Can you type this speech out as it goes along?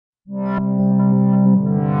We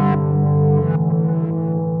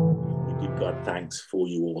give God thanks for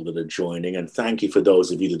you all that are joining, and thank you for those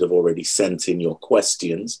of you that have already sent in your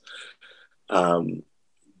questions.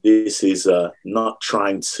 This is not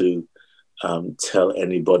trying to tell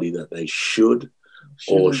anybody that they should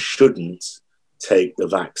or shouldn't take the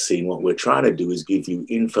vaccine. What we're trying to do is give you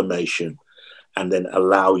information and then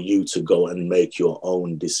allow you to go and make your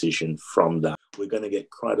own decision from that. We're going to get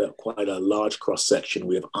quite a large cross-section.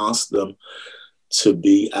 We have asked them to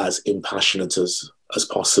be as impassionate as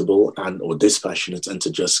possible or dispassionate, and to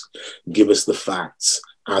just give us the facts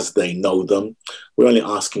as they know them. We're only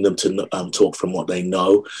asking them to talk from what they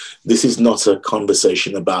know. This is not a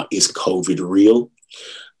conversation about is COVID real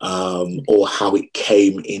or how it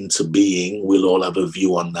came into being. We'll all have a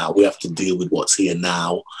view on that. We have to deal with what's here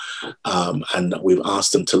now. And we've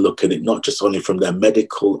asked them to look at it not just only from their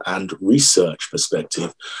medical and research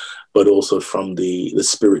perspective, but also from the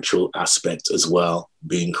spiritual aspect as well,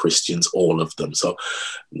 being Christians, all of them. So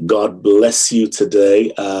God bless you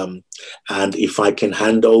today. And if I can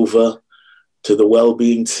hand over to the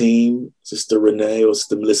well-being team, Sister Renée or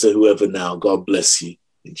Sister Melissa, whoever now, God bless you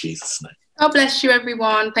in Jesus' name. God bless you,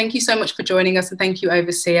 everyone. Thank you so much for joining us, and thank you,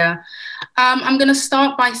 Overseer. I'm going to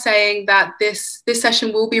start by saying that this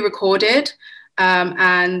session will be recorded. But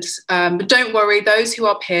don't worry, those who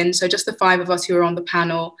are pinned, so just the 5 of us who are on the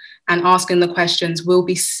panel and asking the questions, will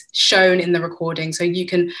be shown in the recording. So you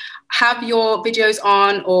can have your videos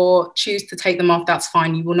on or choose to take them off, that's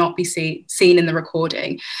fine. You will not be seen in the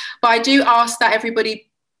recording. But I do ask that everybody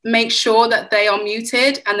make sure that they are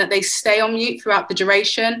muted and that they stay on mute throughout the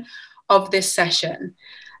duration of this session.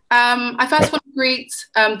 I first want to greet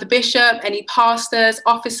the bishop, any pastors,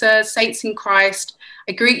 officers, saints in Christ.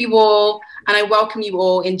 I greet you all and I welcome you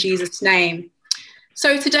all in Jesus' name.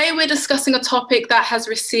 So today we're discussing a topic that has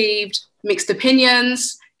received mixed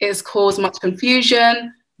opinions. It has caused much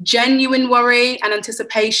confusion, genuine worry and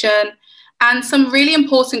anticipation, and some really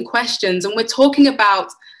important questions. And we're talking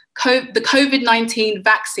about the COVID-19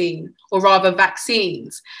 vaccine, or rather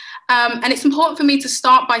vaccines. And it's important for me to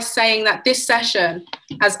start by saying that this session,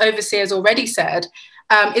 as Overseer has already said,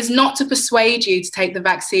 is not to persuade you to take the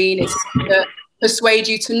vaccine. It's to persuade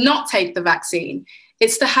you to not take the vaccine.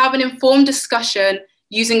 It's to have an informed discussion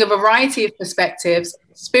using a variety of perspectives,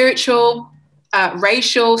 spiritual,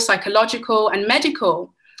 racial, psychological, and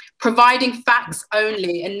medical, providing facts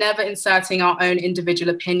only and never inserting our own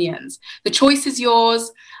individual opinions. The choice is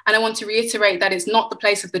yours, and I want to reiterate that it's not the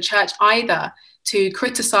place of the church either to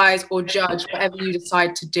criticize or judge whatever you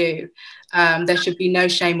decide to do. There should be no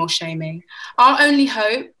shame or shaming. Our only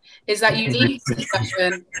hope is that you leave this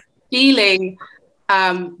discussion feeling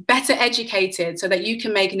better educated so that you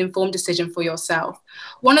can make an informed decision for yourself.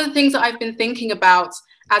 One of the things that I've been thinking about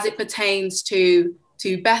as it pertains to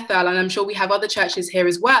Bethel, and I'm sure we have other churches here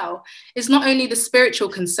as well, is not only the spiritual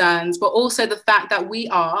concerns, but also the fact that we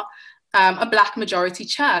are a Black majority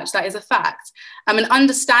church. That is a fact. And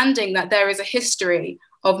understanding that there is a history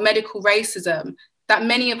of medical racism that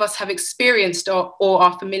many of us have experienced or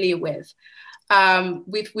are familiar with.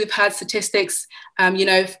 We've heard statistics,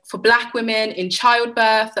 for Black women in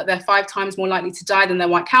childbirth, that they're 5 times more likely to die than their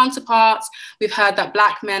white counterparts. We've heard that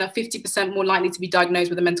Black men are 50% more likely to be diagnosed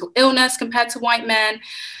with a mental illness compared to white men.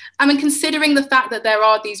 Considering the fact that there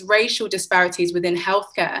are these racial disparities within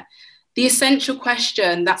healthcare, the essential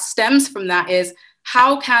question that stems from that is,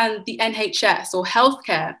 how can the NHS or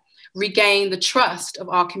healthcare regain the trust of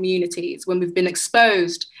our communities when we've been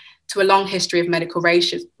exposed to a long history of medical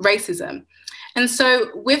racism? And so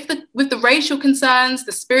with the racial concerns,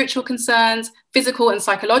 the spiritual concerns, physical and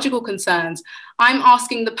psychological concerns, I'm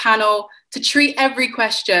asking the panel to treat every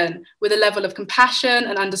question with a level of compassion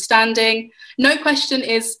and understanding. No question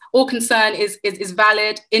or concern is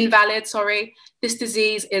invalid. This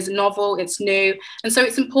disease is novel, it's new. And so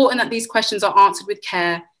it's important that these questions are answered with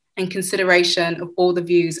care and consideration of all the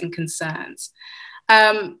views and concerns.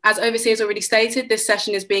 As Overseer has already stated, this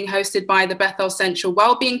session is being hosted by the Bethel Central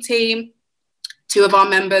Wellbeing Team. 2 of our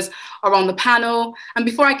members are on the panel. And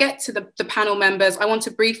before I get to the panel members, I want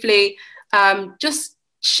to briefly just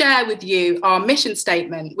share with you our mission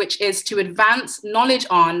statement, which is to advance knowledge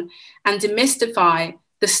on and demystify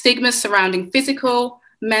the stigmas surrounding physical,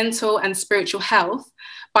 mental, and spiritual health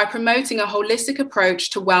by promoting a holistic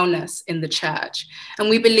approach to wellness in the church. And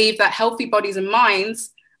we believe that healthy bodies and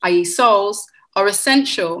minds, i.e. souls, are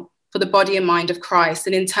essential for the body and mind of Christ.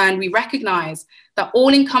 And in turn, we recognize that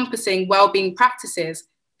all-encompassing well-being practices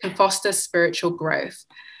can foster spiritual growth.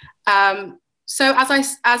 So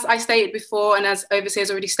as I stated before, and as Overseer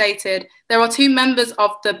has already stated, there are 2 members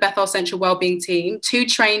of the Bethel Central Wellbeing Team, 2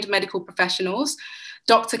 trained medical professionals.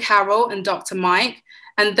 Dr. Carol and Dr. Mike,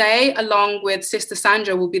 and they, along with Sister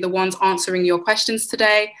Sandra, will be the ones answering your questions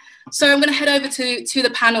today. So I'm going to head over to the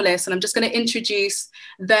panelists, and I'm just going to introduce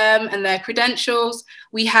them and their credentials.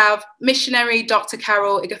 We have missionary Dr.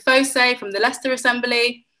 Carol Ighofose from the Leicester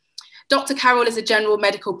Assembly. Dr. Carol is a general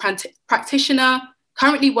medical practitioner,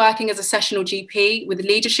 currently working as a sessional GP with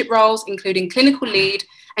leadership roles, including clinical lead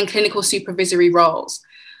and clinical supervisory roles.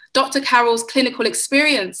 Dr. Carol's clinical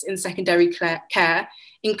experience in secondary care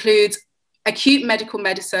includes acute medical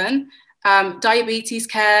medicine, diabetes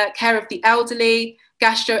care, care of the elderly,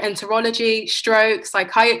 gastroenterology, stroke,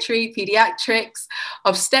 psychiatry, pediatrics,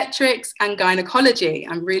 obstetrics, and gynecology.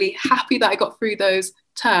 I'm really happy that I got through those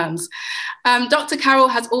terms. Dr. Carol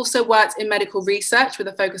has also worked in medical research with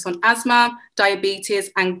a focus on asthma, diabetes,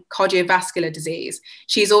 and cardiovascular disease.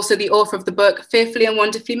 She's also the author of the book Fearfully and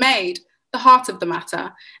Wonderfully Made, The Heart of the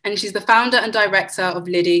Matter, and she's the founder and director of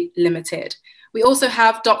Liddy Limited. We also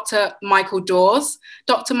have Dr. Michael Dawes.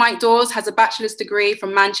 Dr. Mike Dawes has a bachelor's degree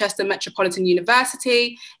from Manchester Metropolitan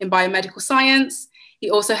University in biomedical science. He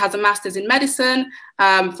also has a master's in medicine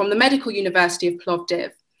from the Medical University of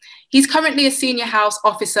Plovdiv. He's currently a senior house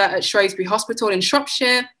officer at Shrewsbury Hospital in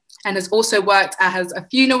Shropshire, and has also worked as a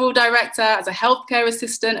funeral director, as a healthcare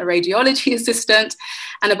assistant, a radiology assistant,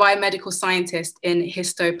 and a biomedical scientist in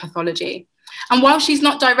histopathology. And while she's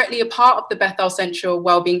not directly a part of the Bethel Central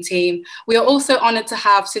Wellbeing team, we are also honoured to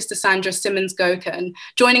have Sister Sandra Simmonds-Gocan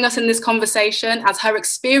joining us in this conversation, as her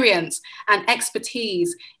experience and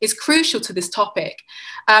expertise is crucial to this topic.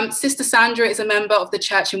 Sister Sandra is a member of the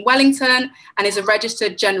church in Wellington and is a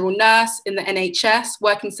registered general nurse in the NHS,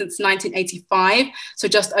 working since 1985, so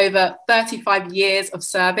just over 35 years of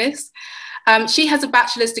service. She has a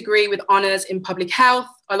bachelor's degree with honours in public health,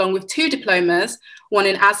 along with 2 diplomas, one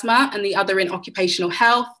in asthma and the other in occupational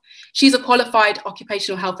health. She's a qualified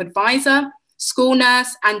occupational health advisor, school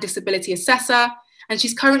nurse, and disability assessor, and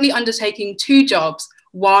she's currently undertaking 2 jobs,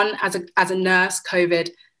 one as a nurse COVID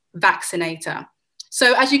vaccinator.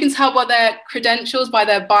 So as you can tell by their credentials, by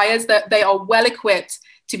their bios, that they are well equipped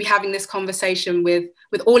to be having this conversation with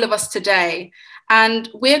all of us today. And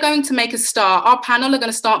we're going to make a start. Our panel are going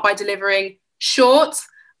to start by delivering short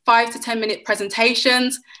 5 to 10 minute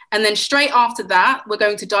presentations. And then straight after that, we're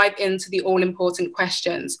going to dive into the all important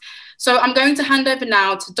questions. So I'm going to hand over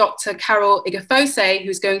now to Dr. Carol Ighofose,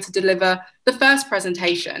 who's going to deliver the first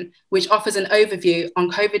presentation, which offers an overview on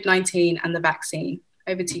COVID-19 and the vaccine.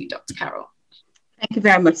 Over to you, Dr. Carol. Thank you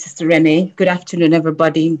very much, Sister Renée. Good afternoon,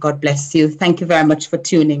 everybody. God bless you. Thank you very much for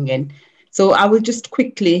tuning in. So I will just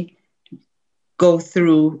quickly go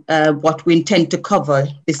through what we intend to cover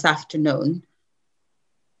this afternoon.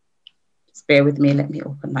 Just bear with me. Let me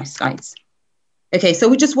open my slides. Okay, so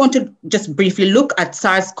we just want to just briefly look at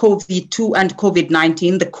SARS-CoV-2 and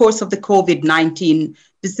COVID-19, the course of the COVID-19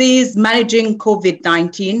 disease, managing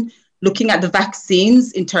COVID-19, looking at the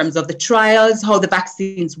vaccines in terms of the trials, how the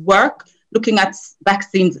vaccines work, looking at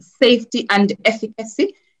vaccines safety and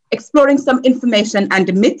efficacy, exploring some information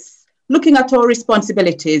and myths, looking at our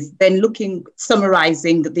responsibilities, then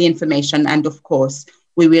summarizing the information, and of course,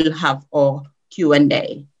 we will have our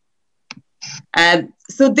Q&A.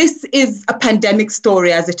 So this is a pandemic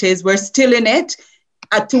story as it is. We're still in it.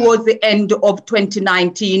 Towards the end of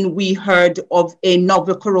 2019, we heard of a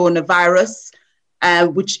novel coronavirus,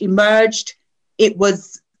 which emerged. It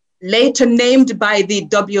was later named by the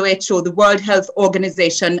WHO, the World Health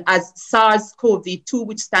Organization, as SARS-CoV-2,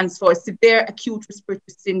 which stands for Severe Acute Respiratory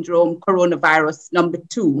Syndrome Coronavirus number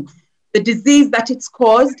 2. The disease that it's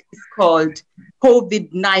caused is called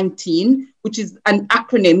COVID-19, which is an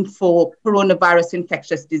acronym for Coronavirus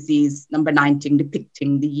Infectious Disease number 19,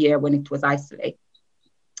 depicting the year when it was isolated.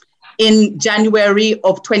 In January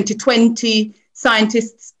of 2020,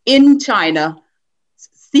 scientists in China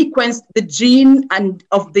sequenced the gene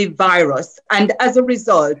of the virus. And as a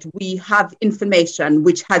result, we have information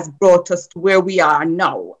which has brought us to where we are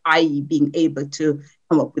now, i.e. being able to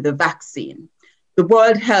come up with a vaccine. The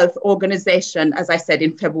World Health Organization, as I said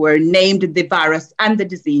in February, named the virus and the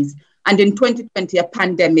disease. And in 2020, a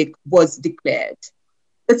pandemic was declared.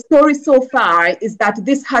 The story so far is that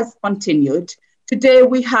this has continued. Today,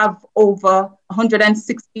 we have over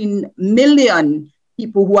 116 million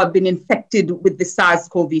people who have been infected with the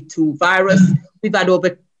SARS-CoV-2 virus. We've had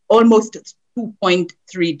over almost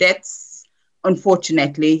 2.3 deaths,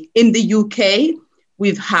 unfortunately. In the UK,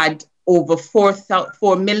 we've had over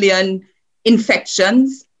 4 million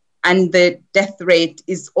infections, and the death rate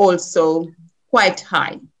is also quite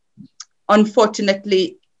high.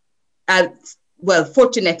 Unfortunately,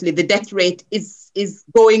 fortunately, the death rate is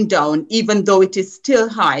going down, even though it is still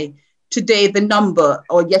high. today the number,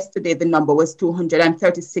 or yesterday the number was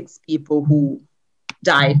 236 people who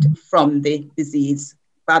died from the disease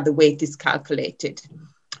by the way it is calculated.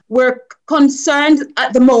 We're concerned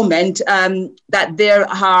at the moment that there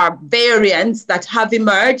are variants that have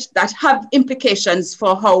emerged that have implications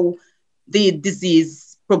for how the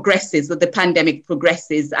disease progresses or the pandemic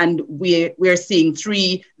progresses. And we're seeing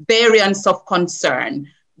 3 variants of concern.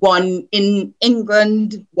 One in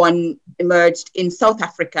England, one emerged in South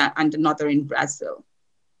Africa, and another in Brazil.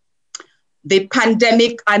 The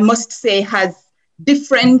pandemic, I must say, has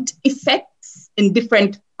different effects in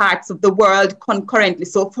different parts of the world concurrently.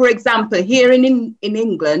 So, for example, here in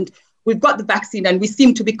England, we've got the vaccine and we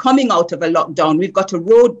seem to be coming out of a lockdown. We've got a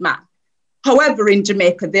roadmap. However, in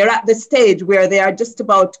Jamaica, they're at the stage where they are just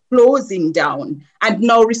about closing down, and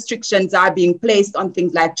no restrictions are being placed on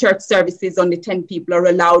things like church services. Only 10 people are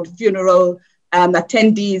allowed. Funeral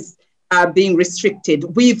attendees are being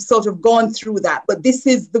restricted. We've sort of gone through that, but this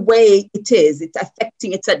is the way it is. It's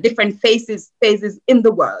affecting, it's at different phases in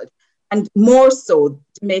the world. And more so,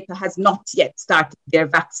 Jamaica has not yet started their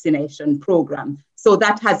vaccination program. So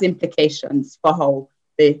that has implications for how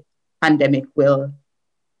the pandemic will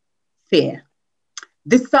fare.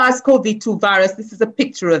 The SARS-CoV-2 virus, this is a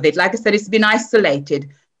picture of it. Like I said, it's been isolated.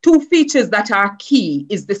 2 features that are key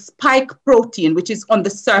is the spike protein, which is on the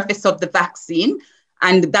surface of the vaccine.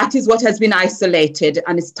 And that is what has been isolated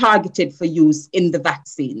and is targeted for use in the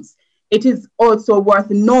vaccines. It is also worth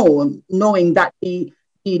knowing that the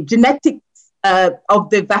genetics of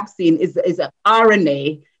the vaccine is an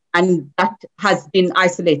RNA, and that has been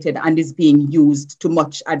isolated and is being used to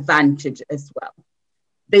much advantage as well.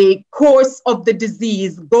 The course of the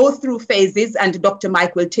disease goes through phases, and Dr.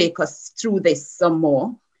 Mike will take us through this some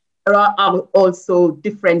more. There are also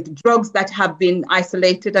different drugs that have been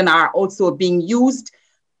isolated and are also being used.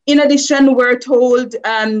 In addition, we're told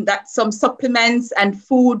that some supplements and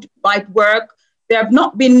food might work. There have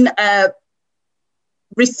not been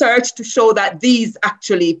research to show that these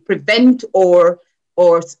actually prevent or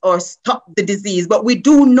stop the disease, but we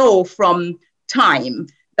do know from time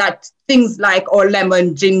that things like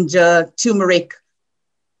lemon, ginger, turmeric,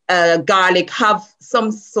 garlic have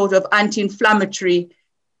some sort of anti-inflammatory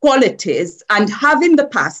qualities and have in the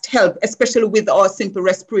past helped, especially with our simple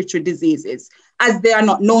respiratory diseases, as they are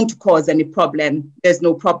not known to cause any problem. There's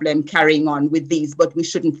no problem carrying on with these, but we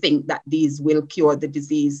shouldn't think that these will cure the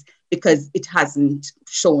disease because it hasn't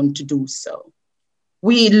shown to do so.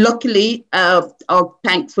 We luckily or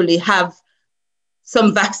thankfully have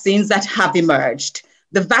some vaccines that have emerged.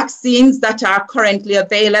 The vaccines that are currently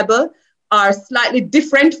available are slightly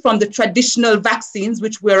different from the traditional vaccines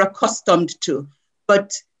which we're accustomed to.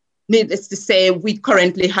 But needless to say, we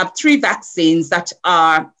currently have 3 vaccines that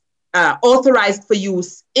are authorized for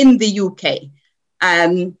use in the UK.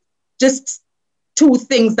 Just 2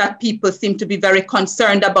 things that people seem to be very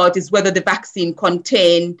concerned about is whether the vaccine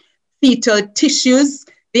contains fetal tissues.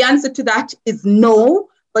 The answer to that is no,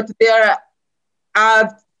 but there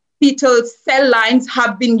are fetal cell lines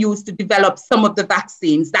have been used to develop some of the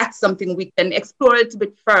vaccines. That's something we can explore a little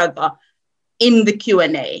bit further in the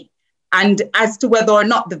Q&A. And as to whether or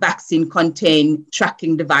not the vaccine contains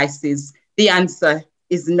tracking devices, the answer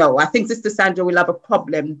is no. I think Sister Sandra will have a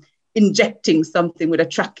problem injecting something with a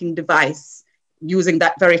tracking device using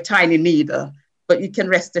that very tiny needle, but you can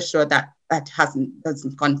rest assured that that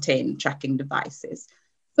doesn't contain tracking devices.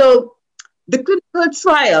 So the clinical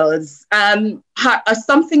trials are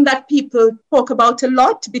something that people talk about a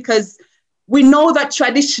lot because we know that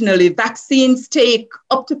traditionally vaccines take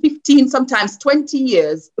up to 15, sometimes 20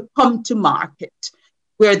 years to come to market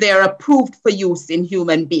where they're approved for use in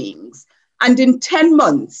human beings. And in 10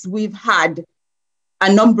 months, we've had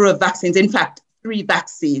a number of vaccines, in fact, 3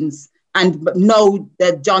 vaccines. And now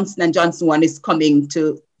the Johnson & Johnson one is coming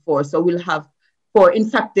to 4. So we'll have 4. In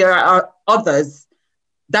fact, there are others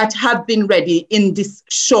that have been ready in this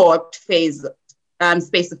short phase,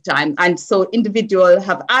 space of time. And so individuals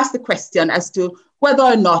have asked the question as to whether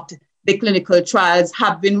or not the clinical trials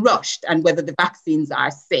have been rushed and whether the vaccines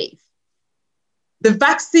are safe. The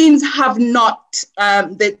vaccines have not,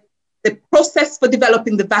 the process for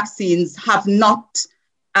developing the vaccines have not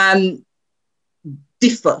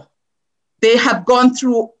differ. They have gone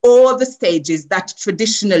through all the stages that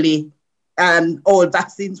traditionally all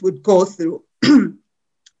vaccines would go through.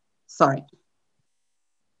 Sorry.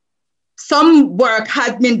 Some work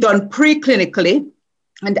has been done preclinically,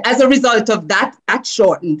 and as a result of that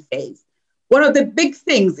shortened phase. One of the big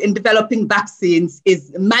things in developing vaccines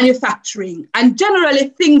is manufacturing and generally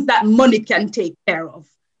things that money can take care of.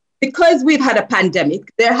 Because we've had a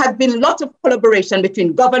pandemic, there has been a lot of collaboration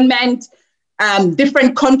between government,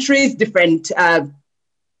 different countries, different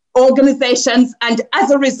organizations, and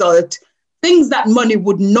as a result, things that money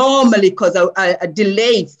would normally cause a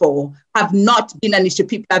delay for have not been an issue.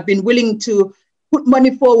 People have been willing to put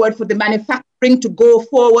money forward for the manufacturing to go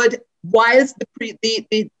forward whilst the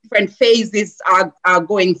different phases are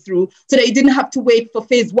going through. So they didn't have to wait for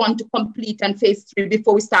phase 1 to complete and phase 3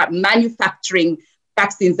 before we start manufacturing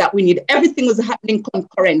vaccines that we need. Everything was happening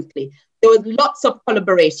concurrently. There was lots of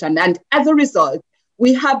collaboration. And as a result,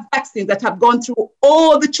 we have vaccines that have gone through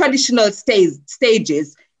all the traditional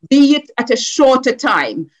stages, be it at a shorter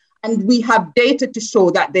time. And we have data to show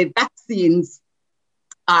that the vaccines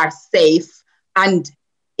are safe and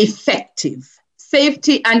effective.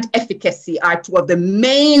 Safety and efficacy are two of the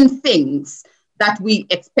main things that we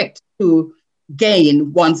expect to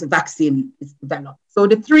gain once a vaccine is developed. So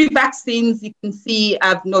the 3 vaccines, you can see,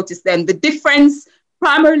 I've noticed them. The difference,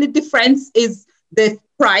 primarily difference is the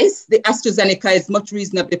price. The AstraZeneca is much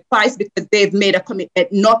reasonably priced because they've made a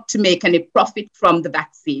commitment not to make any profit from the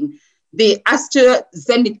vaccine. The the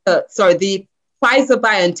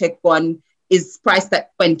Pfizer-BioNTech one is priced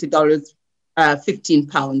at $20, 15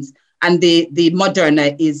 pounds. And the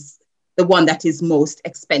Moderna is the one that is most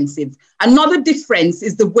expensive. Another difference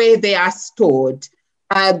is the way they are stored.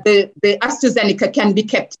 The AstraZeneca can be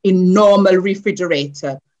kept in normal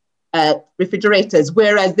refrigerators,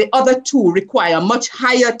 whereas the other 2 require much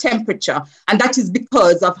higher temperature, and that is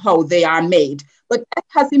because of how they are made. But that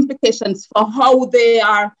has implications for how they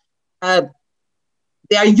are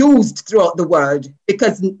used throughout the world,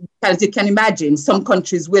 because as you can imagine, some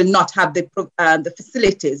countries will not have the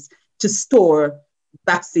facilities to store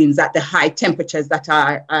vaccines at the high temperatures that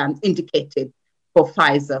are indicated for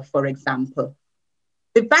Pfizer, for example.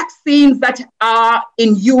 The vaccines that are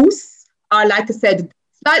in use are, like I said,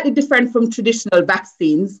 slightly different from traditional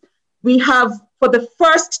vaccines. We have, for the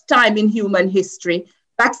first time in human history,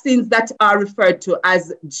 vaccines that are referred to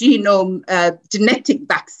as genetic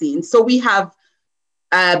vaccines. So we have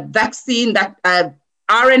RNA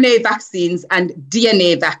vaccines and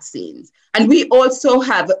DNA vaccines. And we also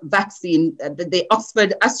have vaccine, the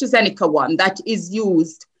Oxford AstraZeneca one, that is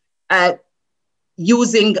used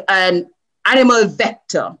using an animal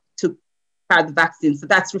vector to have the vaccine. So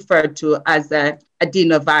that's referred to as an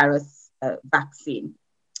adenovirus vaccine.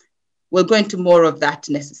 We'll go into more of that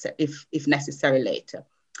if necessary later.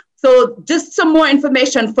 So just some more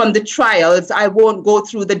information from the trials. I won't go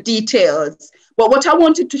through the details, but what I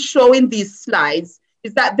wanted to show in these slides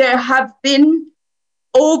is that there have been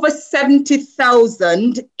over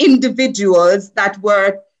 70,000 individuals that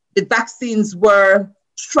the vaccines were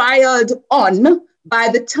trialed on by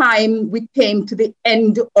the time we came to the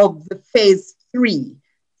end of the phase 3.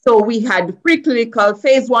 So we had preclinical,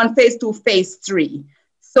 phase 1, phase 2, phase 3.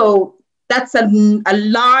 So that's a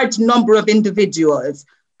large number of individuals,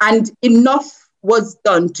 and enough was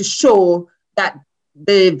done to show that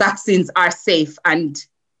the vaccines are safe and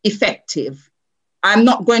effective. I'm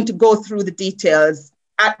not going to go through the details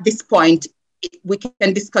at this point. We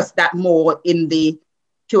can discuss that more in the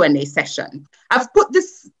Q&A session. I've put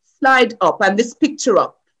this slide up and this picture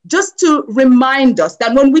up just to remind us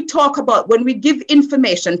that when we give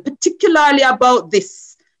information, particularly about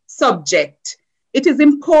this subject, it is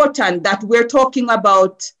important that we're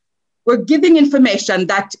giving information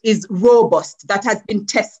that is robust, that has been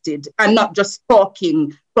tested, and not just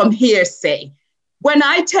talking from hearsay. When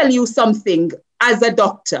I tell you something as a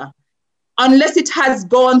doctor, unless it has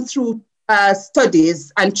gone through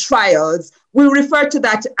studies and trials, we refer to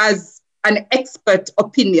that as an expert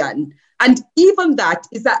opinion. And even that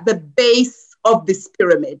is at the base of this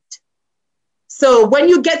pyramid. So when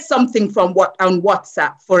you get something on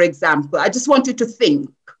WhatsApp, for example, I just want you to think,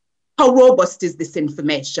 how robust is this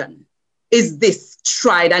information? Is this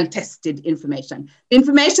tried and tested information? The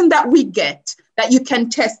information that we get that you can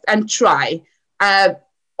test and try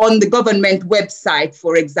on the government website,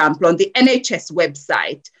 for example, on the NHS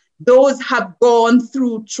website, those have gone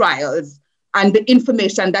through trials, and the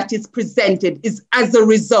information that is presented is as a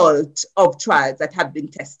result of trials that have been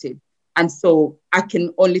tested. And so I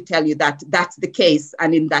can only tell you that that's the case.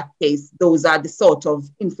 And in that case, those are the sort of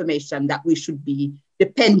information that we should be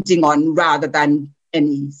depending on rather than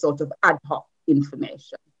any sort of ad hoc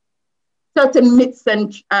information. Certain myths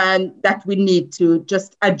and that we need to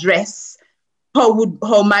just address.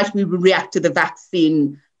 How might we react to the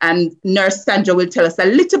vaccine? And Nurse Sandra will tell us a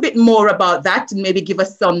little bit more about that and maybe give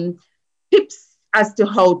us some tips as to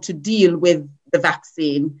how to deal with the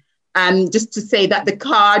vaccine. And just to say that the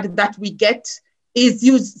card that we get is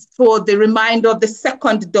used for the reminder of the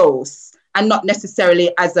second dose and not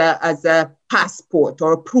necessarily as a passport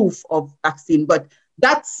or a proof of vaccine, but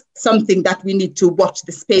that's something that we need to watch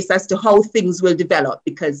the space as to how things will develop,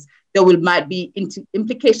 because there might be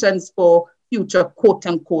implications for future quote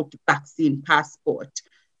unquote vaccine passport.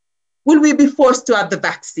 Will we be forced to have the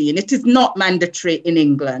vaccine? It is not mandatory in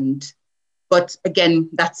England, but again,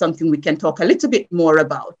 that's something we can talk a little bit more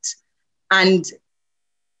about. And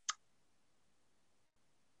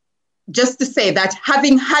just to say that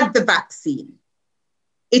having had the vaccine,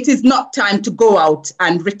 it is not time to go out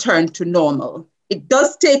and return to normal. It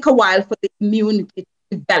does take a while for the immunity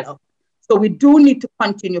to develop. So we do need to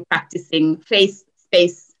continue practicing face,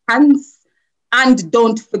 space, hands, and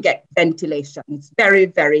don't forget ventilation. It's very,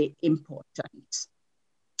 very important.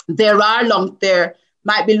 There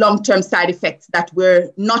might be long-term side effects that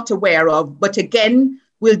we're not aware of, but again,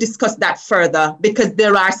 we'll discuss that further because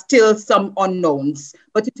there are still some unknowns.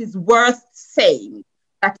 But it is worth saying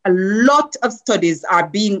that a lot of studies are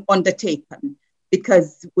being undertaken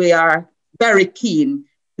because we are very keen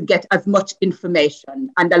to get as much information,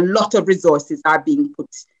 and a lot of resources are being put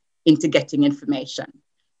into getting information.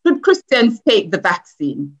 Should Christians take the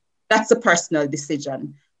vaccine? That's a personal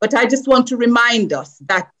decision. But I just want to remind us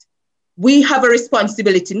that we have a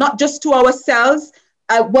responsibility, not just to ourselves.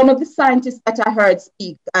 One of the scientists that I heard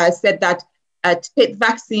speak said that to take the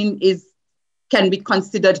vaccine can be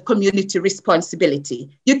considered community responsibility.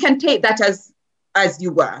 You can take that as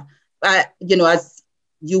you were, as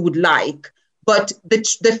you would like. But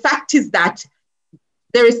the fact is that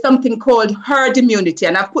there is something called herd immunity.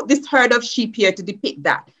 And I've put this herd of sheep here to depict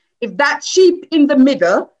that. If that sheep in the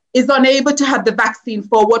middle is unable to have the vaccine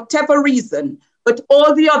for whatever reason, but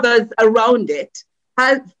all the others around it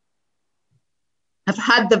have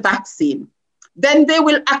had the vaccine, then they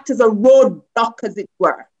will act as a roadblock, as it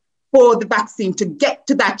were, for the vaccine to get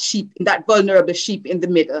to that sheep, that vulnerable sheep in the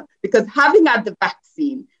middle. Because having had the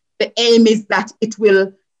vaccine, the aim is that it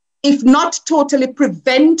will, if not totally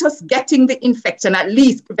prevent us getting the infection, at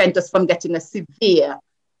least prevent us from getting a severe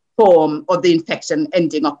form of the infection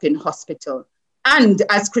ending up in hospital. And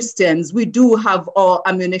as Christians, we do have our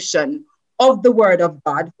ammunition of the word of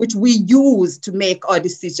God, which we use to make our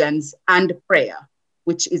decisions, and prayer,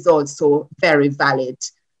 which is also very valid.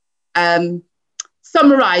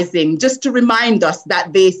 Summarizing, just to remind us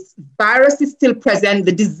that this virus is still present,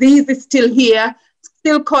 the disease is still here,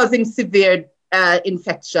 still causing severe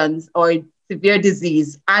infections or severe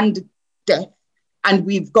disease and death. And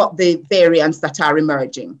we've got the variants that are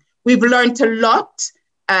emerging. We've learned a lot,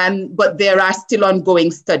 but there are still ongoing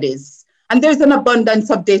studies. And there's an abundance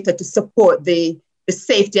of data to support the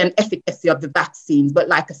safety and efficacy of the vaccines. But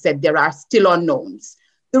like I said, there are still unknowns.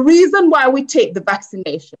 The reason why we take the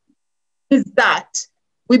vaccination is that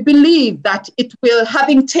we believe that it will,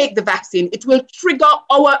 having taken the vaccine, it will trigger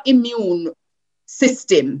our immune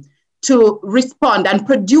system to respond and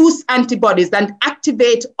produce antibodies and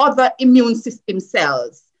activate other immune system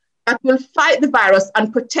cells that will fight the virus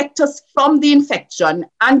and protect us from the infection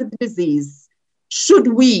and the disease, should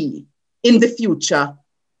we in the future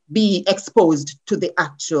be exposed to the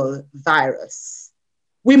actual virus.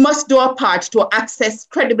 We must do our part to access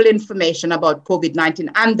credible information about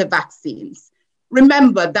COVID-19 and the vaccines.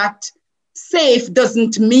 Remember that safe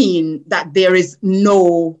doesn't mean that there is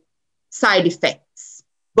no side effects,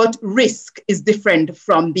 but risk is different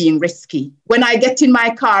from being risky. When I get in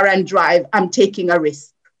my car and drive, I'm taking a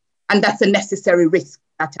risk, and that's a necessary risk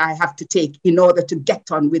that I have to take in order to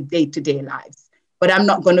get on with day-to-day lives. But I'm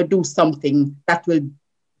not going to do something that will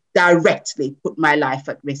directly put my life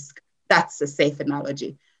at risk. That's a safe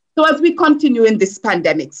analogy. So as we continue in this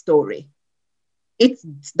pandemic story, it's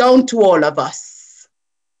down to all of us,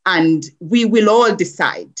 and we will all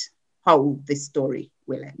decide how this story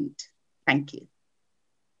will end. Thank you.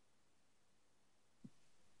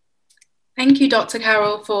 Thank you, Dr.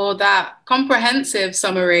 Carol, for that comprehensive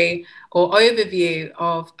summary or overview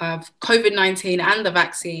of COVID-19 and the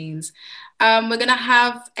vaccines. We're going to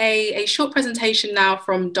have a short presentation now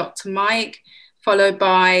from Dr. Mike, followed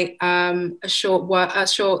by a short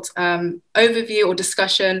overview or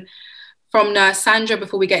discussion from Nurse Sandra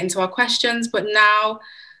before we get into our questions. But now,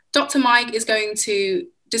 Dr. Mike is going to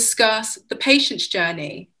discuss the patient's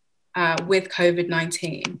journey with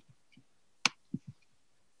COVID-19.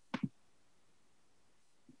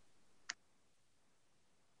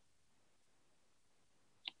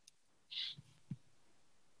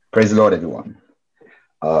 Praise the Lord, everyone.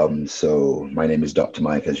 So my name is Dr.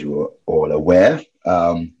 Mike, as you are all aware.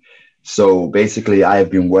 So basically, I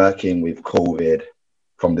have been working with COVID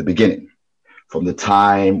from the beginning, from the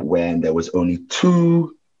time when there was only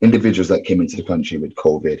 2 individuals that came into the country with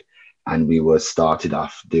COVID, and we were started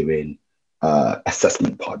off doing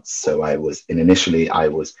assessment pods. So initially I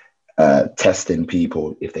was testing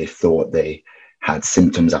people if they thought they had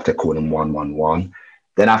symptoms after calling 111.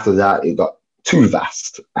 Then after that, it got too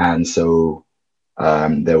vast. And so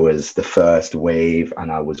there was the first wave,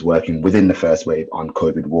 and I was working within the first wave on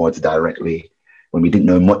COVID wards directly. When we didn't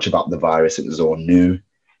know much about the virus, it was all new.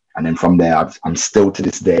 And then from there, I'm still to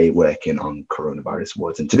this day working on coronavirus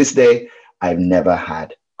wards. And to this day, I've never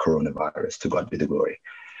had coronavirus, to God be the glory.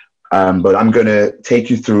 But I'm going to take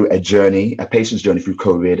you through a journey, a patient's journey through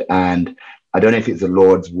COVID. And I don't know if it's the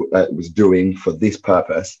Lord's was doing for this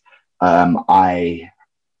purpose. I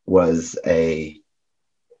was a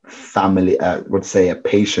family, would say a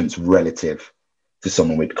patient's relative to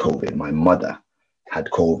someone with COVID. My mother had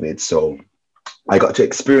COVID. So I got to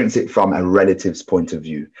experience it from a relative's point of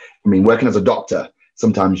view. I mean, working as a doctor,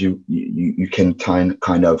 sometimes you can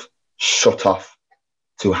kind of shut off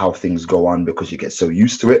to how things go on because you get so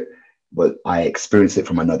used to it. But I experienced it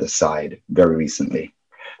from another side very recently.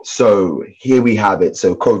 So here we have it.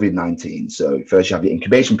 So COVID-19. So first you have the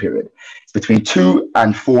incubation period. It's between 2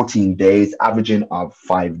 and 14 days, averaging of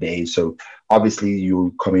 5 days. So obviously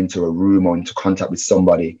you come into a room or into contact with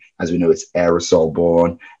somebody. As we know, it's aerosol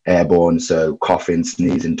borne, airborne. So coughing,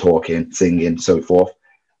 sneezing, talking, singing, so forth.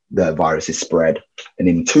 The virus is spread. And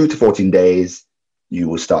in 2 to 14 days, you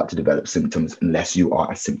will start to develop symptoms unless you are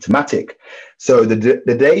asymptomatic. So the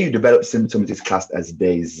day you develop symptoms is classed as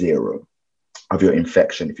day 0 of your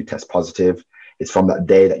infection. If you test positive, it's from that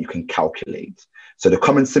day that you can calculate. So the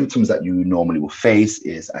common symptoms that you normally will face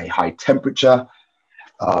is a high temperature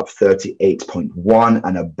of 38.1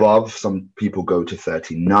 and above. Some people go to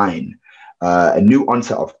 39. A new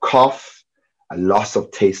onset of cough, a loss of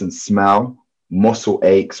taste and smell, muscle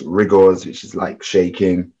aches, rigors, which is like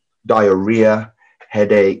shaking, diarrhea,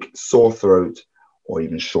 headache, sore throat, or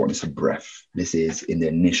even shortness of breath. This is in the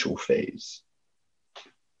initial phase.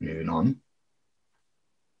 Moving on.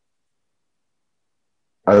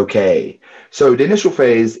 Okay, so the initial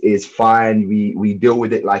phase is fine. We deal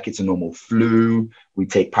with it like it's a normal flu. We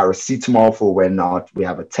take paracetamol for when we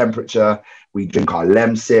have a temperature. We drink our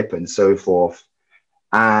Lemsip and so forth.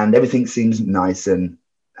 And everything seems nice and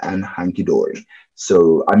hanky-dory.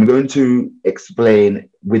 So I'm going to explain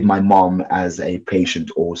with my mom as a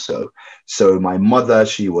patient also. So my mother,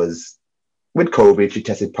 she was with COVID. She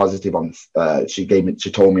tested positive on, she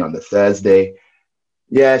told me on the Thursday.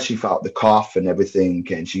 Yeah, she felt the cough and everything,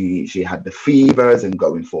 and she had the fevers and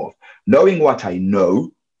going forth. Knowing what I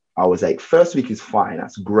know, I was like, first week is fine,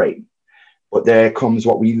 that's great. But there comes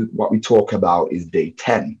what we talk about is day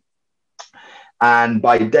 10. And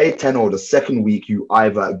by day 10 or the second week, you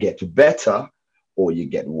either get better or you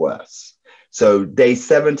get worse. So day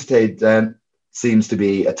 7 to day 10 seems to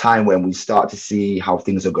be a time when we start to see how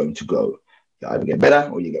things are going to go. You either get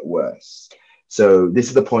better or you get worse. So this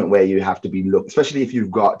is the point where you have to be looked, especially if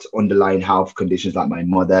you've got underlying health conditions like my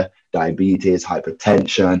mother, diabetes,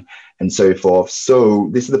 hypertension, and so forth. So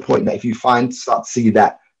this is the point that if you start to see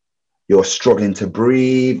that you're struggling to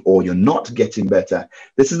breathe or you're not getting better,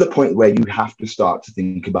 this is the point where you have to start to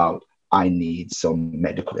think about, I need some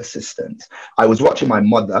medical assistance. I was watching my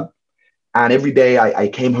mother, and every day I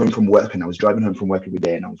came home from work, and I was driving home from work every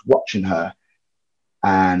day, and I was watching her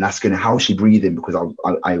and asking her how she's breathing, because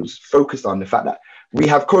I was focused on the fact that we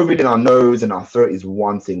have COVID in our nose and our throat is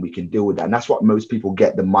one thing, we can deal with that. And that's what most people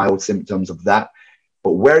get, the mild symptoms of that.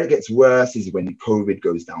 But where it gets worse is when the COVID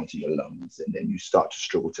goes down to your lungs and then you start to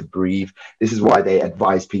struggle to breathe. This is why they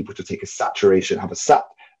advise people to take a saturation,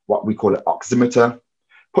 what we call an oximeter.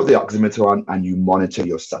 Put the oximeter on and you monitor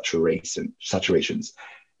your saturations.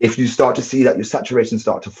 If you start to see that your saturations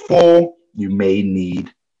start to fall, you may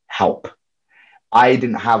need help. I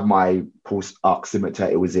didn't have my pulse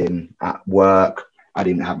oximeter. It was at work. I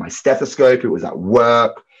didn't have my stethoscope. It was at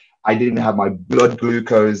work. I didn't have my blood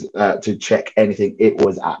glucose to check anything. It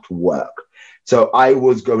was at work. So I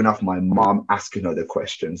was going off my mom, asking her the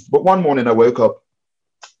questions. But one morning I woke up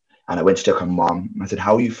and I went to check on mom. I said,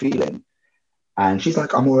 how are you feeling? And she's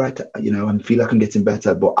like, I'm all right. You know, I feel like I'm getting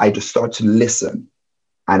better. But I just started to listen.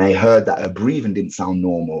 And I heard that her breathing didn't sound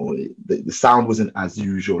normal. The sound wasn't as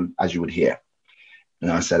usual as you would hear.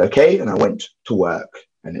 And I said, okay. And I went to work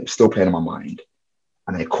and it was still playing on my mind.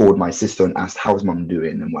 And I called my sister and asked, how's mom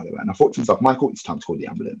doing? And whatever. And I thought to myself, Michael, it's time to call the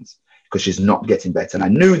ambulance because she's not getting better. And I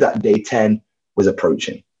knew that day 10 was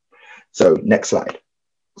approaching. So next slide.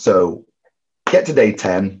 So get to day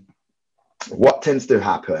 10. What tends to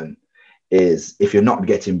happen is if you're not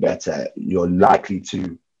getting better, you're likely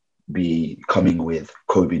to be coming with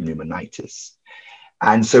COVID pneumonitis.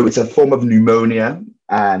 And so it's a form of pneumonia.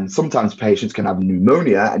 And sometimes patients can have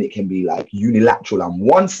pneumonia and it can be like unilateral on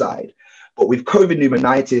one side. But with COVID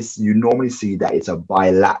pneumonitis, you normally see that it's a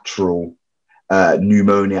bilateral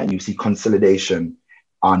pneumonia, and you see consolidation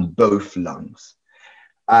on both lungs.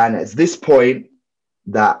 And it's this point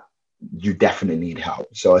that you definitely need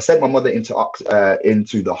help. So I sent my mother into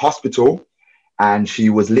the hospital, and she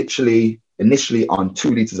was literally initially on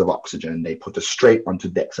 2 liters of oxygen. They put her straight onto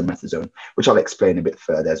dexamethasone, which I'll explain a bit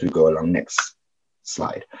further as we go along. Next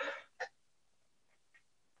slide.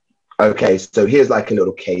 Okay, so here's like a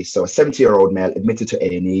little case. So a 70-year-old male admitted to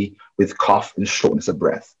A&E with cough and shortness of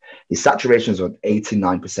breath. His saturations were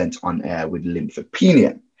 89% on air with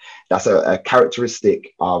lymphopenia. That's a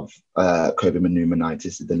characteristic of COVID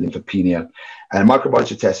pneumonitis, the lymphopenia. And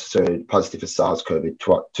microbiology tests showed positive for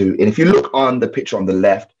SARS-CoV-2. And if you look on the picture on the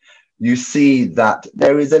left, you see that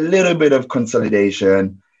there is a little bit of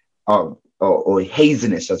consolidation or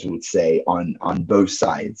haziness, as we would say, on both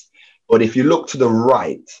sides. But if you look to the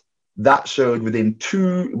right, that showed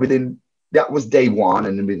that was day 1.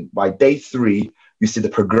 And then by day 3, you see the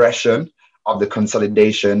progression of the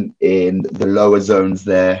consolidation in the lower zones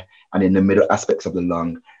there and in the middle aspects of the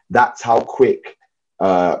lung. That's how quick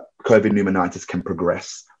COVID pneumonitis can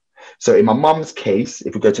progress. So in my mom's case,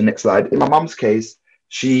 if we go to the next slide, in my mom's case,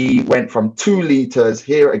 she went from 2 liters.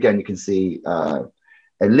 Here again, you can see a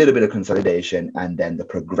little bit of consolidation and then the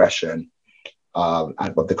progression of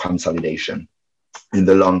the consolidation in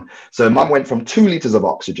the lung. So mom went from 2 liters of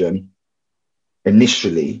oxygen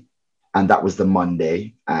initially, and that was the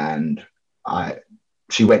Monday. And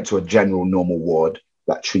she went to a general normal ward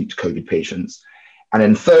that treats COVID patients. And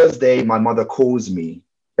then Thursday, my mother calls me.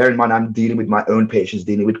 Bear in mind, I'm dealing with my own patients,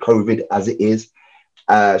 dealing with COVID as it is.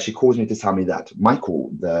 She calls me to tell me that,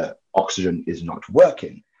 Michael, the oxygen is not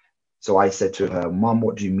working. So I said to her, Mom,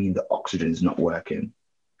 what do you mean the oxygen is not working?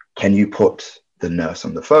 Can you put the nurse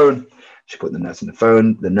on the phone? She put the nurse on the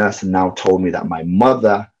phone. The nurse now told me that my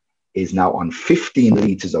mother is now on 15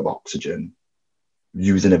 liters of oxygen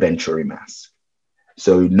using a venturi mask.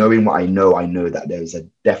 So knowing what I know that there's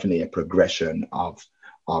definitely a progression of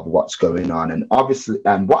what's going on. And obviously,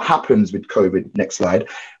 and what happens with COVID, next slide,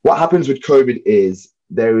 what happens with COVID is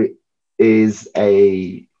there is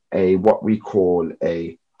a what we call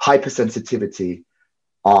a hypersensitivity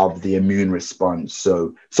of the immune response.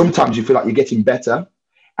 So sometimes you feel like you're getting better,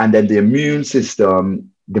 and then the immune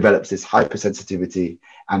system develops this hypersensitivity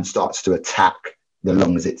and starts to attack the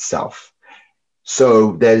lungs itself.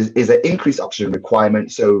 So there is an increased oxygen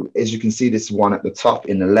requirement. So as you can see, this one at the top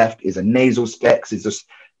in the left is a nasal specs. It's just,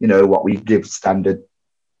 what we give standard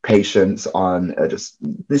patients on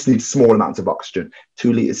this needs small amounts of oxygen,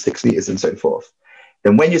 2 liters, 6 liters, and so forth.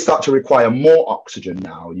 Then when you start to require more oxygen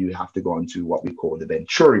now, you have to go into what we call the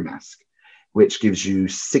venturi mask, which gives you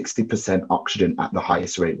 60% oxygen at the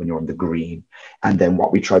highest rate when you're on the green. And then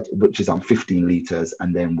what we tried, which is on 15 liters,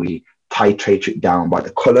 and then we titrate it down by the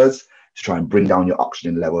colors to try and bring down your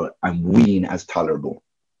oxygen level and wean as tolerable.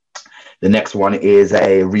 The next one is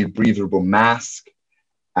a rebreathable mask.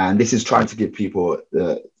 And this is trying to give people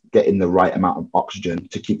getting the right amount of oxygen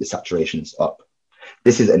to keep the saturations up.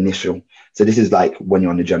 This is initial. So this is like when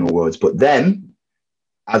you're on the general wards. But then,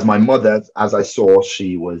 as my mother, as I saw,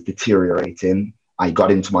 she was deteriorating, I got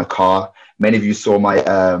into my car. Many of you saw my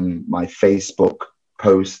my Facebook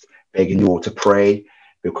post begging you all to pray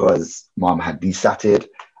because mom had desatted.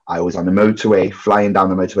 I was on the motorway, flying down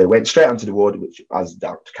the motorway, went straight onto the ward, which, as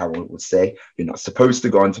Dr. Carroll would say, you're not supposed to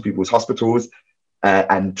go into people's hospitals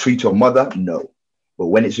and treat your mother. No. But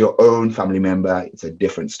when it's your own family member, it's a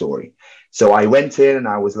different story. So I went in and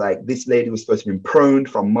I was like, this lady was supposed to be proned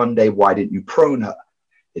from Monday. Why didn't you prone her?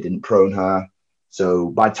 They didn't prone her. So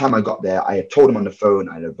by the time I got there, I had told them on the phone,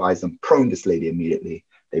 I had advised them, prone this lady immediately.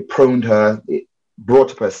 They proned her. It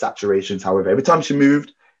brought up her saturations. However, every time she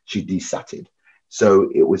moved, she desatted.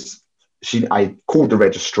 So it was, I called the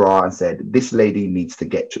registrar and said, this lady needs to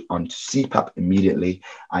get onto CPAP immediately.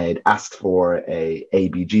 I had asked for a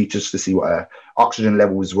ABG just to see what her oxygen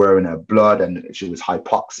levels were in her blood, and she was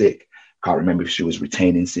hypoxic. Can't remember if she was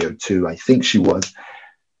retaining CO2. I think she was.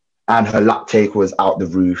 And her lactate was out the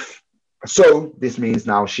roof. So this means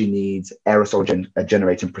now she needs aerosol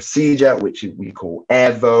generating procedure, which we call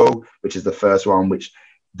AirVo, which is the first one, which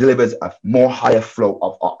delivers a more higher flow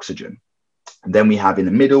of oxygen. And then we have in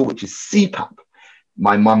the middle, which is CPAP.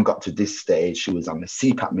 My mom got to this stage, she was on the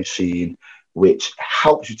CPAP machine, which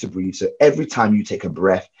helps you to breathe. So every time you take a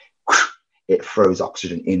breath, it throws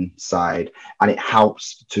oxygen inside and it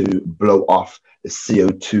helps to blow off the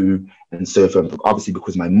CO2 and so forth. Obviously,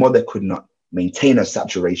 because my mother could not maintain her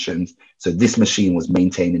saturations, so this machine was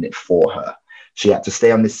maintaining it for her. She had to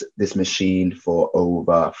stay on this machine for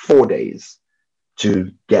over 4 days.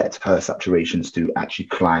 to get her saturations to actually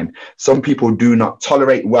climb. Some people do not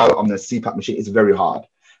tolerate well on the CPAP machine. It's very hard.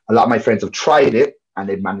 A lot of my friends have tried it and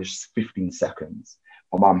they've managed 15 seconds.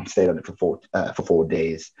 My mom stayed on it for 4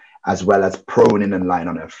 days, as well as proning and lying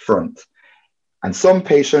on her front. And some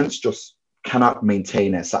patients just cannot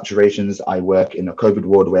maintain their saturations. I work in a COVID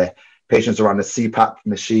ward where patients are on a CPAP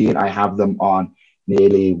machine. I have them on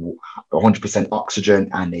nearly 100% oxygen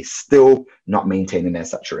and they still not maintaining their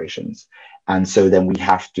saturations. And so then we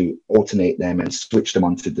have to alternate them and switch them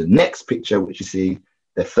onto the next picture, which you see,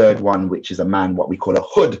 the third one, which is a man, what we call a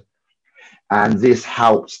hood. And this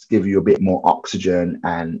helps give you a bit more oxygen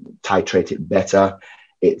and titrate it better.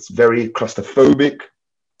 It's very claustrophobic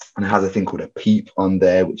and it has a thing called a PEEP on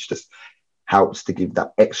there, which just helps to give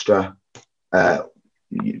that extra,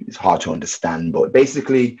 it's hard to understand, but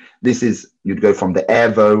basically this is, you'd go from the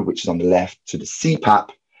Airvo, which is on the left, to the CPAP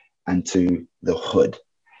and to the hood.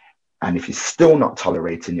 And if you're still not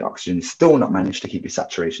tolerating the oxygen, you still not managed to keep your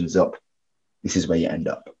saturations up, this is where you end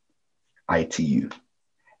up, ITU.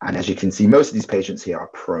 And as you can see, most of these patients here are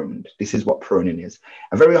proned. This is what proning is.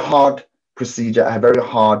 A very hard procedure, a very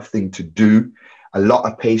hard thing to do. A lot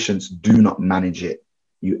of patients do not manage it.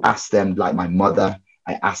 You ask them, like my mother,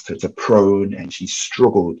 I asked her to prone and she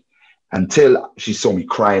struggled until she saw me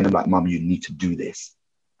crying. I'm like, Mom, you need to do this.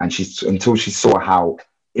 And until she saw how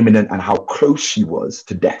imminent and how close she was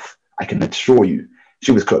to death, I can assure you,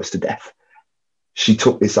 she was close to death. She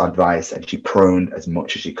took this advice and she proned as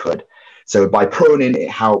much as she could. So by proning, it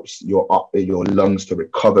helps your lungs to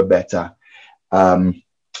recover better.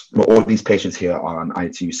 But all these patients here are on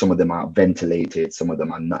ITU. Some of them are ventilated. Some of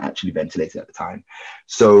them are not actually ventilated at the time.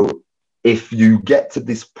 So if you get to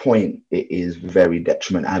this point, it is very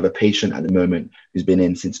detrimental. I have a patient at the moment who's been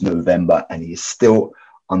in since November and he is still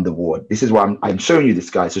on the ward. This is why I'm showing you this,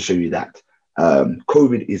 guys, to show you that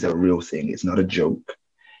COVID is a real thing. It's not a joke.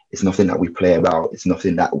 It's nothing that we play about. It's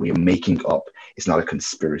nothing that we're making up. It's not a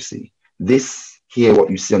conspiracy. This here,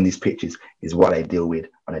 what you see on these pictures, is what I deal with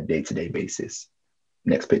on a day-to-day basis.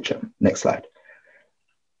 Next picture, next slide.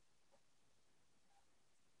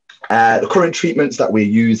 The current treatments that we're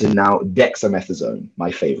using now, dexamethasone,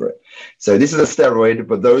 my favorite. So this is a steroid,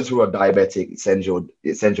 but those who are diabetic, it sends your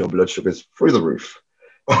blood sugars through the roof.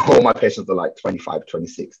 All my patients are like 25,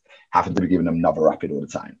 26, happen to be giving them Novorapid all the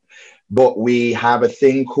time. But we have a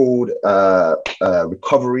thing called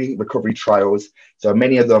recovery trials. So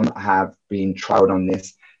many of them have been trialed on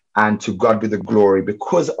this. And to God be the glory,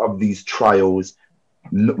 because of these trials,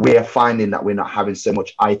 we are finding that we're not having so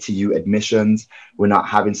much ITU admissions. We're not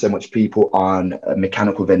having so much people on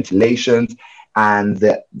mechanical ventilations. And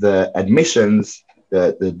the admissions,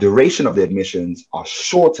 the duration of the admissions are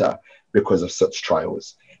shorter because of such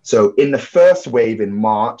trials. So in the first wave in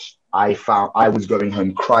March, I found I was going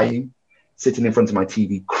home crying, sitting in front of my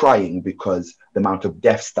TV crying because the amount of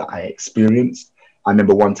deaths that I experienced. I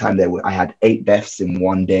remember one time I had 8 deaths in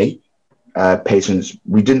one day. Patients,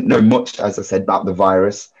 we didn't know much, as I said, about the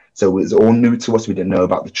virus. So it was all new to us. We didn't know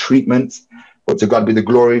about the treatments. But to God be the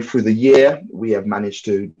glory, through the year, we have managed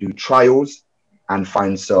to do trials and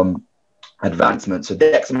find some advancements. So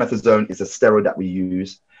dexamethasone is a steroid that we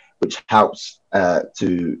use, which helps as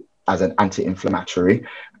an anti-inflammatory.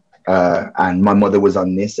 And my mother was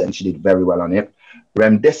on this and she did very well on it.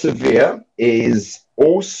 Remdesivir is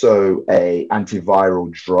also an antiviral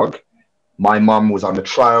drug. My mom was on the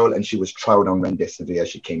trial and she was trialed on remdesivir as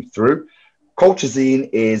she came through. Colchicine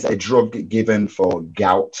is a drug given for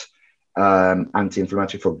gout,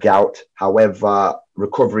 anti-inflammatory for gout. However,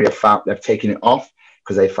 recovery have found they've taken it off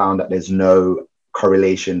because they found that there's no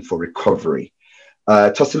correlation for recovery.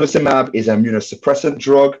 Tocilizumab is an immunosuppressant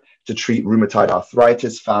drug to treat rheumatoid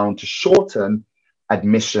arthritis, found to shorten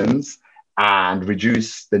admissions and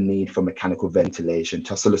reduce the need for mechanical ventilation.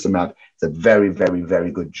 Tocilizumab is a very, very, very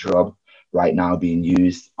good drug right now being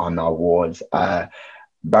used on our wards.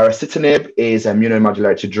 Baricitinib is an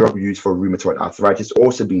immunomodulatory drug used for rheumatoid arthritis,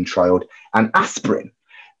 also being trialed. And aspirin.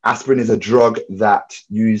 Aspirin is a drug that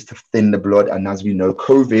used to thin the blood. And as we know,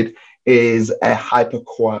 COVID is a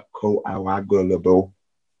hypercoagulable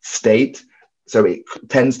state. So it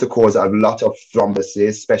tends to cause a lot of thrombosis,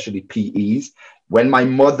 especially PEs. When my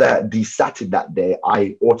mother desatted that day,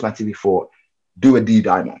 I automatically thought, do a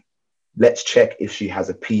D-dimer. Let's check if she has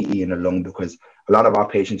a PE in the lung, because a lot of our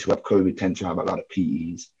patients who have COVID tend to have a lot of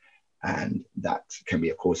PEs, and that can be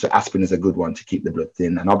a cause. So aspirin is a good one to keep the blood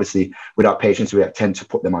thin. And obviously, with our patients, we tend to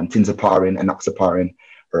put them on tinzaparin, enoxaparin,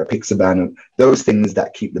 or apixaban, those things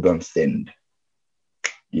that keep the blood thinned.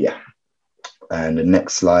 Yeah. And the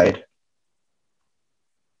next slide.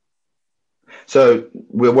 So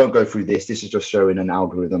we won't go through this. This is just showing an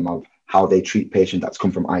algorithm of how they treat patients that's come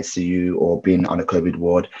from ICU or been on a COVID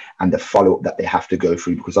ward, and the follow-up that they have to go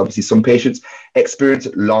through, because obviously some patients experience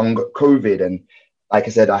long COVID. And like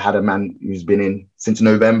I said, I had a man who's been in since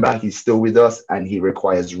November. He's still with us and he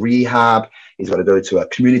requires rehab. He's got to go to a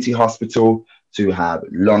community hospital to have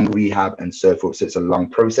long rehab and so forth. So it's a long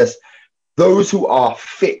process. Those who are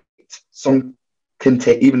fit, some can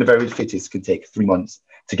take, even the very fittest can take 3 months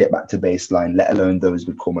to get back to baseline, let alone those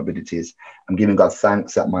with comorbidities. I'm giving God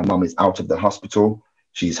thanks that my mum is out of the hospital.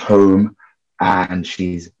 She's home and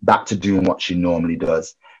she's back to doing what she normally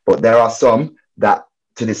does. But there are some that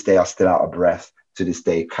to this day are still out of breath, to this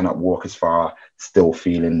day cannot walk as far, still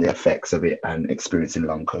feeling the effects of it and experiencing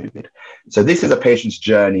long COVID. So this is a patient's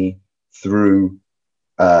journey through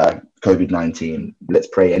COVID-19. Let's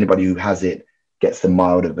pray anybody who has it gets the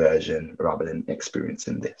milder version rather than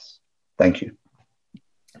experiencing this. Thank you.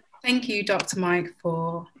 Thank you, Dr. Mike,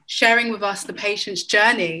 for sharing with us the patient's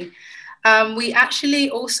journey. We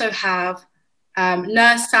actually also have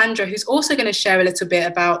Nurse Sandra, who's also going to share a little bit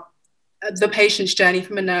about the patient's journey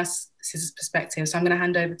from a nurse's perspective. So I'm going to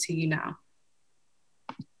hand over to you now.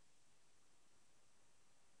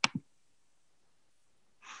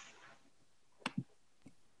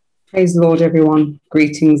 Praise the Lord, everyone.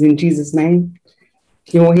 Greetings in Jesus' name.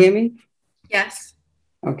 Can you all hear me? Yes.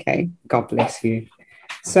 Okay, God bless you.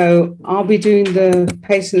 So I'll be doing the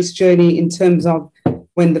patient's journey in terms of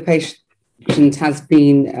when the patient has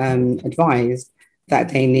been advised that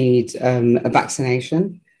they need a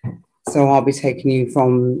vaccination. So I'll be taking you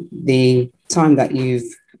from the time that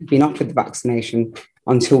you've been offered the vaccination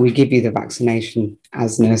until we give you the vaccination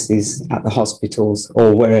as nurses at the hospitals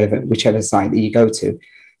or wherever, whichever site that you go to.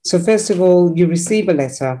 So first of all, you receive a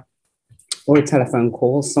letter or a telephone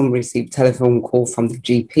call. Some receive telephone call from the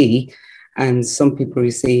GP, and some people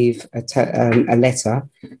receive a letter.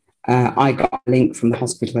 I got a link from the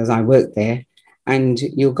hospital as I worked there, and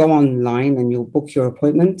you'll go online and you'll book your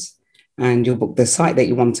appointment, and you'll book the site that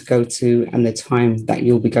you want to go to and the time that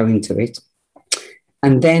you'll be going to it.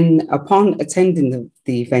 And then upon attending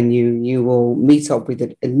the venue, you will meet up with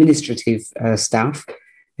the administrative staff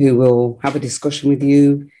who will have a discussion with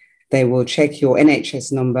you. They will check your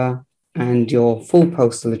NHS number and your full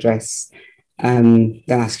postal address. They'll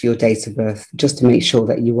ask your date of birth just to make sure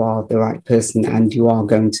that you are the right person and you are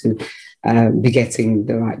going to be getting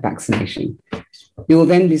the right vaccination. You will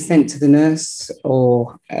then be sent to the nurse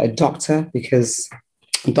or a doctor, because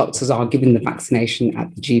doctors are giving the vaccination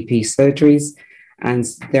at the GP surgeries, and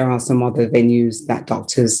there are some other venues that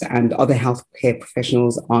doctors and other healthcare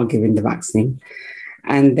professionals are giving the vaccine.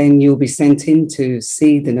 And then you'll be sent in to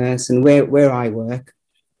see the nurse. And where I work,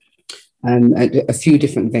 at a few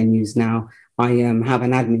different venues now, I have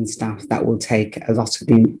an admin staff that will take a lot of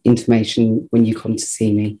the information when you come to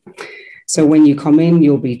see me. So when you come in,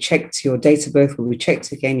 you'll be checked, your date of birth will be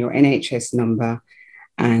checked again, your NHS number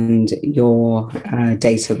and your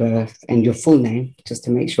date of birth and your full name, just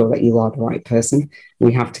to make sure that you are the right person.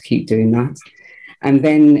 We have to keep doing that. And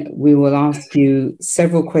then we will ask you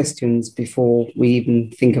several questions before we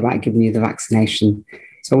even think about giving you the vaccination.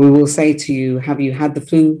 So we will say to you, have you had the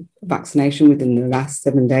flu vaccination within the last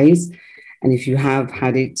 7 days? And if you have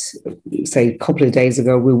had it, say, a couple of days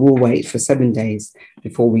ago, we will wait for 7 days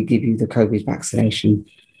before we give you the COVID vaccination.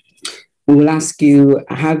 We will ask you,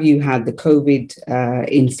 have you had the COVID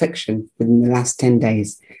infection within the last 10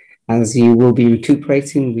 days? As you will be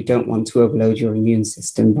recuperating, we don't want to overload your immune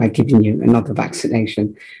system by giving you another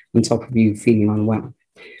vaccination on top of you feeling unwell.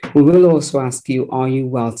 We will also ask you, are you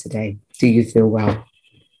well today? Do you feel well?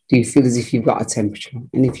 Do you feel as if you've got a temperature?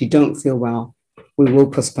 And if you don't feel well, we will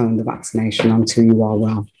postpone the vaccination until you are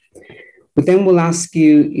well. But then we'll ask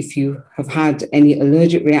you if you have had any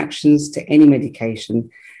allergic reactions to any medication,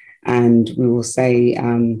 and we will say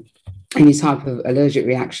any type of allergic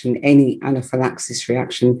reaction, any anaphylaxis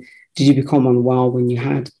reaction. Did you become unwell when you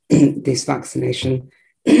had this vaccination?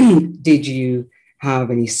 Did you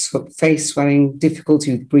have any face swelling,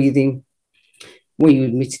 difficulty with breathing? Were you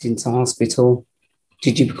admitted into hospital?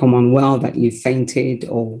 Did you become unwell that you fainted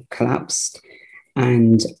or collapsed?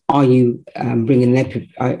 And are you bringing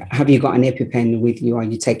have you got an EpiPen with you? Are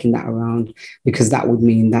you taking that around? Because that would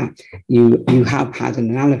mean that you have had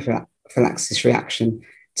an anaphylaxis reaction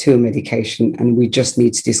to a medication, and we just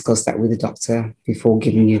need to discuss that with the doctor before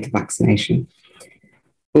giving you the vaccination.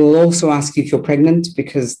 We'll also ask you if you're pregnant,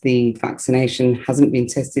 because the vaccination hasn't been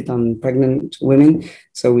tested on pregnant women,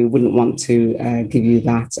 so we wouldn't want to give you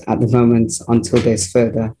that at the moment until there's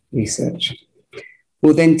further research.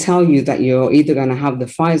 We'll then tell you that you're either going to have the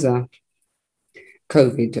Pfizer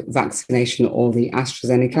COVID vaccination or the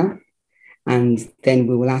AstraZeneca. And then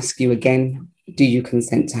we will ask you again, do you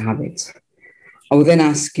consent to have it? I will then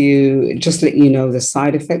ask you, just let you know the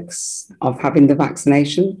side effects of having the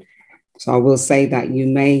vaccination. So I will say that you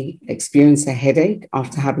may experience a headache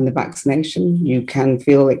after having the vaccination. You can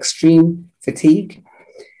feel extreme fatigue.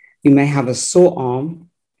 You may have a sore arm,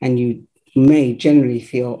 and you may generally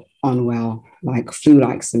feel unwell, like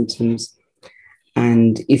flu-like symptoms.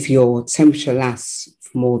 And if your temperature lasts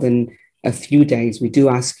for more than a few days, we do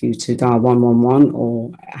ask you to dial 111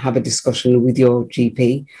 or have a discussion with your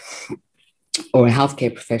GP or a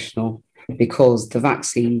healthcare professional, because the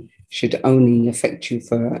vaccine should only affect you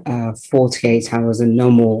for 48 hours and no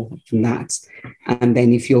more than that. And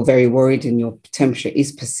then if you're very worried and your temperature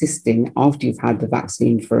is persisting after you've had the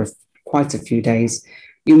vaccine for quite a few days,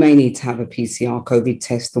 you may need to have a PCR COVID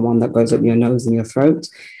test, the one that goes up your nose and your throat.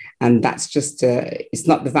 And that's just, it's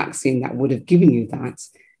not the vaccine that would have given you that,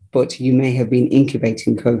 but you may have been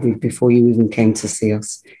incubating COVID before you even came to see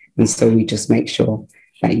us. And so we just make sure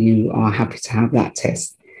that you are happy to have that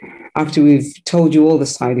test. After we've told you all the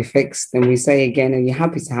side effects, then we say again, are you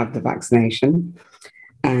happy to have the vaccination?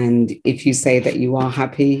 And if you say that you are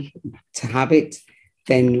happy to have it,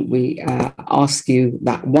 then we ask you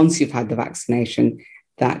that once you've had the vaccination,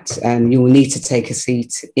 that you will need to take a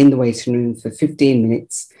seat in the waiting room for 15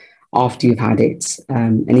 minutes after you've had it.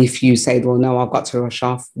 And if you say, well, no, I've got to rush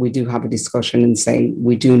off, we do have a discussion and say,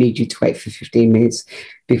 we do need you to wait for 15 minutes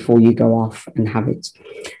before you go off and have it.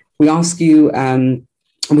 We ask you,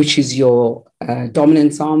 which is your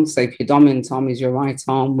dominant arm. So if your dominant arm is your right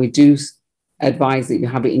arm, we do advise that you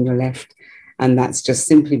have it in your left. And that's just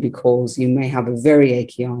simply because you may have a very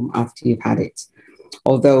achy arm after you've had it.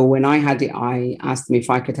 Although when I had it, I asked them if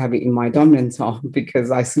I could have it in my dominant arm because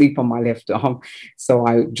I sleep on my left arm. So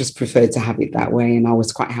I just preferred to have it that way. And I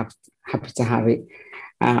was quite happy to have it.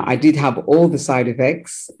 I did have all the side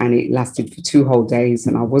effects, and it lasted for 2 whole days,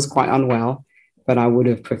 and I was quite unwell, but I would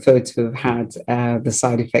have preferred to have had the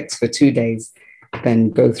side effects for 2 days than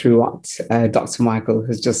go through what Dr. Michael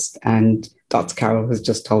has just and Dr. Carol has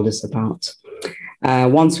just told us about.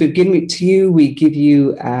 Once we've given it to you, we give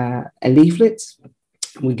you a leaflet.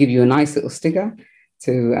 We give you a nice little sticker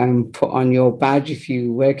to put on your badge if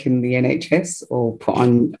you work in the NHS, or put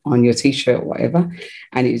on your T-shirt or whatever.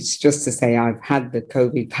 And it's just to say, I've had the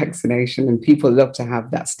COVID vaccination, and people love to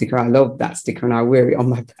have that sticker. I love that sticker and I wear it on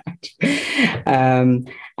my badge.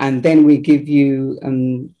 And then we give you,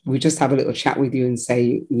 we just have a little chat with you and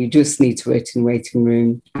say, you just need to wait in waiting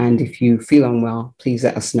room. And if you feel unwell, please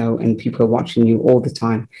let us know. And people are watching you all the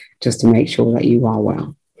time just to make sure that you are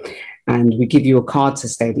well. And we give you a card to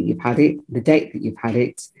say that you've had it, the date that you've had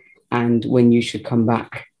it, and when you should come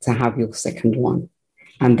back to have your second one.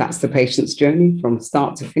 And that's the patient's journey from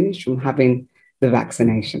start to finish, from having the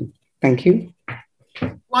vaccination. Thank you.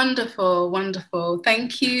 Wonderful, wonderful.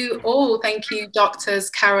 Thank you all. Thank you, doctors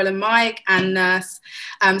Carol and Mike, and nurse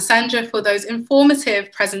Sandra, for those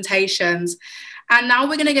informative presentations. And now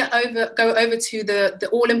we're going to go over to the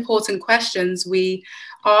all-important questions. We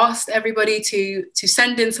asked everybody to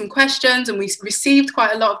send in some questions, and we received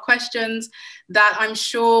quite a lot of questions that I'm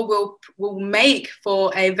sure will make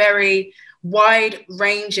for a very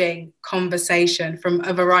wide-ranging conversation from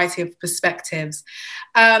a variety of perspectives.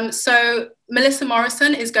 So Melissa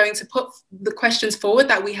Morrison is going to put the questions forward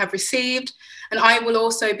that we have received, and I will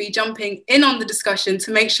also be jumping in on the discussion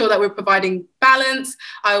to make sure that we're providing balance.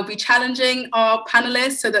 I will be challenging our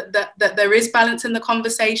panelists so that there is balance in the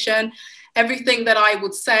conversation. Everything that I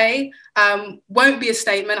would say won't be a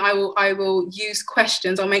statement. I will use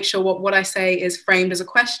questions. I'll make sure what I say is framed as a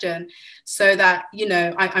question, so that, you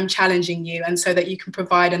know, I'm challenging you, and so that you can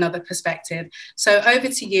provide another perspective. So over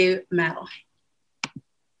to you, Mel.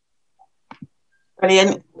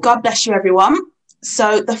 Brilliant. God bless you, everyone.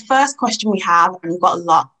 So the first question we have, and we've got a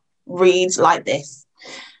lot, reads like this.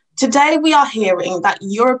 Today we are hearing that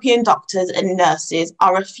European doctors and nurses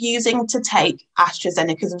are refusing to take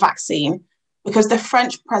AstraZeneca's vaccine because the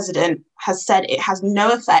French president has said it has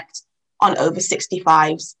no effect on over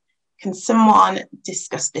 65s. Can someone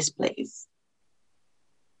discuss this, please?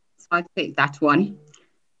 I'll take that one.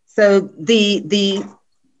 So the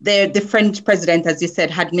French president, as you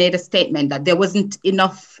said, had made a statement that there wasn't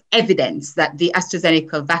enough evidence that the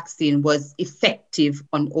AstraZeneca vaccine was effective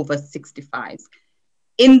on over 65s.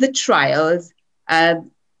 In the trials,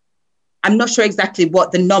 I'm not sure exactly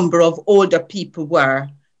what the number of older people were,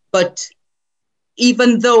 but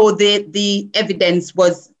even though the evidence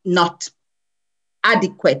was not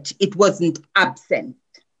adequate, it wasn't absent.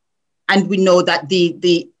 And we know that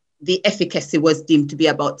the efficacy was deemed to be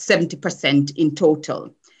about 70% in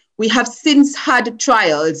total. We have since had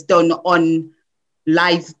trials done on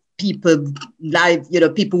live people live,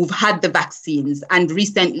 people who've had the vaccines. And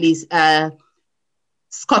recently,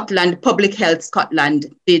 Scotland, Public Health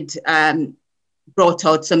Scotland did brought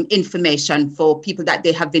out some information for people that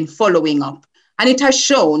they have been following up. And it has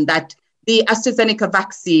shown that the AstraZeneca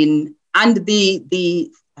vaccine and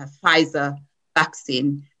the Pfizer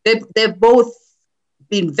vaccine, they've both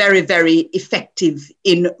been very, very effective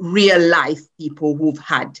in real life people who've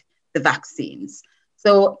had the vaccines.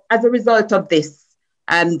 So as a result of this,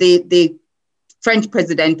 the French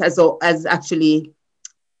president has actually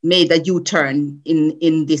made a U-turn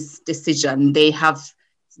in this decision. They have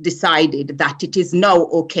decided that it is now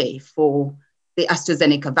okay for the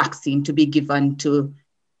AstraZeneca vaccine to be given to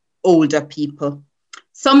older people.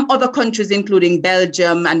 Some other countries, including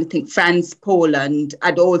Belgium and I think France, Poland,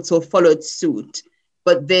 had also followed suit.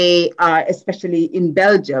 But they are, especially in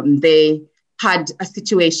Belgium, they had a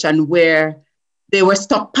situation where they were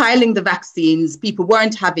stockpiling the vaccines, people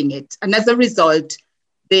weren't having it. And as a result,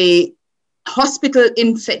 the hospital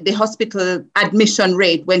admission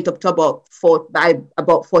rate went up to by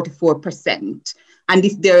about 44%. And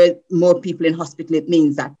if there are more people in hospital, it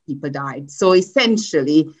means that people died. So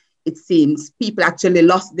essentially, it seems people actually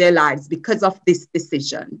lost their lives because of this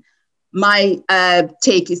decision. My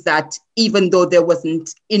take is that even though there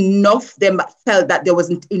wasn't enough, they felt that there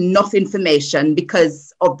wasn't enough information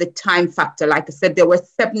because of the time factor. Like I said, there were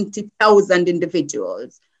 70,000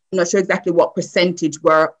 individuals. I'm not sure exactly what percentage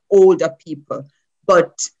were older people,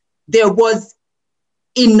 but there was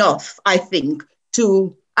enough, I think,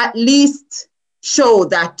 to at least show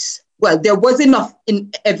that, well, there was enough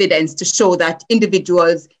evidence to show that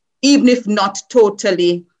individuals, even if not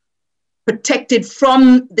totally protected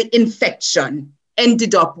from the infection,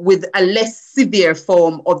 ended up with a less severe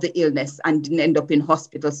form of the illness and didn't end up in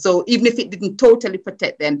hospital. So even if it didn't totally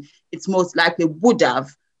protect them, it's most likely would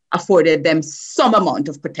have afforded them some amount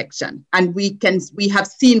of protection. And we have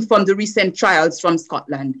seen from the recent trials from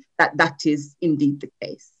Scotland that that is indeed the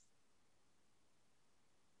case.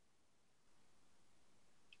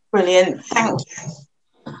 Brilliant, thank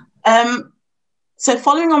you. So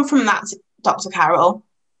following on from that, Dr. Carroll,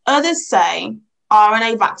 others say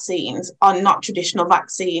RNA vaccines are not traditional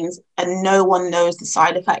vaccines and no one knows the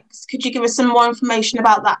side effects. Could you give us some more information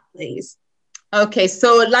about that, please? Okay,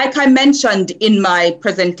 so like I mentioned in my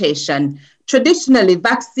presentation, traditionally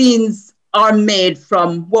vaccines are made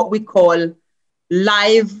from what we call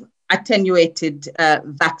live attenuated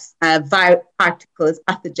particles,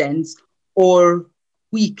 pathogens, or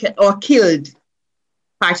killed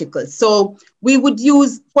particles. So we would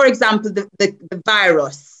use, for example, the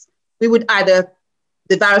virus.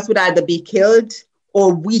 The virus would either be killed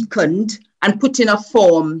or weakened and put in a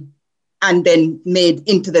form and then made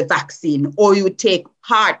into the vaccine, or you would take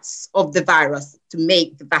parts of the virus to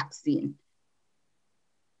make the vaccine.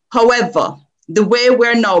 However, the way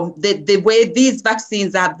the way these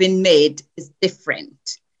vaccines have been made is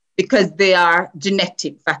different because they are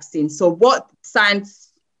genetic vaccines. So what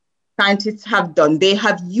scientists have done, they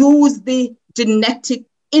have used the genetic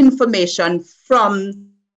information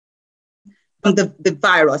from the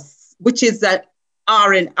virus, which is that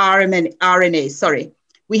RNA, sorry.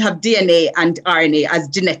 We have DNA and RNA as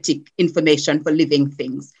genetic information for living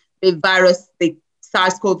things. The virus, the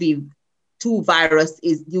SARS-CoV-2 virus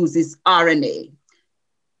uses RNA.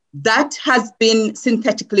 That has been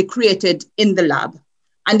synthetically created in the lab,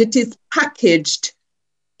 and it is packaged,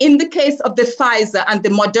 in the case of the Pfizer and the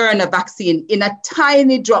Moderna vaccine, in a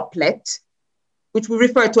tiny droplet, which we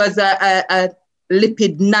refer to as a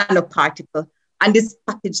lipid nanoparticle, and is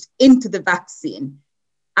packaged into the vaccine.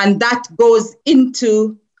 And that goes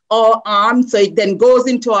into our arm, so it then goes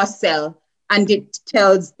into our cell, and it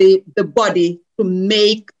tells the body to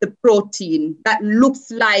make the protein that looks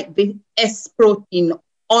like the S protein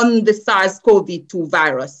on the SARS-CoV-2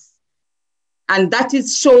 virus. And that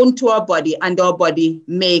is shown to our body, and our body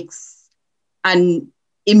creates an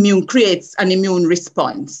immune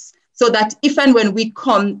response. So that if and when we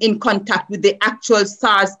come in contact with the actual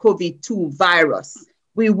SARS-CoV-2 virus,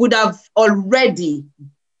 we would have already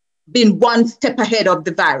been one step ahead of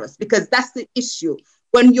the virus, because that's the issue.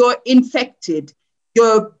 When you're infected,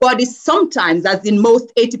 your body sometimes, as in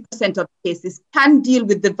most 80% of cases, can deal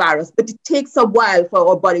with the virus, but it takes a while for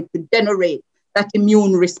our body to generate that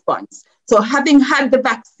immune response. So having had the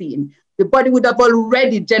vaccine, the body would have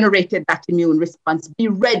already generated that immune response, be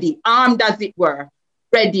ready, armed as it were,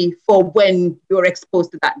 ready for when you're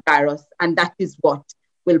exposed to that virus, and that is what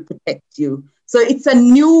will protect you. So it's a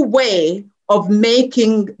new way of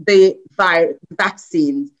making the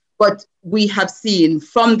vaccines, but we have seen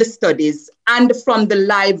from the studies and from the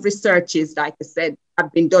live researches, like I said,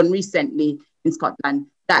 have been done recently in Scotland,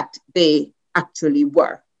 that they actually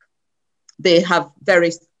work. They have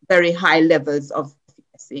very, very high levels of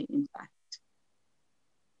efficacy, in fact.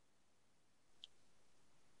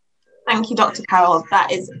 Thank you, Dr. Carroll.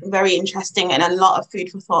 That is very interesting and a lot of food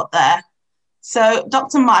for thought there. So,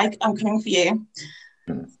 Dr. Mike, I'm coming for you.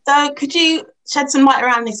 So could you shed some light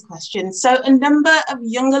around this question? So a number of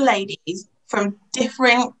younger ladies from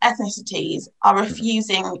differing ethnicities are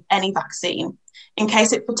refusing any vaccine in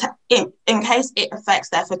case it affects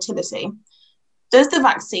their fertility. Does the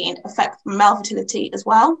vaccine affect male fertility as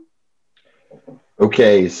well?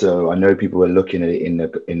 Okay, so I know people were looking at it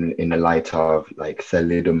in the light of like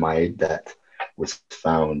thalidomide that was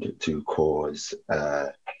found to cause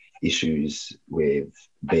issues with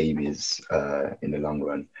babies in the long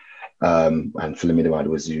run. And thalidomide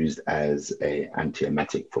was used as an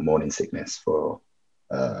antiemetic for morning sickness for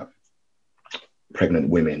pregnant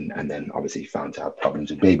women, and then obviously found to have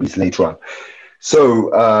problems with babies later on. So,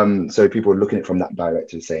 so people are looking at it from that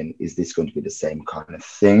directive saying, is this going to be the same kind of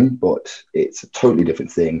thing? But it's a totally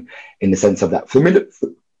different thing in the sense of that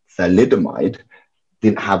thalidomide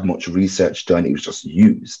didn't have much research done. It was just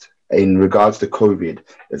used. In regards to COVID,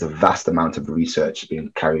 there's a vast amount of research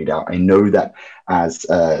being carried out. I know that as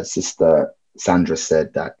Sister Sandra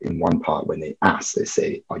said that in one part when they ask, they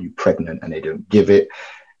say, are you pregnant? And they don't give it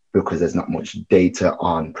because there's not much data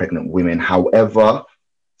on pregnant women. However,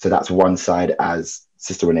 so that's one side, as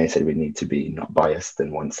Sister Renée said, we need to be not biased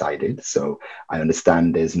and one-sided. So I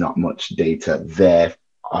understand there's not much data there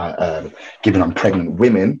given on pregnant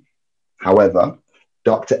women. However,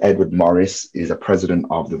 Dr. Edward Morris is a president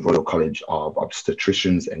of the Royal College of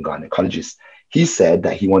Obstetricians and Gynecologists. He said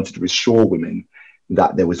that he wanted to reassure women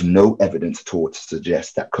that there was no evidence at all to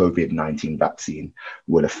suggest that COVID-19 vaccine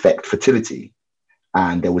would affect fertility.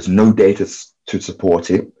 And there was no data to support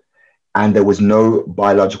it. And there was no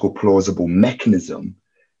biological plausible mechanism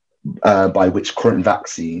by which current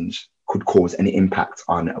vaccines could cause any impact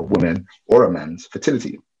on a woman or a man's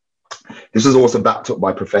fertility. This is also backed up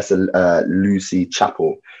by Professor Lucy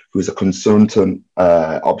Chappell, who is a consultant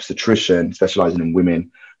obstetrician specializing in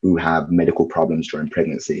women who have medical problems during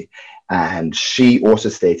pregnancy. And she also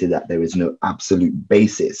stated that there is no absolute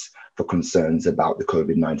basis for concerns about the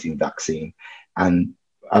COVID-19 vaccine, and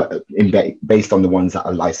based on the ones that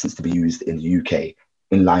are licensed to be used in the UK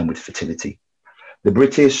in line with fertility. The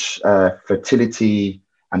British Fertility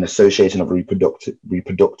and Association of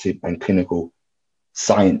Reproductive and Clinical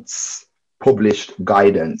Science published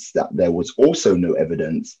guidance that there was also no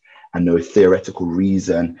evidence and no theoretical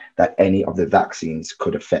reason that any of the vaccines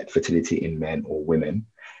could affect fertility in men or women,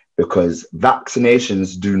 because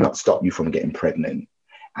vaccinations do not stop you from getting pregnant.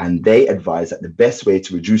 And they advise that the best way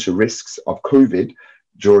to reduce the risks of COVID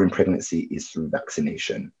during pregnancy is through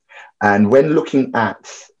vaccination. And when looking at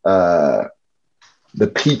the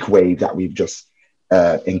peak wave that we've just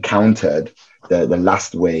encountered, the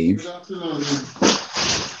last wave.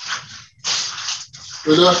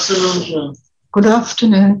 Good afternoon. Good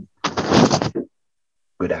afternoon.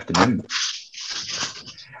 Good afternoon.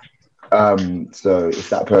 So if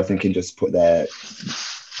that person can just put their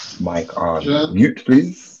mic on John. Mute,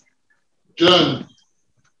 please. John.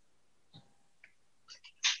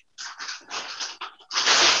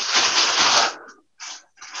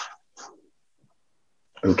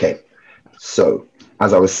 Okay, so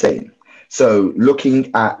as I was saying, so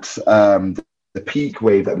looking at the peak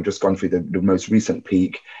wave that we've just gone through, the most recent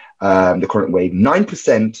peak, the current wave,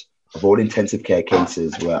 9% of all intensive care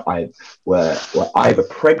cases were either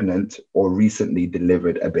pregnant or recently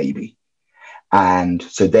delivered a baby. And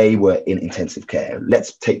so they were in intensive care.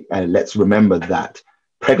 Let's remember that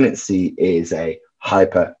pregnancy is a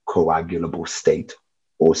hypercoagulable state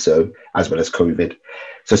also, as well as COVID.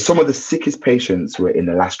 So some of the sickest patients were in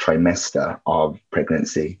the last trimester of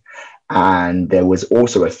pregnancy. And there was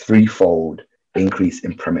also a threefold increase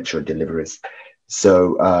in premature deliveries.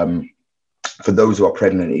 So for those who are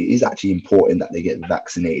pregnant, it is actually important that they get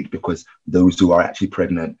vaccinated, because those who are actually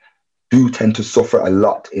pregnant do tend to suffer a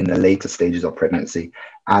lot in the later stages of pregnancy.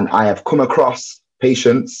 And I have come across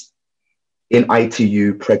patients in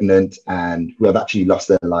ITU pregnant and who have actually lost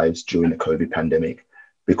their lives during the COVID pandemic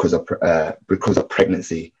because of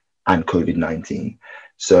pregnancy and COVID-19.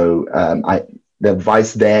 So the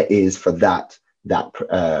advice there is for that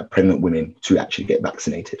pregnant women to actually get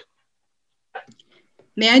vaccinated.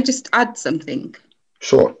 May I just add something?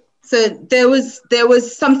 Sure. So there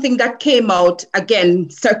was something that came out, again,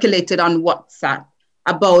 circulated on WhatsApp,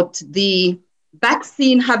 about the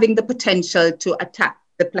vaccine having the potential to attack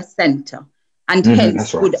the placenta and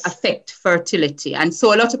hence would affect fertility. And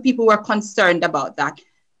so a lot of people were concerned about that.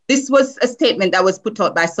 This was a statement that was put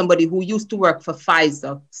out by somebody who used to work for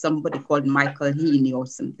Pfizer, somebody called Michael Heaney or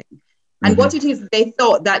something. And what it is, they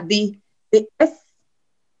thought that the S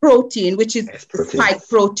protein, which is the spike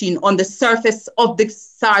protein on the surface of the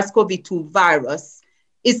SARS-CoV-2 virus,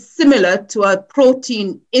 is similar to a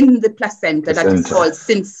protein in the placenta that is called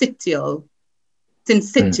syncytial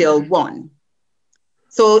 1.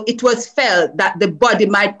 So it was felt that the body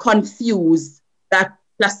might confuse that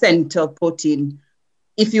placenta protein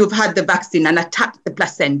if you've had the vaccine and attack the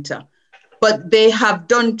placenta. But they have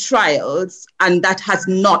done trials and that has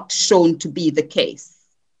not shown to be the case.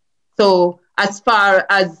 So as far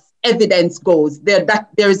as evidence goes, there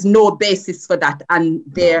is no basis for that, and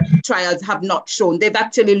their trials have not shown. They've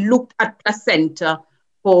actually looked at placenta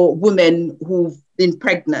for women who've been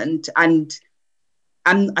pregnant and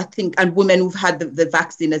women who've had the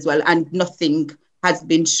vaccine as well, and nothing has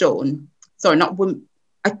been shown. Sorry, not women.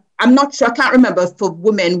 I'm not sure, I can't remember for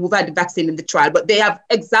women who've had the vaccine in the trial, but they have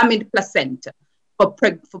examined placenta for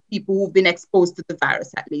people who've been exposed to the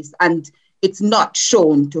virus at least, and it's not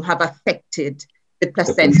shown to have affected the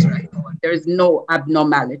placenta. There is no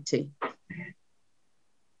abnormality.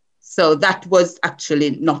 So that was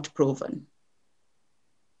actually not proven.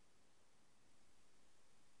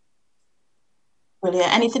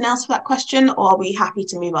 Brilliant. Anything else for that question, or are we happy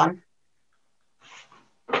to move on?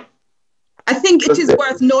 I think it is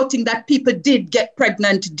worth noting that people did get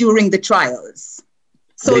pregnant during the trials.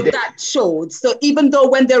 So that showed. So even though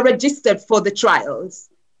when they registered for the trials,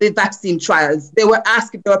 the vaccine trials, they were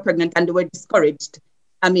asked if they were pregnant and they were discouraged.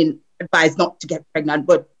 I mean, advised not to get pregnant,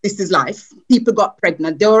 but this is life. People got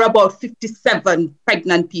pregnant. There were about 57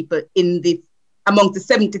 pregnant people among the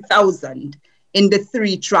 70,000 in the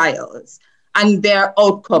 3 trials. And their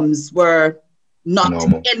outcomes were not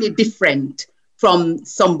any different from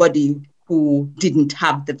somebody who didn't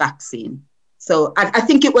have the vaccine. So I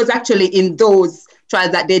think it was actually in those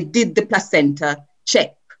trials that they did the placenta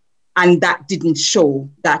check, and that didn't show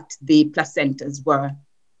that the placentas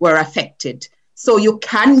were affected. So you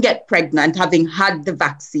can get pregnant having had the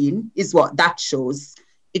vaccine, is what that shows.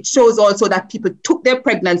 It shows also that people took their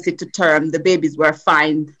pregnancy to term, the babies were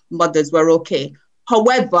fine, mothers were okay.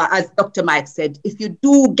 However, as Dr. Mike said, if you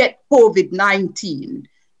do get COVID-19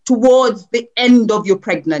 towards the end of your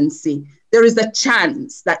pregnancy, there is a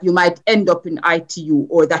chance that you might end up in ITU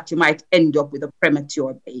or that you might end up with a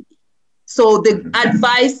premature baby. So the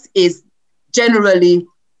advice is generally,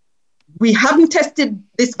 we haven't tested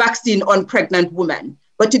this vaccine on pregnant women,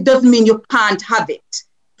 but it doesn't mean you can't have it.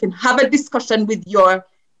 You can have a discussion with your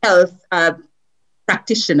health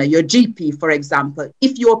practitioner, your GP, for example,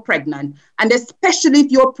 if you're pregnant, and especially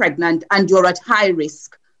if you're pregnant and you're at high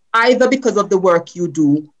risk, either because of the work you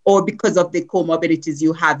do or because of the comorbidities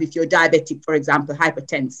you have. If you're diabetic, for example,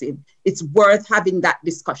 hypertensive, it's worth having that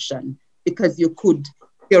discussion because you could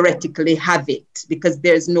theoretically have it, because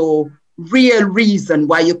there's no real reason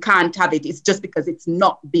why you can't have it. It's just because it's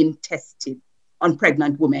not been tested on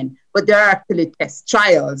pregnant women. But there are actually test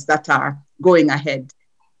trials that are going ahead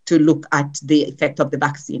to look at the effect of the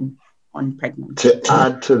vaccine on pregnancy. To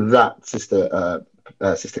add to that,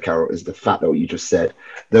 Sister Carol, is the fact that what you just said,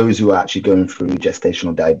 those who are actually going through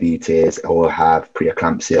gestational diabetes or have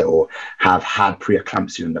preeclampsia or have had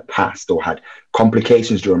preeclampsia in the past or had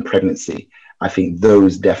complications during pregnancy, I think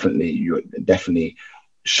those definitely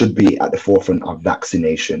should be at the forefront of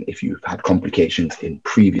vaccination if you've had complications in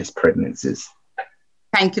previous pregnancies.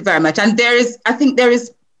 Thank you very much. And I think there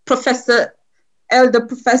is Elder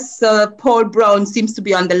Professor Paul Brown seems to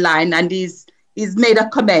be on the line, and he's made a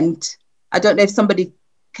comment. I don't know if somebody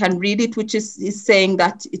can read it, which is saying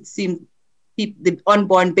that it seems the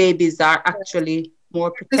unborn babies are actually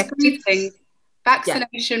more protected.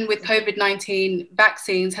 Vaccination with COVID-19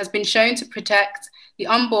 vaccines has been shown to protect the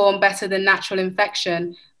unborn better than natural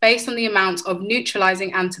infection based on the amount of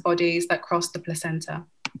neutralizing antibodies that cross the placenta.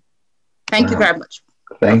 Thank you very much.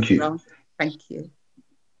 Thank you. Thank you.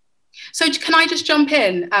 So can I just jump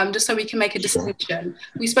in, just so we can make a distinction?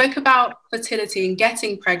 We spoke about fertility and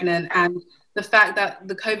getting pregnant and the fact that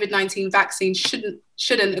the COVID-19 vaccine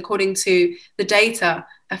shouldn't, according to the data,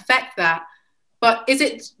 affect that. But is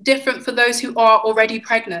it different for those who are already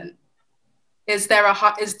pregnant? Does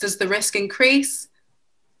the risk increase?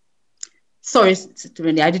 Sorry, Sister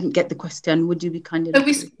Renée, I didn't get the question. Would you be kind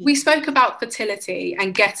enough? So we spoke about fertility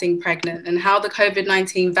and getting pregnant and how the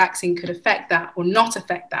COVID-19 vaccine could affect that or not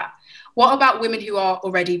affect that. What about women who are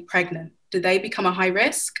already pregnant? Do they become a high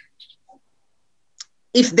risk?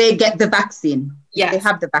 If they get the vaccine? Yes. If they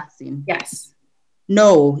have the vaccine? Yes.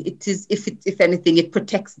 No, it is, if anything, it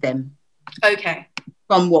protects them. Okay.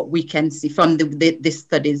 from what we can see from the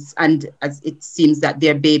studies, and as it seems that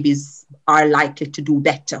their babies are likely to do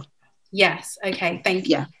better. Yes. Okay. Thank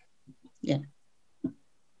you. Yeah.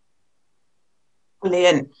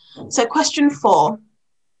 Brilliant. So question 4,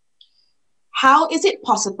 how is it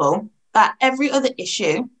possible that every other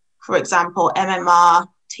issue, for example, MMR,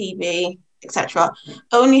 TB, etc.,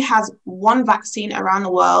 only has one vaccine around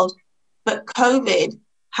the world, but COVID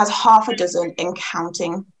has half a dozen and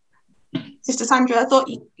counting? Sister Sandra, I thought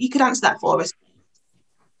you could answer that for us.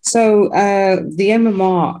 So the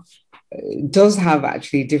MMR does have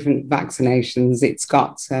actually different vaccinations. It's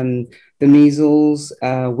got the measles,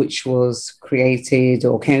 which was created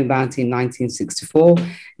or came about in 1964.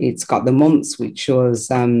 It's got the mumps, which was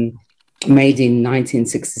made in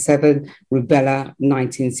 1967, rubella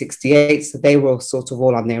 1968. So they were sort of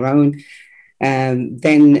all on their own.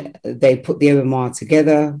 Then they put the MMR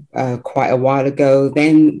together quite a while ago.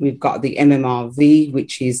 Then we've got the MMRV,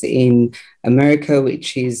 which is in America,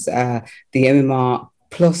 which is the MMR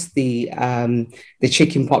plus the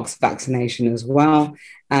chickenpox vaccination as well.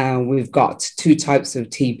 We've got 2 types of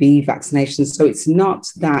TB vaccinations. So it's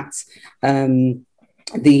not that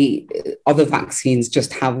the other vaccines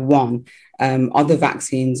just have one. Other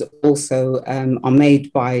vaccines also are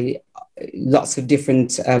made by lots of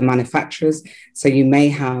different manufacturers. So you may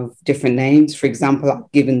have different names. For example,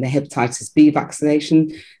 I've given the hepatitis B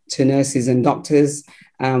vaccination to nurses and doctors.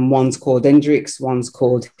 One's called Endrix, one's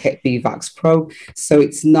called Hep B Vax Pro. So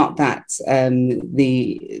it's not that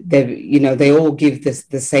they all give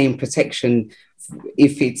the same protection.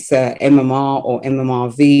 If it's MMR or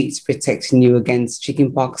MMRV, it's protecting you against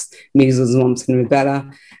chickenpox, measles, mumps, and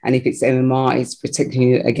rubella. And if it's MMR, it's protecting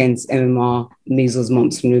you against MMR, measles,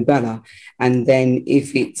 mumps, and rubella. And then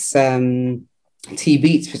if it's TB,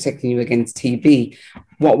 it's protecting you against TB.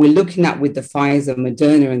 What we're looking at with the Pfizer,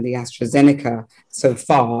 Moderna, and the AstraZeneca so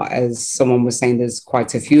far, as someone was saying, there's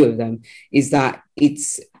quite a few of them, is that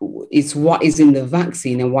it's what is in the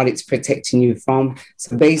vaccine and what it's protecting you from.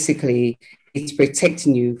 So basically, it's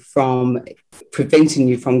protecting you from, preventing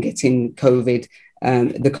you from getting COVID,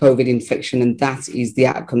 the COVID infection. And that is the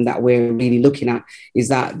outcome that we're really looking at, is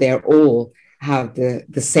that they're all have the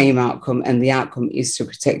same outcome. And the outcome is to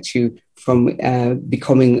protect you from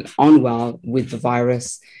becoming unwell with the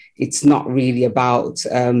virus. It's not really about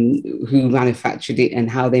who manufactured it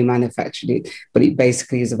and how they manufactured it, but it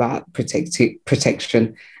basically is about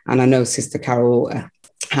protection. And I know Sister Carol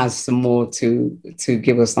has some more to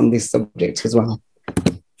give us on this subject as well.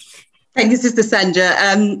 Thank you, Sister Sandra.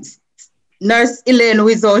 Nurse Elaine, who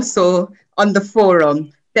is also on the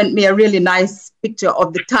forum, sent me a really nice picture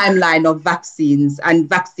of the timeline of vaccines. And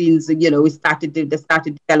vaccines, they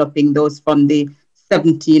started developing those from the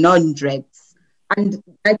 1700s. And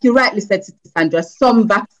like you rightly said, Sister Sandra, some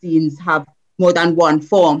vaccines have more than one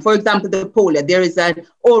form. For example, the polio, there is an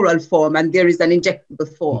oral form and there is an injectable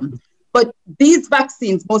form. But these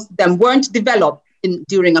vaccines, most of them weren't developed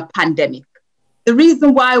during a pandemic. The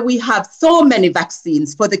reason why we have so many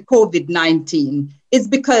vaccines for the COVID-19 is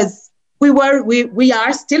because we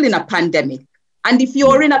are still in a pandemic. And if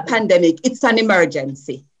you're in a pandemic, it's an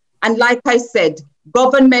emergency. And like I said,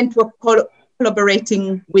 government were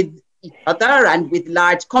collaborating with each other and with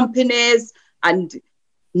large companies and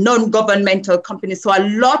non-governmental companies. So a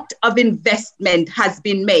lot of investment has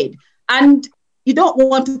been made. And you don't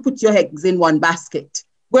want to put your eggs in one basket.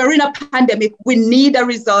 We're in a pandemic. We need a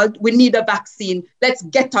result. We need a vaccine. Let's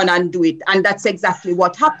get on and do it. And that's exactly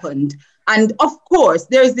what happened. And of course,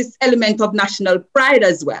 there's this element of national pride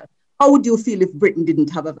as well. How would you feel if Britain didn't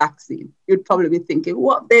have a vaccine? You'd probably be thinking,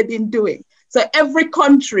 what they've been doing. So every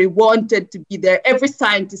country wanted to be there. Every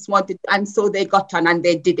scientist wanted, and so they got on and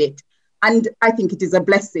they did it. And I think it is a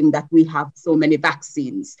blessing that we have so many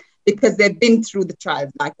vaccines, because they've been through the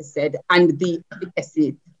trials, like I said, and the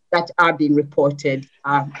efficacy that are being reported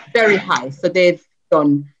are very high. So they've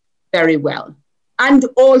done very well. And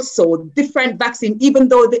also different vaccine, even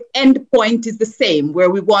though the end point is the same,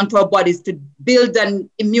 where we want our bodies to build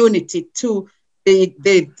an immunity to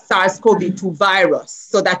the SARS-CoV-2 virus,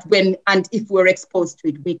 so that when and if we're exposed to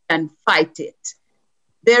it, we can fight it.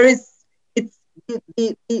 There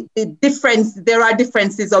are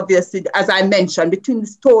differences, obviously, as I mentioned, between the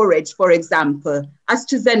storage, for example.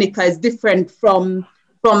 AstraZeneca is different from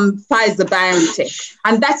Pfizer-BioNTech.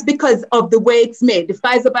 And that's because of the way it's made. The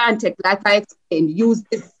Pfizer-BioNTech, like I explained, use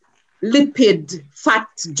this lipid fat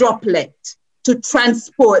droplet to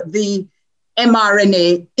transport the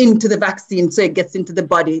mRNA into the vaccine so it gets into the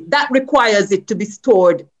body. That requires it to be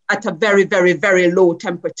stored at a very, very, very low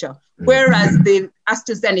temperature. Whereas the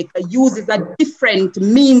AstraZeneca uses a different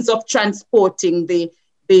means of transporting the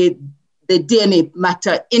the DNA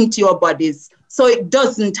matter into your bodies. So it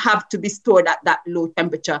doesn't have to be stored at that low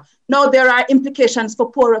temperature. Now, there are implications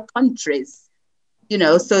for poorer countries, you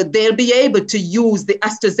know, so they'll be able to use the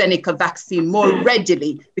AstraZeneca vaccine more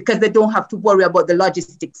readily because they don't have to worry about the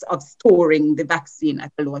logistics of storing the vaccine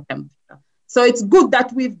at a lower temperature. So it's good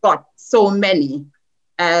that we've got so many.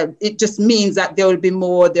 It just means that there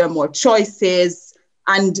are more choices,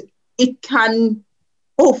 and it can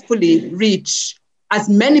hopefully reach as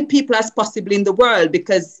many people as possible in the world,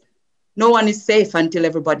 because no one is safe until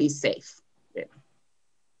everybody is safe. Yeah.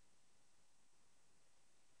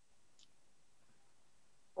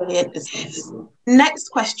 Brilliant. Next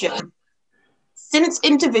question. Since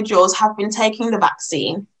individuals have been taking the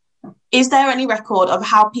vaccine, is there any record of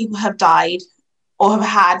how people have died or have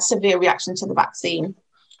had severe reaction to the vaccine?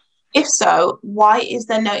 If so, why is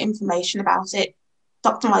there no information about it?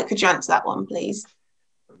 Dr. Mike, could you answer that one, please?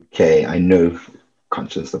 Okay, I know,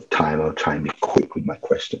 conscious of time, I'll try and be quick with my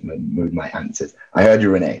question, with my answers. I heard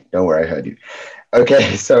you, Renee. Don't worry, I heard you.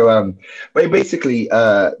 Okay, so basically,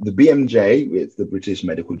 the BMJ, it's the British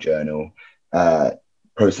Medical Journal,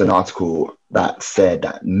 posted an article that said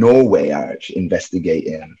that Norway are actually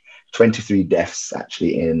investigating 23 deaths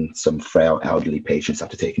actually in some frail elderly patients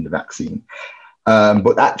after taking the vaccine.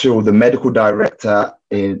 But actually, the medical director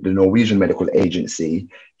in the Norwegian Medical Agency,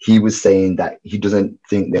 he was saying that he doesn't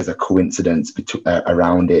think there's a coincidence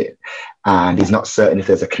around it. And he's not certain if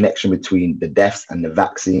there's a connection between the deaths and the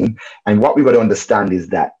vaccine. And what we've got to understand is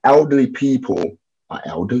that elderly people are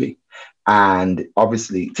elderly. And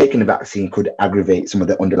obviously, taking the vaccine could aggravate some of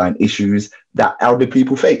the underlying issues that elderly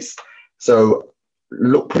people face. So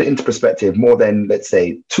put it into perspective, more than, let's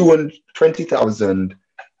say, 220,000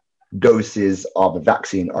 doses of a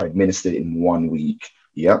vaccine are administered in 1 week.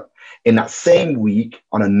 Yep. In that same week,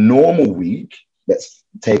 on a normal week, let's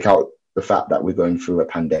take out the fact that we're going through a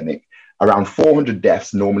pandemic, around 400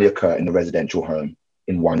 deaths normally occur in a residential home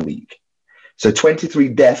in 1 week. So 23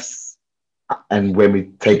 deaths, and when we're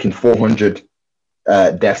taking 400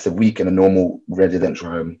 deaths a week in a normal residential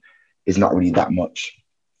home, is not really that much.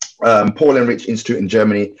 Paul Ehrlich Institute in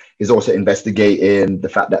Germany is also investigating the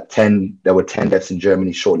fact that there were 10 deaths in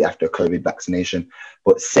Germany shortly after COVID vaccination.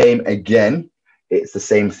 But same again, it's the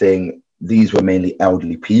same thing. These were mainly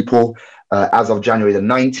elderly people. As of January the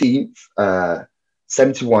 19th,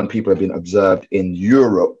 71 people have been observed in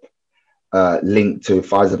Europe linked to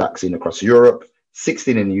Pfizer vaccine across Europe,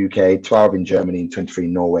 16 in the UK, 12 in Germany, 23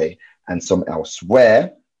 in Norway, and some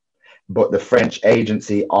elsewhere. But the French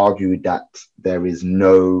agency argued that there is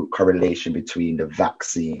no correlation between the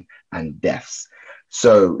vaccine and deaths.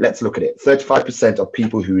 So let's look at it. 35% of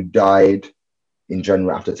people who died in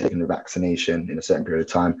general after taking the vaccination in a certain period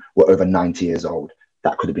of time were over 90 years old.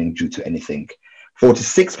 That could have been due to anything.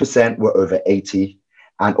 46% were over 80,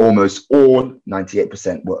 and almost all,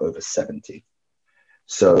 98%, were over 70.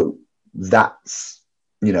 So that's,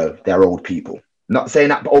 they're old people. Not saying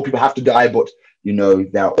that old people have to die, but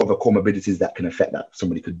there are other comorbidities that can affect that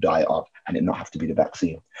somebody could die of, and it not have to be the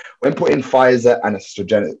vaccine. When putting Pfizer and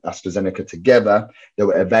AstraZeneca together, they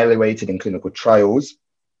were evaluated in clinical trials.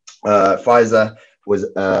 Pfizer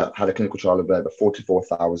had a clinical trial of over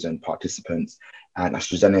 44,000 participants, and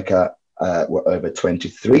AstraZeneca were over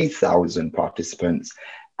 23,000 participants.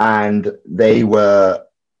 And they were,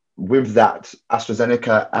 with that,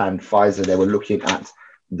 AstraZeneca and Pfizer, they were looking at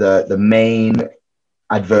the main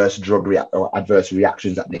adverse adverse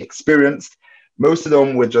reactions that they experienced. Most of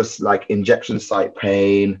them were just like injection site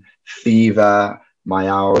pain, fever,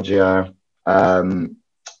 myalgia. Some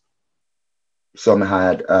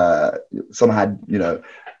had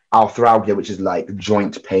arthralgia, which is like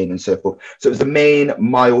joint pain and so forth. So it was the main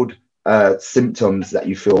mild symptoms that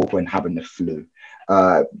you feel when having the flu.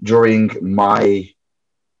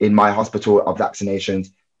 In my hospital of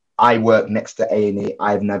vaccinations, I work next to A&E.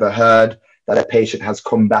 I've never heard that a patient has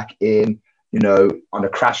come back in, on a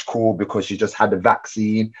crash call because she just had the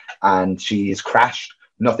vaccine and she is crashed.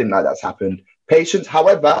 Nothing like that's happened. Patients,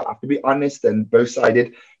 however, I have to be honest and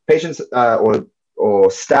both-sided, patients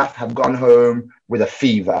or staff have gone home with a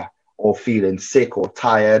fever or feeling sick or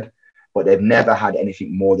tired, but they've never had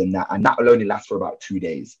anything more than that. And that will only last for about 2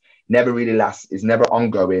 days. Never really lasts, is never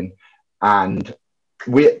ongoing. And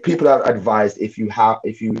people are advised if you have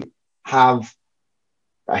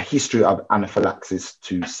a history of anaphylaxis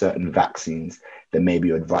to certain vaccines, then maybe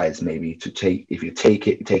you're advised to take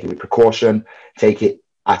it with precaution, take it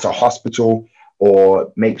at a hospital,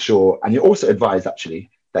 or make sure, and you're also advised actually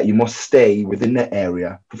that you must stay within the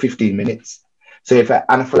area for 15 minutes. So if an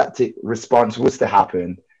anaphylactic response was to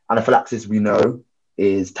happen, anaphylaxis we know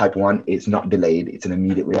is type 1, it's not delayed, it's an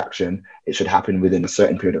immediate reaction. It should happen within a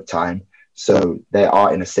certain period of time. So they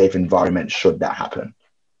are in a safe environment should that happen.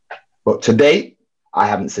 But to date, I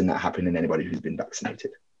haven't seen that happen in anybody who's been vaccinated.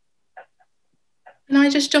 Can I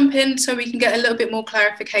just jump in so we can get a little bit more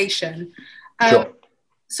clarification? Sure.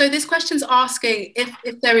 So this question's asking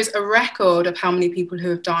if there is a record of how many people who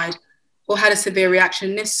have died or had a severe reaction.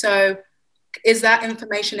 And if so, is that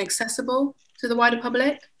information accessible to the wider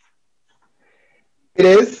public? It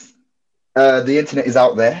is. The internet is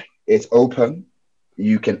out there. It's open.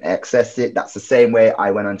 You can access it. That's the same way I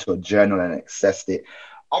went onto a journal and accessed it.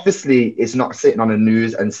 Obviously, it's not sitting on the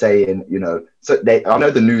news and saying, you know, I know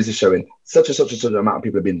the news is showing such and such amount of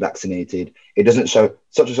people have been vaccinated. It doesn't show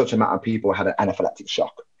such and such amount of people had an anaphylactic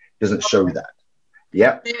shock. It doesn't show that.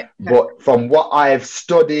 Yeah. But from what I've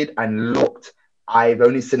studied and looked, I've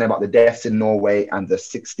only seen about the deaths in Norway and the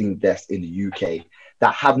 16 deaths in the UK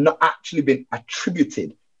that have not actually been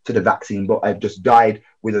attributed to the vaccine, but have just died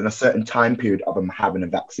within a certain time period of them having a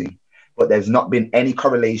vaccine. But there's not been any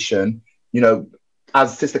correlation. You know,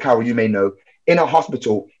 as Sister Carol, you may know, in a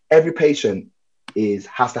hospital, every patient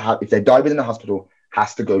has to have, if they die within the hospital,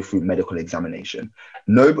 has to go through medical examination.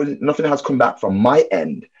 Nothing has come back from my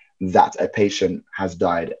end that a patient has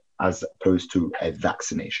died as opposed to a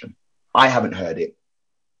vaccination. I haven't heard it,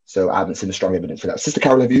 so I haven't seen the strong evidence for that. Sister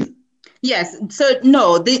Carol, have you? Yes. So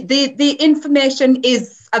no, the information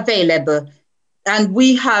is available, and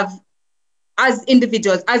we have, as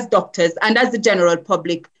individuals, as doctors, and as the general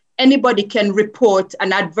public, anybody can report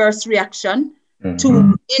an adverse reaction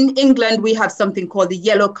to. In England, we have something called the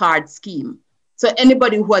yellow card scheme. So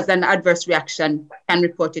anybody who has an adverse reaction can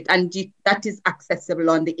report it, and that is accessible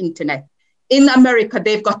on the internet. In America,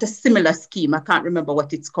 they've got a similar scheme. I can't remember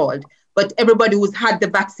what it's called, but everybody who's had the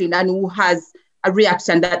vaccine and who has a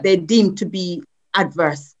reaction that they deem to be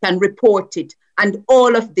adverse can report it. And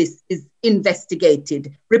all of this is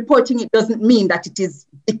investigated. Reporting it doesn't mean that it is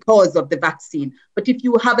because of the vaccine, but if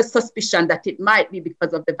you have a suspicion that it might be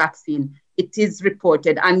because of the vaccine, it is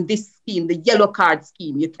reported. And this scheme, the yellow card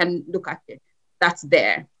scheme, you can look at it. That's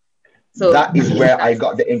there. So that is where I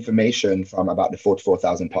got the information from about the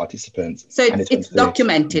 44,000 participants. So it's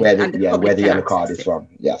documented. Where the yellow card is from.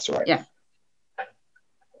 Yes, right. Yeah.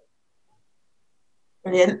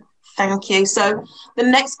 Brilliant. Thank you. So the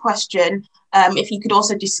next question, if you could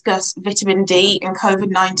also discuss vitamin D and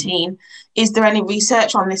COVID-19, is there any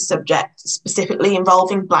research on this subject, specifically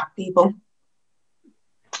involving Black people?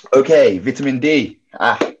 Okay, vitamin D.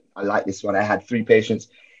 I like this one. I had 3 patients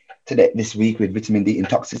this week with vitamin D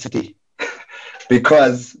intoxicity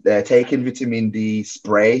because they're taking vitamin D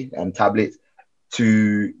spray and tablets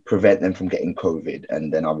to prevent them from getting COVID.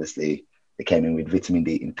 And then obviously they came in with vitamin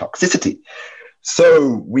D intoxicity.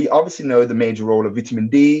 So we obviously know the major role of vitamin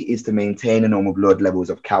D is to maintain the normal blood levels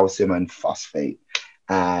of calcium and phosphate.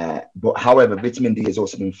 But however, vitamin D has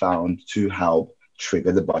also been found to help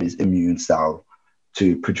trigger the body's immune cell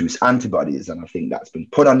to produce antibodies. And I think that's been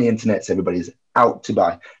put on the internet, so everybody's out to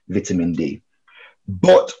buy vitamin D.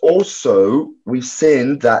 But also we've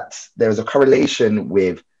seen that there's a correlation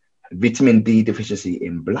with vitamin D deficiency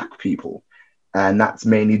in Black people. And that's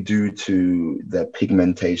mainly due to the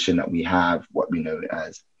pigmentation that we have, what we know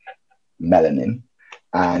as melanin.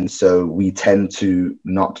 And so we tend to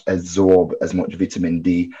not absorb as much vitamin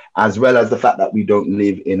D, as well as the fact that we don't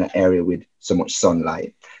live in an area with so much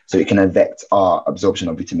sunlight. So it can affect our absorption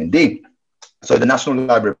of vitamin D. So the National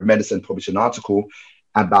Library of Medicine published an article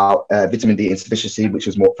about vitamin D insufficiency, which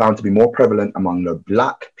was found to be more prevalent among the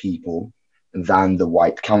Black people than the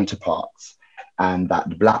white counterparts. And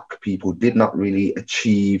that Black people did not really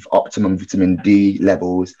achieve optimum vitamin D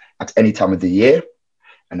levels at any time of the year.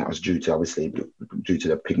 And that was due to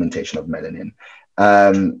the pigmentation of melanin.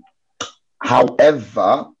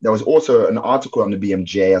 However, there was also an article on the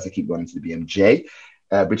BMJ, as I keep going to the BMJ,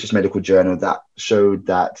 British Medical Journal, that showed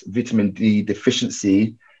that vitamin D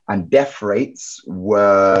deficiency and death rates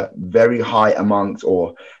were very high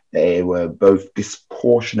or they were both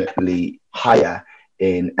disproportionately higher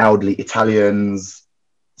in elderly Italians,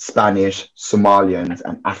 Spanish, Somalians,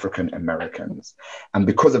 and African Americans. And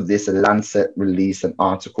because of this, The Lancet released an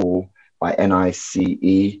article by NICE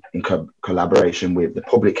in collaboration with the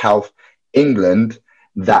Public Health England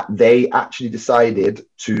that they actually decided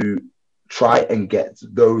to try and get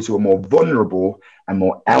those who are more vulnerable and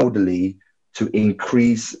more elderly to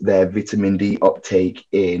increase their vitamin D uptake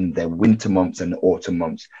in the winter months and the autumn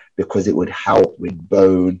months, because it would help with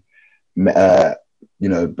bone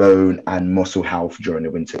and muscle health during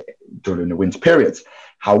the winter periods.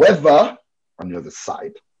 However, on the other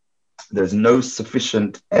side, there's no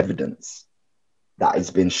sufficient evidence that has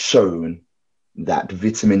been shown that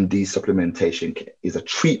vitamin D supplementation is a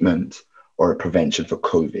treatment or a prevention for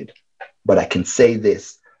COVID. But I can say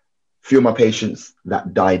this, few of my patients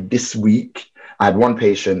that died this week, I had one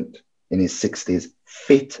patient in his 60s,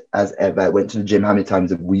 fit as ever, went to the gym how many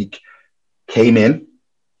times a week, came in,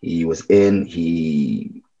 he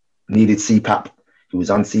needed CPAP, he was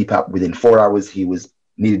on CPAP, within 4 hours he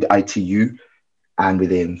needed ITU, and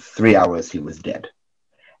within 3 hours he was dead.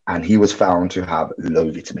 And he was found to have low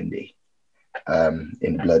vitamin D.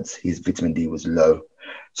 In the bloods, his vitamin D was low.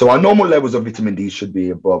 So our normal levels of vitamin D should be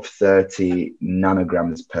above 30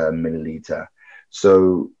 nanograms per milliliter.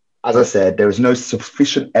 So as I said, there is no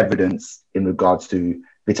sufficient evidence in regards to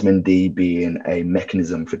vitamin D being a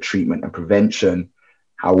mechanism for treatment and prevention.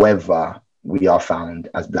 However, we are found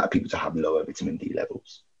as Black people to have lower vitamin D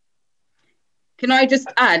levels. Can I just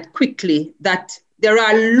add quickly that there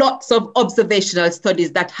are lots of observational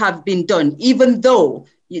studies that have been done, even though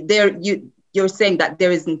you're saying that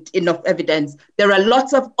there isn't enough evidence. There are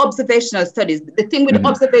lots of observational studies. The thing with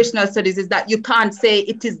observational studies is that you can't say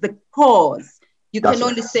it is the cause. You can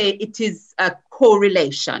only say it is a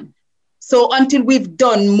correlation. So until we've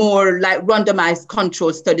done more like randomized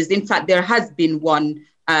control studies, in fact, there has been one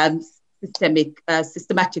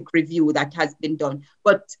systematic review that has been done,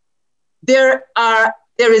 but there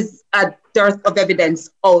is a dearth of evidence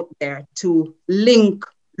out there to link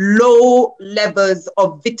low levels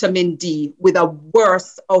of vitamin D with a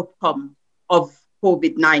worse outcome of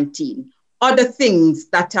COVID-19. Other things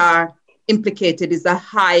that are implicated is a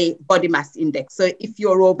high body mass index. So if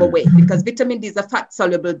you're overweight, because vitamin D is a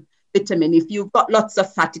fat-soluble vitamin, if you've got lots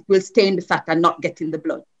of fat, it will stay in the fat and not get in the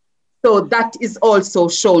blood. So that is also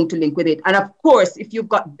shown to link with it. And of course, if you've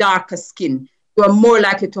got darker skin, you're more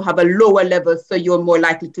likely to have a lower level, so you're more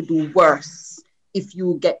likely to do worse if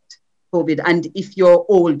you get COVID. And if you're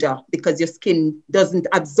older, because your skin doesn't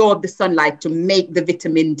absorb the sunlight to make the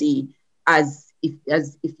vitamin D as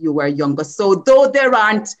if you were younger. So though there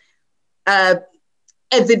aren't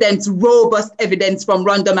robust evidence from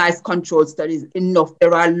randomized control studies enough,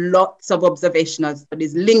 there are lots of observational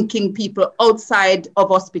studies linking people outside of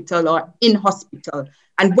hospital or in hospital.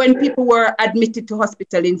 And when people were admitted to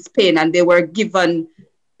hospital in Spain and they were given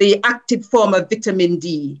the active form of vitamin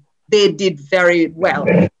D, they did very well.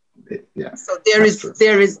 Yeah. So there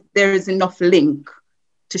is enough link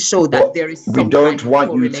to show that there is some we don't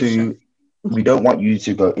want you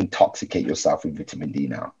to go intoxicate yourself with vitamin D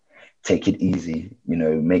now. Take it easy,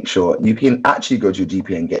 make sure you can actually go to your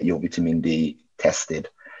GP and get your vitamin D tested.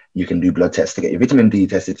 You can do blood tests to get your vitamin D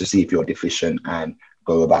tested to see if you're deficient and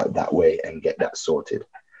go about it that way and get that sorted.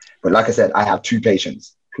 But like I said, I have 2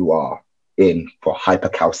 patients who are in for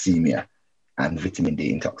hypercalcemia and vitamin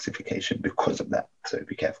D intoxication because of that. So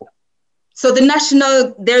be careful. So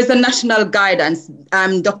there's a national guidance.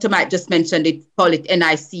 Dr. Mike just mentioned it, call it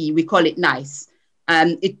NIC, we call it NICE.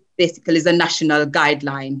 It basically is a national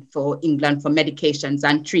guideline for England for medications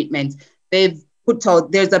and treatments. They've put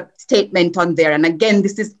out, there's a statement on there. And again,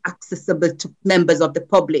 this is accessible to members of the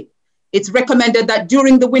public. It's recommended that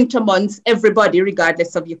during the winter months, everybody,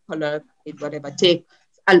 regardless of your color, whatever, take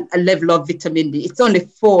a level of vitamin D. It's only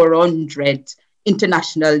 400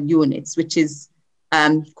 international units, which is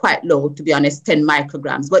quite low, to be honest, 10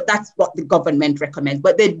 micrograms. But that's what the government recommends.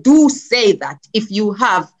 But they do say that if you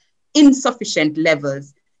have insufficient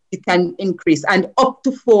levels, you can increase. And up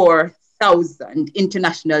to 4,000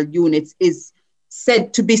 international units is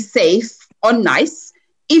said to be safe on NICE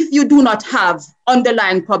if you do not have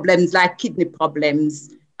underlying problems like kidney problems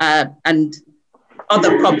and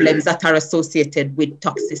other problems that are associated with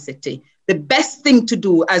toxicity. The best thing to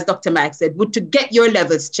do, as Dr. Mike said, would to get your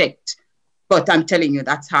levels checked. But I'm telling you,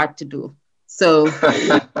 that's hard to do. So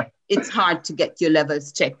it's hard to get your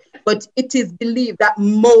levels checked. But it is believed that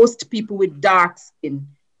most people with dark skin,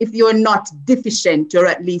 if you're not deficient, you're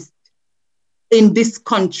at least in this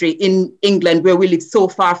country, in England, where we live so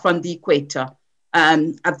far from the equator,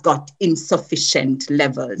 have got insufficient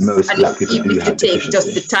levels. And even if you take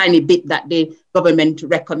just the tiny bit that the government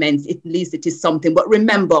recommends, at least it is something. But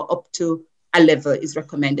remember, up to a level is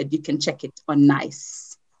recommended. You can check it on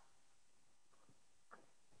NICE.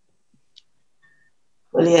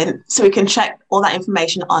 Brilliant. So we can check all that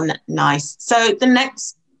information on NICE. So the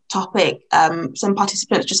next topic, some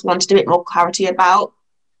participants just wanted a bit more clarity about.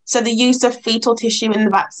 So the use of fetal tissue in the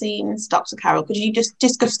vaccines. Dr. Carol, could you just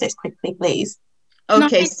discuss this quickly, please?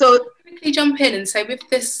 Okay, so quickly jump in and say, with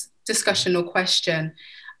this discussion or question,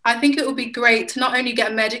 I think it would be great to not only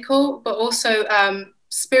get medical, but also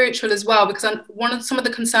spiritual as well, because some of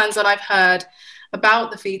the concerns that I've heard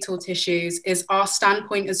about the fetal tissues is our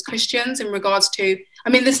standpoint as Christians in regards to, I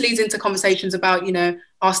mean, this leads into conversations about,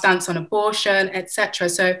 our stance on abortion, etc.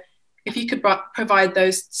 So if you could provide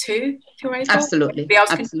those two. Absolutely.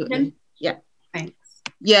 Absolutely. Yeah. Thanks.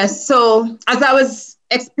 Yes, so as I was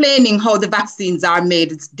explaining how the vaccines are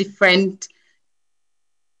made, it's different.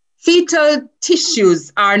 Fetal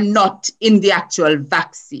tissues are not in the actual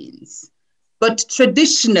vaccines, but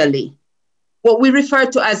traditionally, what we refer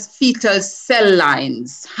to as fetal cell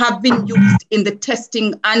lines have been used in the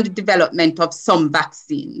testing and development of some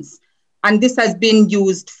vaccines. And this has been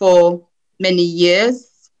used for many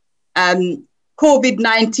years.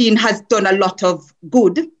 COVID-19 has done a lot of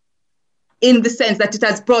good in the sense that it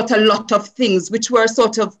has brought a lot of things which were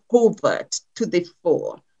sort of covert to the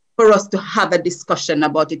fore for us to have a discussion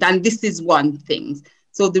about it. And this is one thing.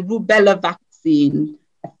 So the rubella vaccine,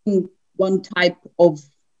 I think one type of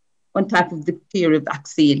diphtheria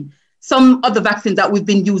vaccine. Some other vaccines that we've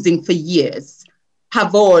been using for years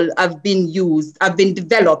have been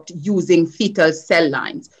developed using fetal cell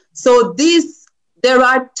lines. So there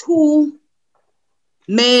are two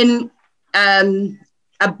main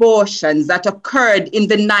abortions that occurred in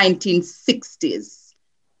the 1960s.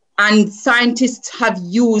 And scientists have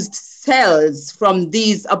used cells from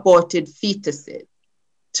these aborted fetuses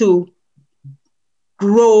to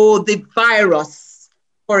grow the virus,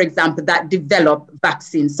 for example, that develop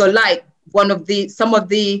vaccines. So like some of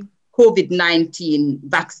the COVID-19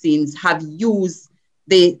 vaccines have used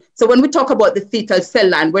so when we talk about the fetal cell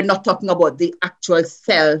line, we're not talking about the actual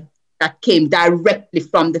cell that came directly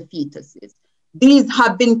from the fetuses. These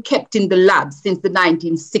have been kept in the lab since the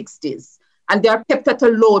 1960s, and they are kept at a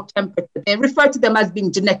low temperature. They refer to them as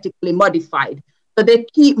being genetically modified. So they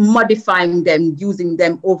keep modifying them, using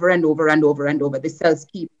them over and over and over and over. The cells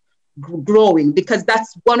keep growing, because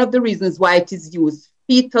that's one of the reasons why it is used.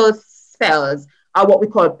 Fetal cells are what we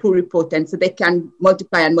call pluripotent, so they can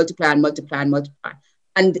multiply and multiply and multiply and multiply.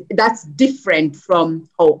 And that's different from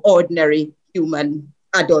how ordinary human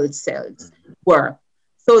adult cells work.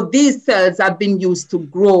 So these cells have been used to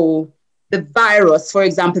grow the virus, for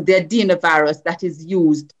example, the adenovirus that is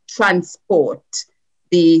used to transport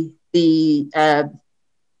the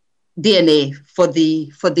DNA for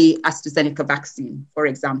the AstraZeneca vaccine, for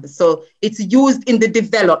example. So it's used in the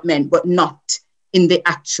development, but not in the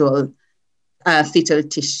actual fetal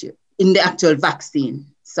tissue, in the actual vaccine,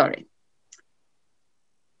 sorry.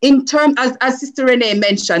 In terms, as Sister Renée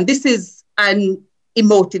mentioned, this is an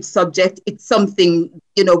emotive subject. It's something,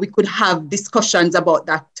 we could have discussions about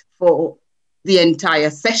that for the entire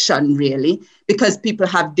session, really, because people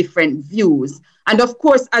have different views. And of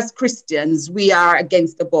course, as Christians, we are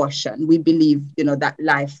against abortion. We believe, that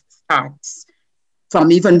life starts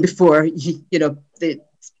from even before, the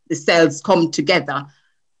cells come together.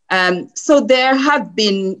 So there have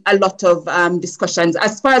been a lot of discussions.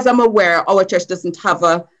 As far as I'm aware, our church doesn't have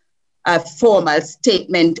a formal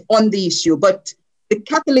statement on the issue, but the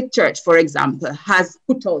Catholic Church, for example, has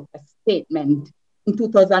put out a statement in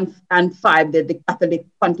 2005 that the Catholic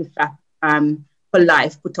Pontificate for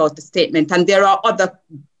Life put out a statement, and there are other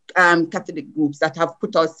Catholic groups that have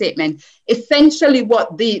put out statements. Essentially,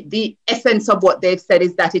 what the essence of what they've said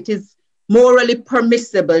is that it is morally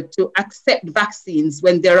permissible to accept vaccines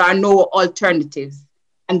when there are no alternatives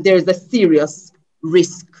and there's a serious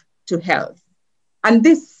risk to health. And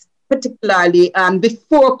this particularly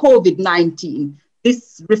before COVID-19,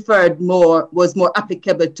 this was more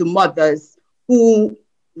applicable to mothers who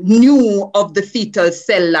knew of the fetal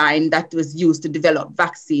cell line that was used to develop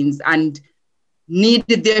vaccines and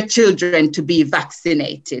needed their children to be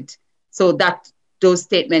vaccinated. So that those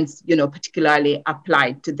statements, particularly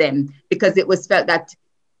applied to them, because it was felt that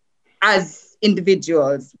as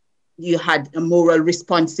individuals, you had a moral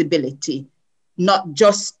responsibility, not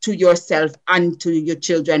just to yourself and to your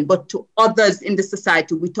children, but to others in the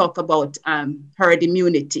society. We talk about herd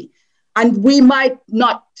immunity. And we might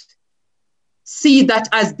not see that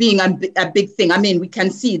as being a big thing. I mean, we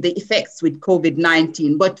can see the effects with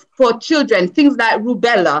COVID-19, but for children, things like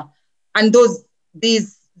rubella and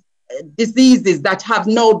these diseases that have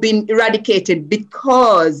now been eradicated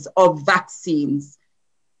because of vaccines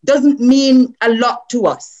doesn't mean a lot to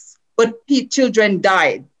us, but children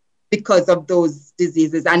died because of those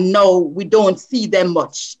diseases, and now we don't see them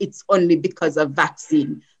much. It's only because of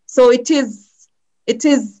vaccine. So it is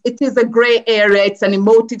a gray area. It's an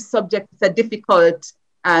emotive subject. It's a difficult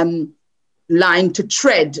line to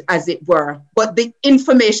tread, as it were, but the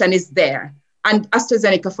information is there. And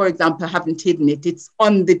AstraZeneca, for example, haven't hidden it. It's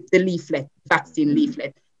on the leaflet, vaccine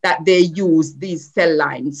leaflet, that they use these cell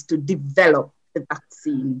lines to develop the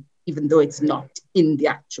vaccine, even though it's not in the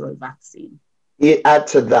actual vaccine. Add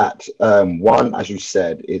to that, one, as you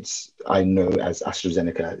said, I know as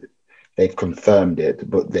AstraZeneca, they've confirmed it,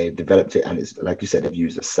 but they've developed it, and it's like you said, they've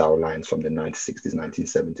used the cell lines from the 1960s,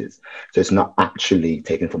 1970s. So it's not actually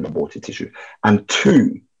taken from aborted tissue. And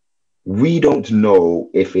two, we don't know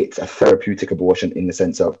if it's a therapeutic abortion in the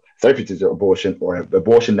sense of therapeutic abortion or an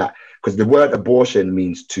abortion that, because the word abortion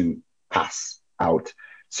means to pass out.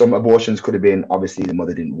 Some abortions could have been, obviously, the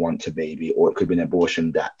mother didn't want a baby, or it could have been an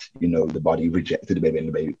abortion that, the body rejected the baby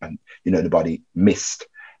and the body missed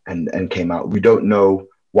and came out. We don't know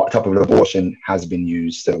what type of abortion has been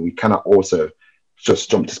used. So we cannot also just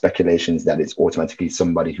jump to speculations that it's automatically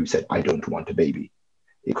somebody who said, I don't want a baby.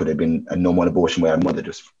 It could have been a normal abortion where a mother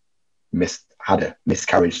just had a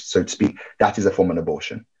miscarriage, so to speak. That is a form of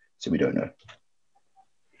abortion. So we don't know.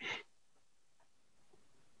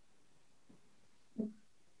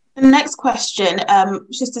 The next question,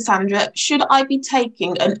 Sister Sandra, should I be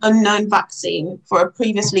taking an unknown vaccine for a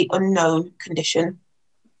previously unknown condition?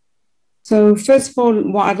 So first of all,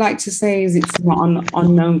 what I'd like to say is it's not an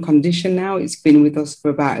unknown condition now. It's been with us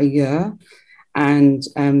for about a year. And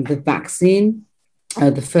the vaccine,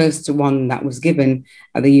 the first one that was given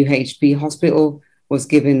at the UHB hospital was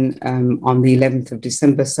given on the 11th of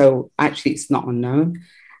December. So actually it's not unknown.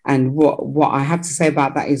 And what I have to say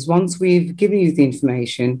about that is once we've given you the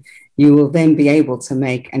information, you will then be able to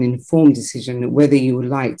make an informed decision whether you would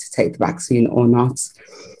like to take the vaccine or not.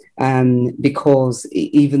 Because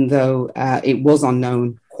even though it was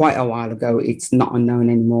unknown quite a while ago, it's not unknown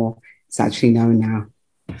anymore. It's actually known now.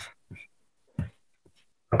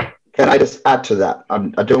 Can I just add to that?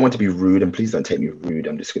 I don't want to be rude, and please don't take me rude.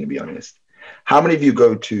 I'm just going to be honest. How many of you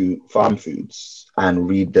go to farm foods and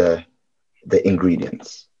read the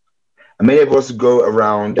ingredients? And many of us go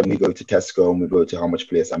around and we go to Tesco and we go to how much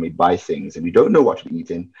place and we buy things and we don't know what we're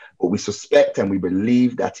eating, but we suspect and we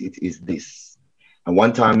believe that it is this. And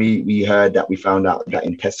one time we heard that we found out that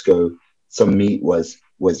in Tesco, some meat was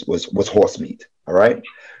horse meat. All right.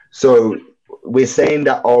 So we're saying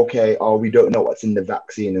that, okay, we don't know what's in the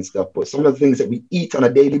vaccine and stuff, but some of the things that we eat on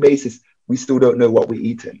a daily basis, we still don't know what we're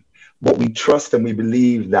eating. But we trust and we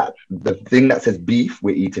believe that the thing that says beef,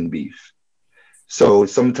 we're eating beef. So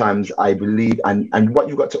sometimes I believe, and what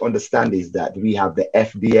you've got to understand is that we have the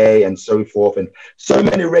FDA and so forth, and so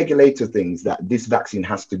many regulator things that this vaccine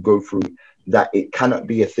has to go through, that it cannot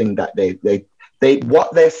be a thing that they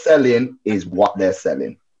what they're selling is what they're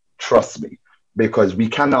selling. Trust me, because we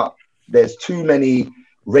cannot, there's too many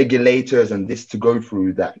regulators and this to go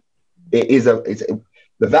through that the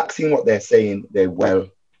vaccine, what they're saying, they well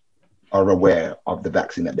are aware of the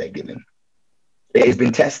vaccine that they're giving. It has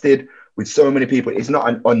been tested with so many people. It's not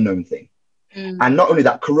an unknown thing. And not only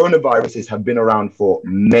that, coronaviruses have been around for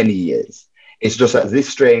many years. It's just that this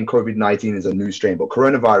strain, COVID-19, is a new strain, but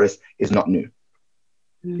coronavirus is not new.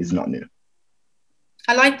 It's not new.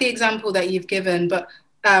 I like the example that you've given, but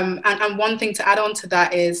and one thing to add on to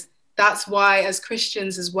that is that's why as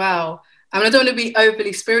Christians as well, I mean, I don't want to be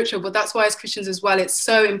overly spiritual, but that's why as Christians as well, it's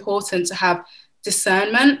so important to have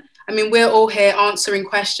discernment. I mean, we're all here answering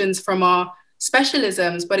questions from our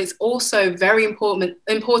specialisms, but it's also very important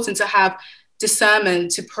to have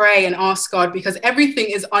discernment, to pray and ask God, because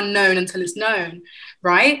everything is unknown until it's known,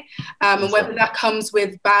 right? And whether that comes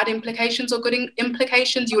with bad implications or good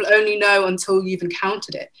implications, you will only know until you've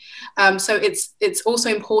encountered it. So it's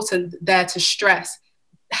also important there to stress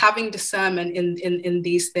having discernment in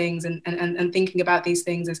these things and thinking about these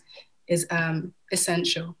things is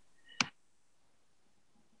essential.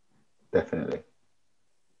 Definitely.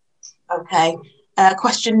 Okay.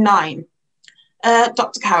 Question 9.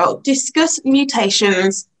 Dr. Carroll, discuss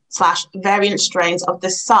mutations / variant strains of the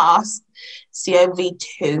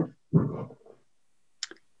SARS-CoV-2.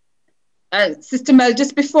 Sister Mel,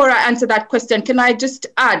 just before I answer that question, can I just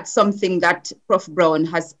add something that Prof. Brown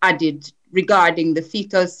has added regarding the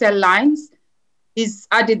fetal cell lines? He's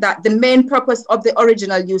added that the main purpose of the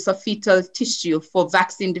original use of fetal tissue for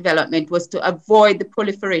vaccine development was to avoid the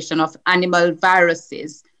proliferation of animal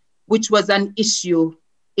viruses, which was an issue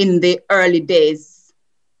in the early days.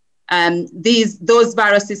 Those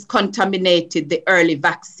viruses contaminated the early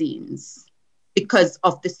vaccines because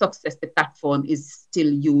of the success the platform is still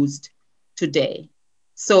used today.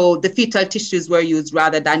 So the fetal tissues were used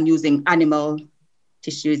rather than using animal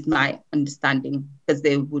tissue, is my understanding, because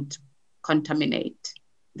they would contaminate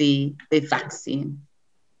the vaccine.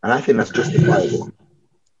 And I think that's justifiable.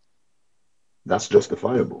 That's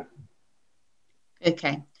justifiable.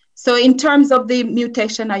 Okay. So in terms of the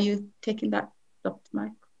mutation, are you taking that, Dr.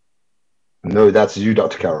 Mike? No, that's you,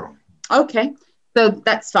 Dr. Carroll. Okay, so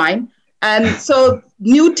that's fine. So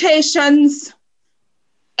mutations,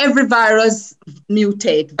 every virus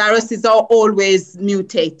mutate. Viruses are always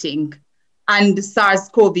mutating. and the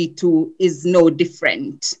SARS-CoV-2 is no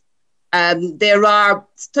different. There are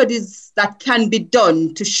studies that can be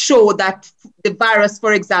done to show that the virus,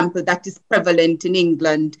 for example, that is prevalent in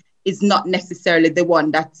England is not necessarily the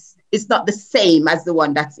one it's not the same as the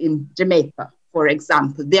one that's in Jamaica, for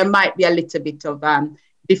example. There might be a little bit of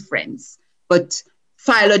difference, but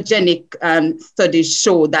phylogenetic studies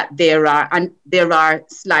show that there are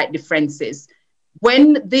slight differences.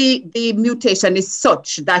 When the mutation is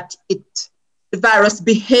such that the virus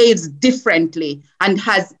behaves differently and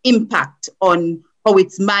has impact on how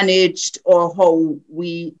it's managed or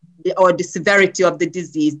the severity of the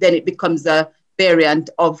disease, then it becomes a variant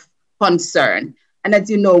of concern. And as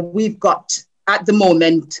you know, we've got at the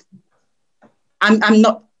moment, I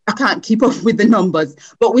can't keep up with the numbers,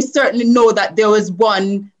 but we certainly know that there was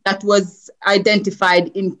one that was identified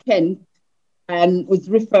in Kent and was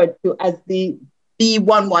referred to as the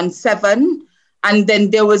B117. And then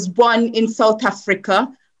there was one in South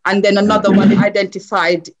Africa, and then another one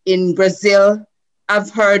identified in Brazil. I've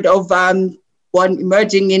heard of one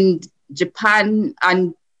emerging in Japan,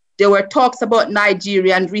 and there were talks about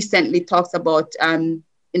Nigeria and recently talks about in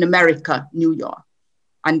America, New York,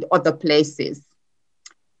 and other places.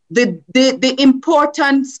 The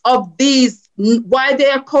importance of these, why they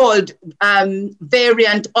are called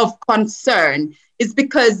variant of concern, is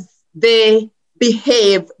because they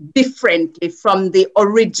behave differently from the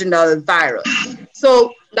original virus.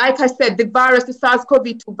 So, like I said, the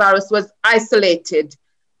SARS-CoV-2 virus was isolated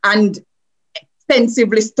and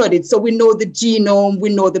extensively studied. So we know the genome, we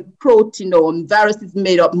know the proteinome. Virus is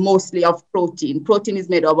made up mostly of protein. Protein is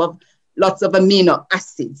made up of lots of amino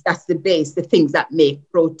acids. That's the base, the things that make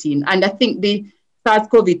protein. And I think the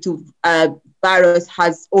SARS-CoV-2 virus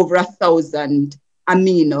has over 1,000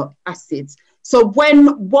 amino acids. So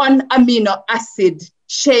when one amino acid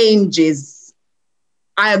changes,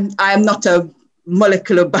 I'm not a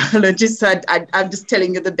molecular biologist, so I'm just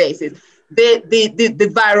telling you the basis.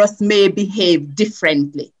 The virus may behave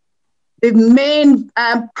differently. The main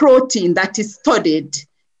protein that is studied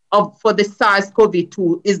for the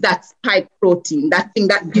SARS-CoV-2 is that spike protein, that thing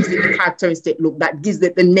that gives it the characteristic look, that gives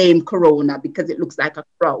it the name corona because it looks like a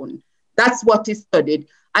crown. That's what is studied.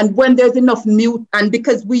 And when there's enough and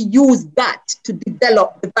because we use that to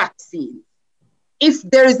develop the vaccine, if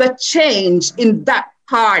there is a change in that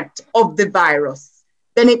part of the virus,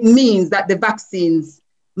 then it means that the vaccines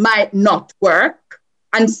might not work.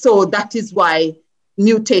 And so that is why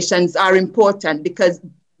mutations are important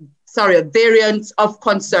variants of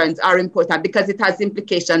concerns are important because it has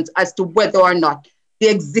implications as to whether or not the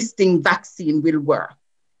existing vaccine will work.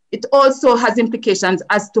 It also has implications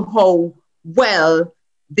as to how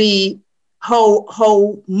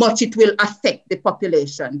much it will affect the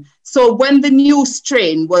population. So when the new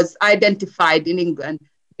strain was identified in England,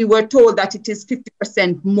 we were told that it is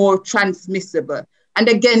 50% more transmissible. And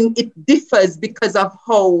again, it differs because of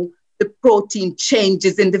how the protein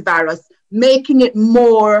changes in the virus, making it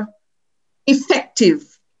more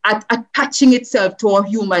effective at attaching itself to our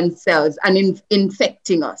human cells and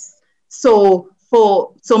infecting us. So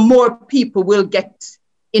more people will get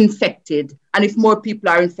infected. And if more people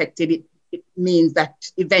are infected, it means that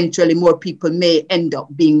eventually more people may end up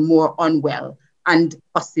being more unwell and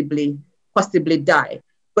possibly die.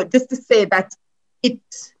 But just to say that it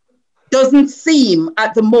doesn't seem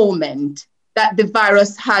at the moment that the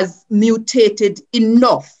virus has mutated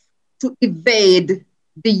enough to evade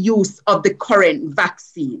the use of the current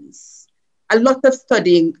vaccines. A lot of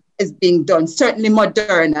studying is being done. Certainly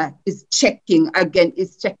Moderna is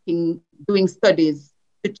doing studies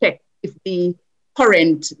to check if the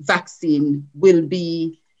current vaccine will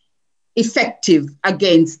be effective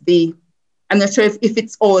against I'm not sure if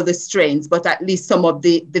it's all the strains, but at least some of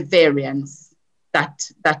the variants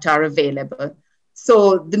that are available.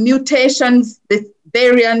 So the mutations, the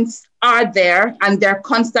variants are there and they're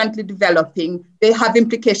constantly developing. They have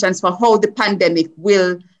implications for how the pandemic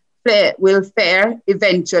will fare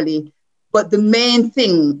eventually. But the main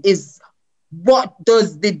thing is, what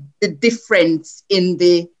does the difference in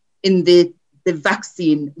the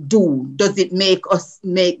vaccine do? Does it make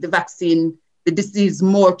the disease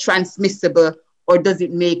more transmissible, or does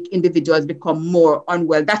it make individuals become more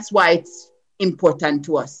unwell? That's why it's important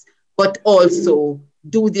to us. But also,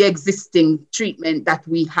 do the existing treatment that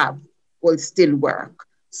we have will still work?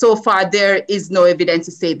 So far, there is no evidence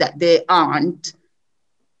to say that they aren't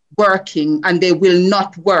working and they will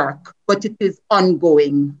not work, but it is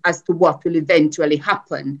ongoing as to what will eventually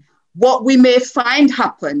happen. What we may find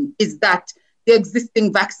happen is that the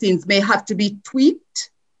existing vaccines may have to be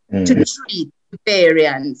tweaked to treat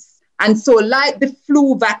variants. And so like the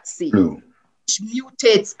flu vaccine, which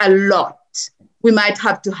mutates a lot, we might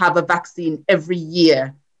have to have a vaccine every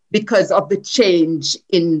year because of the change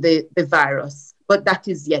in the virus, but that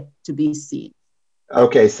is yet to be seen.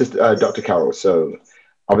 Okay, Sister Dr. Carol. So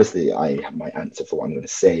obviously I have my answer for what I'm going to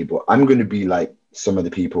say, but I'm going to be like some of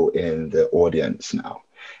the people in the audience now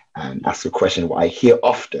and ask a question what I hear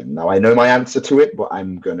often. Now I know my answer to it, but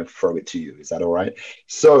I'm going to throw it to you. Is that all right?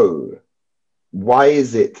 So why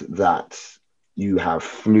is it that you have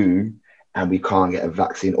flu and we can't get a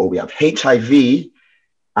vaccine, or we have HIV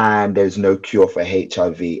and there's no cure for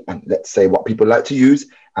HIV? And let's say what people like to use,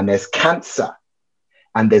 and there's cancer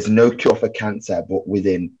and there's no cure for cancer, but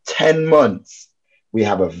within 10 months, we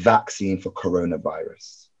have a vaccine for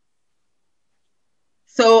coronavirus.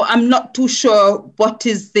 So I'm not too sure what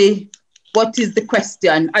is the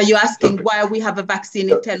question. Are you asking why we have a vaccine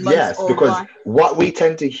in 10 months? Yes, because what we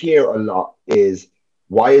tend to hear a lot is,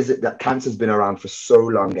 why is it that cancer's been around for so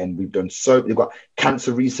long and we've got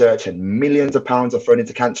cancer research and millions of pounds are thrown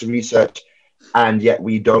into cancer research, and yet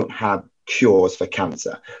we don't have cures for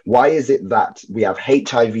cancer? Why is it that we have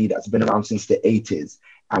HIV that's been around since the 80s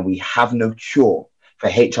and we have no cure for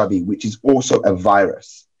HIV, which is also a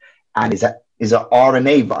virus and is a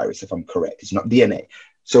RNA virus, if I'm correct? It's not DNA.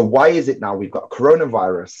 So why is it now we've got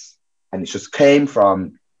coronavirus and it just came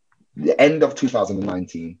from the end of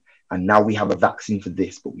 2019, and now we have a vaccine for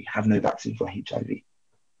this, but we have no vaccine for HIV?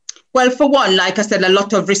 Well, for one, like I said, a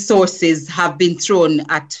lot of resources have been thrown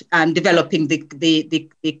at developing the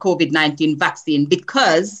COVID-19 vaccine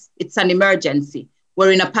because it's an emergency.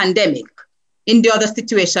 We're in a pandemic. In the other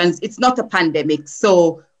situations, it's not a pandemic.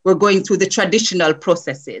 So we're going through the traditional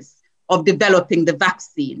processes of developing the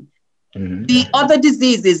vaccine. Mm-hmm. The other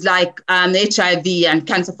diseases like HIV and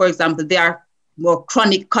cancer, for example, they are more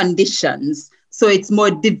chronic conditions. So it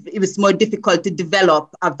was more difficult to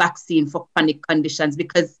develop a vaccine for chronic conditions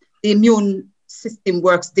because the immune system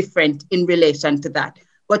works different in relation to that.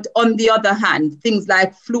 But on the other hand, things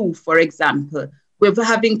like flu, for example, we're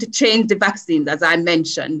having to change the vaccines, as I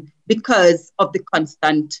mentioned, because of the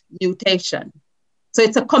constant mutation. So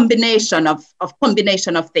it's a combination of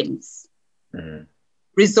things. Mm-hmm.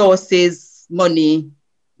 Resources, money,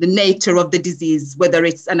 the nature of the disease, whether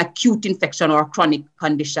it's an acute infection or a chronic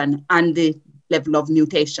condition, and the level of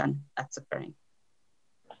mutation that's occurring.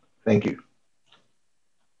 Thank you.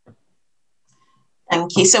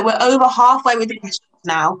 Thank you. So we're over halfway with the questions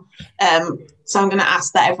now. So I'm going to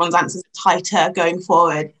ask that everyone's answers are tighter going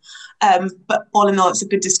forward. But all in all, it's a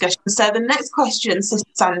good discussion. So the next question, Sister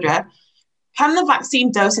Sandra, can the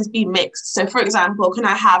vaccine doses be mixed? So for example, can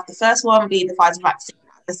I have the first one be the Pfizer vaccine,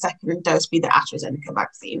 and the second dose be the AstraZeneca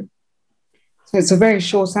vaccine? So it's a very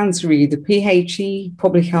short answer, really. The PHE,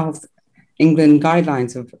 Public Health England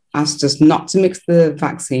guidelines have asked us not to mix the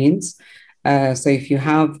vaccines. So if you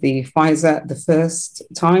have the Pfizer the first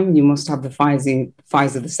time, you must have the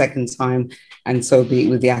Pfizer the second time, and so be it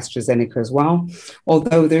with the AstraZeneca as well.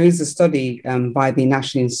 Although there is a study by the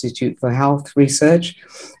National Institute for Health Research,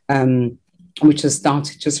 which has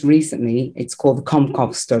started just recently. It's called the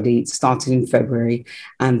COMCOV study. It started in February,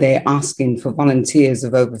 and they're asking for volunteers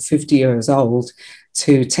of over 50 years old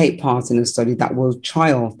to take part in a study that will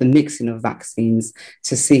trial the mixing of vaccines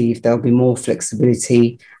to see if there'll be more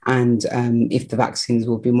flexibility and if the vaccines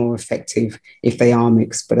will be more effective if they are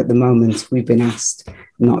mixed. But at the moment, we've been asked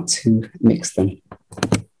not to mix them.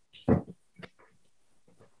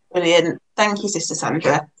 Brilliant. Thank you, Sister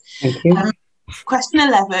Sandra. Thank you. Question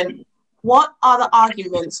 11. What are the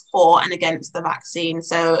arguments for and against the vaccine?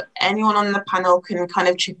 So anyone on the panel can kind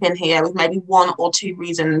of chip in here with maybe one or two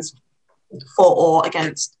reasons for or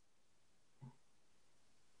against.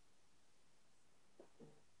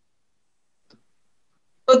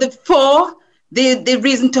 So the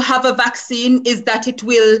reason to have a vaccine is that it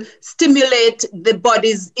will stimulate the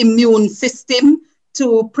body's immune system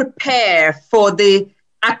to prepare for the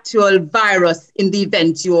actual virus in the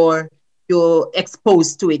event you're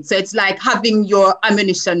exposed to it. So it's like having your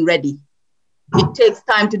ammunition ready. It takes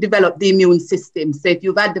time to develop the immune system. So if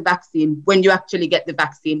you've had the vaccine, when you actually get the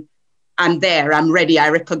vaccine, I'm there, I'm ready, I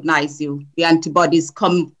recognize you. The antibodies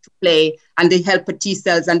come to play, and the helper T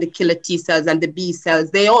cells and the killer T cells and the B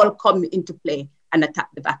cells, they all come into play and attack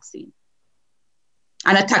the vaccine.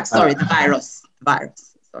 The virus.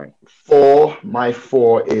 Sorry. My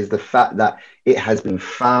four is the fact that it has been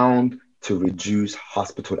found to reduce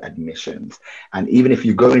hospital admissions. And even if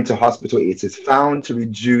you go into hospital, it is found to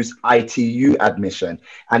reduce ITU admission.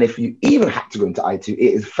 And if you even have to go into ITU,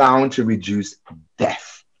 it is found to reduce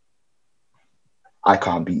death. I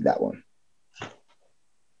can't beat that one.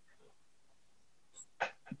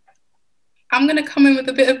 I'm going to come in with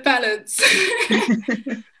a bit of balance.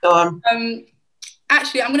 Go on.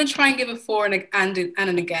 actually, I'm going to try and give a for and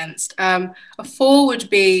an against. A for would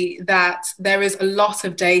be that there is a lot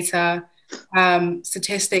of data,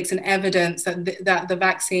 statistics and evidence that the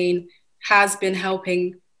vaccine has been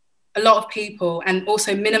helping a lot of people and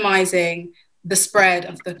also minimizing the spread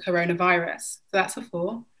of the coronavirus. So that's a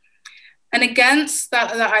for. And against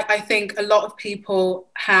that I think a lot of people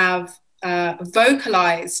have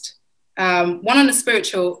vocalized. One on a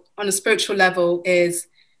spiritual level is,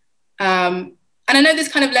 and I know this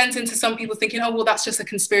kind of lends into some people thinking, oh, well, that's just a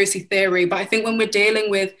conspiracy theory. But I think when we're dealing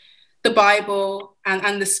with the Bible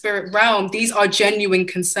and the spirit realm, these are genuine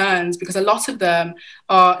concerns, because a lot of them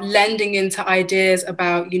are lending into ideas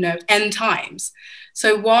about, end times.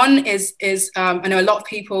 So one is I know a lot of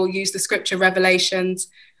people use the scripture Revelations,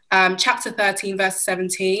 chapter 13, verse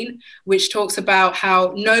 17, which talks about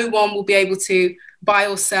how no one will be able to buy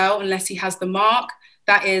or sell unless he has the mark.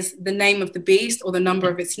 That is the name of the beast or the number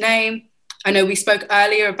of its name. I know we spoke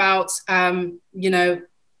earlier about, do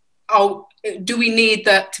we need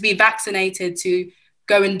to be vaccinated to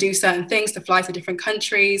go and do certain things, to fly to different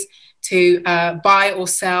countries, to buy or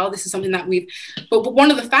sell? This is something that but one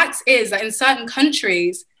of the facts is that in certain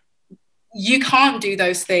countries, you can't do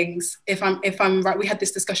those things. If I'm right, we had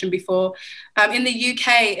this discussion before. In the UK,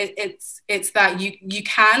 it's that you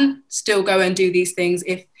can still go and do these things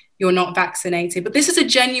if you're not vaccinated. But this is a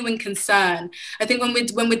genuine concern. I think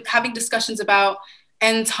when we're having discussions about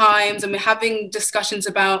end times and we're having discussions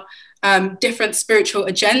about different spiritual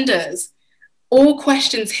agendas, all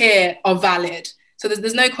questions here are valid. So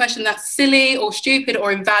there's no question that's silly or stupid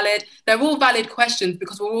or invalid. They're all valid questions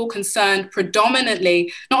because we're all concerned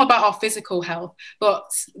predominantly, not about our physical health, but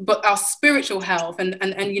our spiritual health and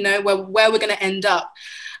where we're going to end up.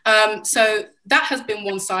 So that has been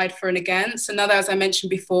one side for and against. Another, as I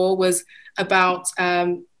mentioned before, was about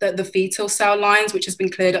the fetal cell lines, which has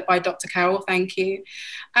been cleared up by Dr. Carroll. Thank you.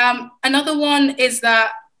 Another one is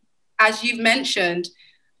that, as you've mentioned,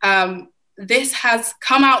 this has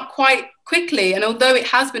come out quite quickly. And although it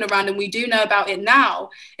has been around and we do know about it now,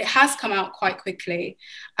 it has come out quite quickly.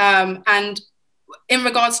 And in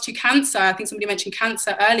regards to cancer, I think somebody mentioned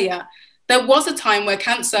cancer earlier. There was a time where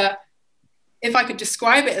cancer, if I could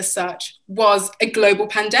describe it as such, was a global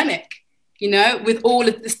pandemic, with all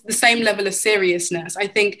of this, the same level of seriousness. I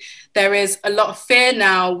think there is a lot of fear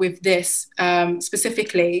now with this,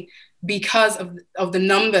 specifically because of the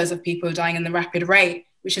numbers of people dying in the rapid rate,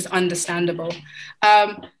 which is understandable.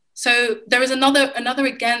 So there is another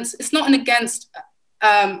against. It's not an against,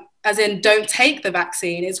 as in don't take the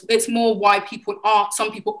vaccine. It's more why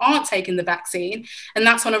some people aren't taking the vaccine, and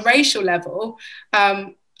that's on a racial level.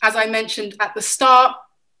 As I mentioned at the start,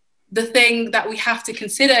 the thing that we have to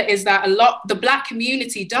consider is that the Black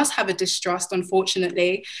community does have a distrust,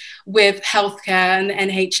 unfortunately, with healthcare and the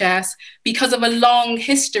NHS because of a long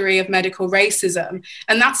history of medical racism.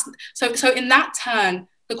 And that's so in that turn,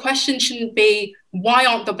 the question shouldn't be, why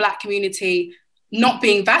aren't the Black community not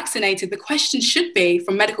being vaccinated? The question should be,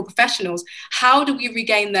 from medical professionals, how do we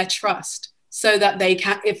regain their trust so that they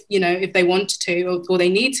can, if they want to or they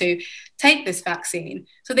need to, take this vaccine?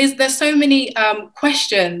 So there's so many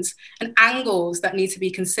questions and angles that need to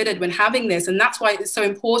be considered when having this. And that's why it's so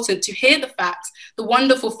important to hear the facts, the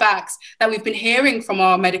wonderful facts that we've been hearing from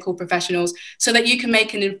our medical professionals, so that you can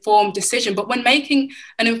make an informed decision. But when making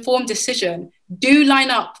an informed decision, do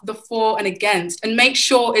line up the for and against, and make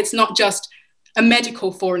sure it's not just a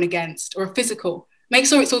medical for and against or a physical. Make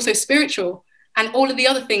sure it's also spiritual and all of the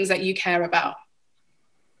other things that you care about.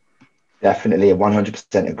 Definitely,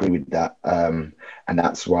 100% agree with that. And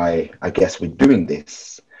that's why I guess we're doing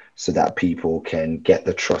this, so that people can get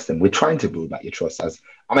the trust. And we're trying to build back your trust. As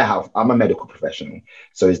I'm a medical professional.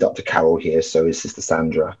 So is Dr. Carroll here. So is Sister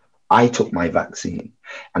Sandra. I took my vaccine.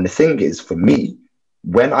 And the thing is, for me,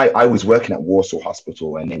 when I was working at Warsaw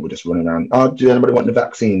Hospital and they were just running around, oh, do anybody want the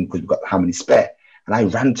vaccine? Because we've got how many spare? And I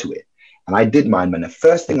ran to it. And I did mine. And the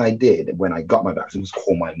first thing I did when I got my vaccine was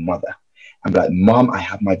call my mother. I'm like, Mom, I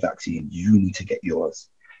have my vaccine. You need to get yours.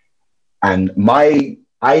 And I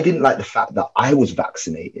didn't like the fact that I was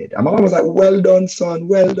vaccinated. And my mom was like, well done, son.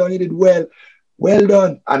 Well done. You did well. Well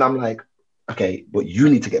done. And I'm like, okay, but you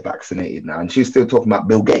need to get vaccinated now. And she's still talking about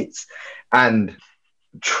Bill Gates. And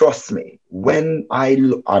trust me, when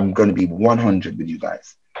I'm going to be 100 with you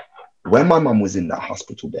guys. When my mom was in that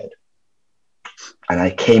hospital bed, and I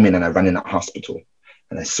came in and I ran in that hospital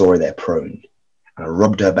and I saw her there prone. And I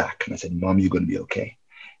rubbed her back and I said, Mom, you're going to be okay.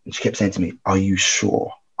 And she kept saying to me, are you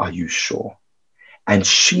sure? Are you sure? And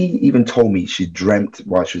she even told me she dreamt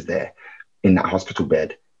while she was there in that hospital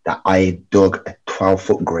bed that I dug a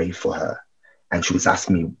 12-foot grave for her. And she was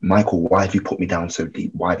asking me, Michael, why have you put me down so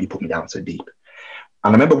deep? Why have you put me down so deep?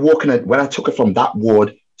 And I remember when I took her from that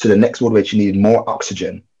ward to the next ward where she needed more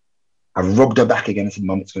oxygen, I rubbed her back again and said,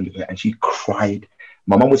 Mum, it's going to be good. And she cried.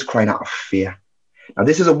 My mum was crying out of fear. Now,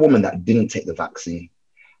 this is a woman that didn't take the vaccine.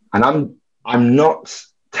 And I'm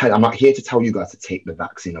not here to tell you guys to take the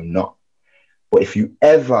vaccine. I'm not. But if you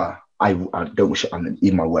ever, I don't wish it on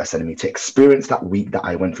even my worst enemy, to experience that week that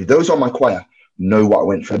I went through. Those on my choir know what I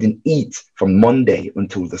went through. I didn't eat from Monday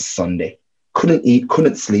until the Sunday. Couldn't eat,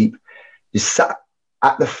 couldn't sleep. Just sat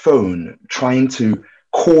at the phone trying to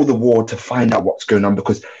call the ward to find out what's going on.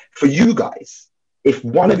 Because for you guys, if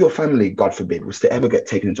one of your family, God forbid, was to ever get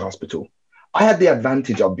taken into hospital, I had the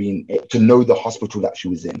advantage of being to know the hospital that she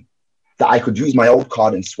was in, that I could use my old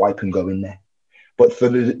card and swipe and go in there. But for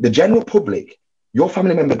the general public, your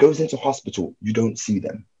family member goes into hospital, you don't see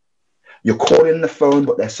them. You're calling the phone,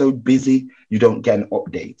 but they're so busy, you don't get an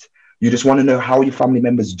update. You just want to know how your family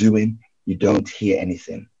member's doing, you don't hear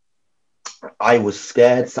anything. I was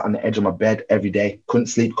scared, sat on the edge of my bed every day, couldn't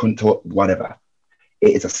sleep, couldn't talk, whatever.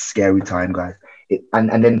 It is a scary time, guys.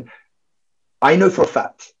 And then I know for a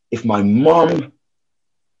fact, if my mom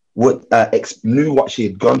would knew what she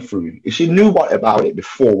had gone through, if she knew about it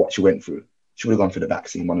before what she went through, she would have gone for the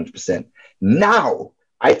vaccine 100%. Now,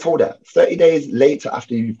 I told her 30 days later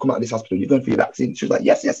after you've come out of this hospital, you're going for your vaccine. She was like,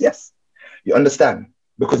 yes, yes, yes. You understand?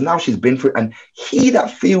 Because now she's been through it, and he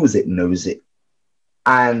that feels it knows it.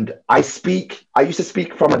 And I used to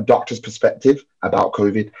speak from a doctor's perspective about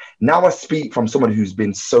COVID. Now I speak from someone who's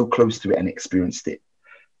been so close to it and experienced it.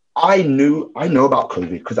 I know about COVID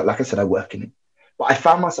because, like I said, I work in it. But I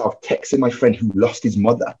found myself texting my friend who lost his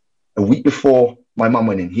mother a week before my mum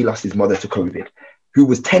went in. He lost his mother to COVID, who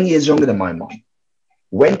was 10 years younger than my mum.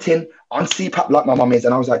 Went in on CPAP like my mum is.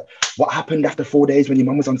 And I was like, what happened after 4 days when your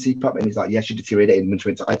mum was on CPAP? And he's like, yeah, she deteriorated when she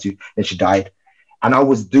went to I2, then she died. And I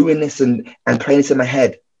was doing this and playing this in my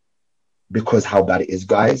head because how bad it is,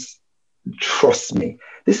 guys. Trust me,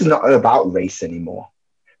 this is not about race anymore,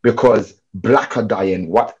 because Black are dying.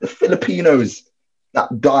 What the Filipinos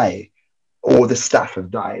that die, or the staff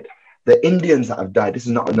have died, the Indians that have died. This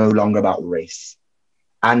is no longer about race.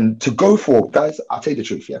 And to go for, guys, I'll tell you the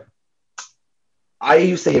truth, yeah. I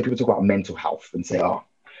used to hear people talk about mental health and say, oh,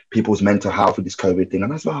 people's mental health with this COVID thing.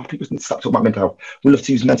 And I said, oh, people need to stop talking about mental health. We love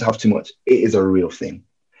to use mental health too much. It is a real thing.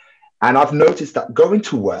 And I've noticed that going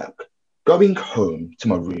to work, going home to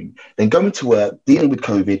my room, then going to work, dealing with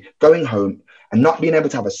COVID, going home, and not being able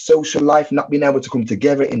to have a social life, not being able to come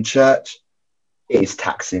together in church, it is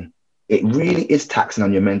taxing. It really is taxing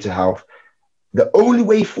on your mental health. The only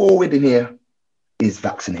way forward in here is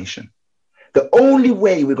vaccination. The only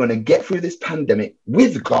way we're going to get through this pandemic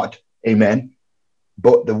with God, amen,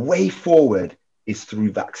 but the way forward is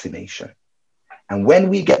through vaccination. And when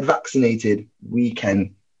we get vaccinated, we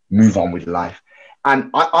can move on with life. And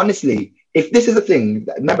I, honestly, if this is a thing,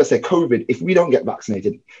 remember, say COVID, if we don't get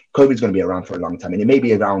vaccinated, COVID is going to be around for a long time. And it may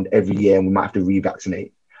be around every year and we might have to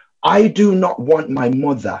revaccinate. I do not want my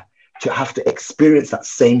mother to have to experience that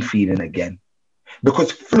same feeling again.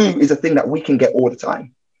 Because flu is a thing that we can get all the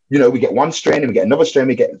time. You know, we get one strain and we get another strain.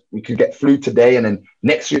 We could get flu today, and then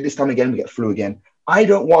next year, this time again, we get flu again. I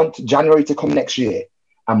don't want January to come next year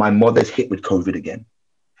and my mother's hit with COVID again.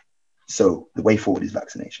 So the way forward is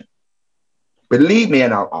vaccination. Believe me,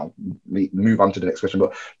 and I'll move on to the next question,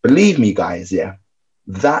 but believe me, guys, yeah,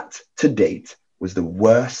 that to date was the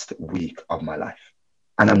worst week of my life.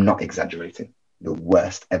 And I'm not exaggerating, the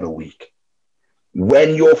worst ever week.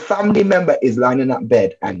 When your family member is lying in that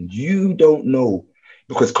bed and you don't know,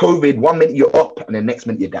 because COVID, 1 minute you're up and the next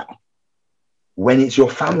minute you're down. When it's your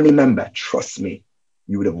family member, trust me,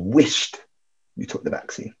 you would have wished you took the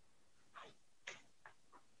vaccine.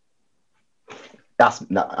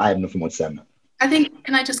 I have nothing more to say on that. I think,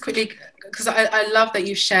 can I just quickly, because I love that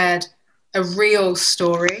you shared a real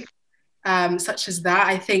story such as that.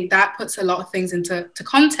 I think that puts a lot of things into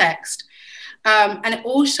context. And it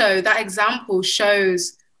also, that example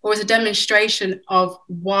shows, or is a demonstration of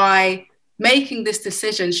why making this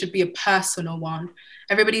decision should be a personal one.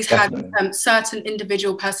 Everybody's had certain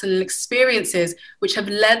individual personal experiences which have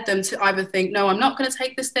led them to either think, no, I'm not going to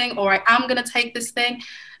take this thing, or I am going to take this thing.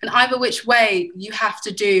 And either which way, you have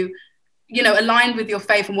to do, you know, aligned with your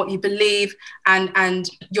faith and what you believe and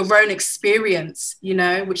your own experience, you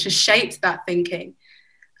know, which has shaped that thinking.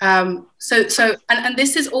 And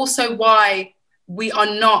this is also why we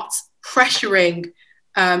are not pressuring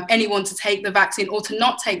anyone to take the vaccine or to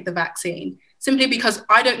not take the vaccine, simply because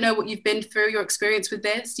I don't know what you've been through, your experience with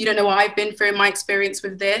this. You don't know what I've been through in my experience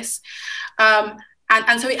with this.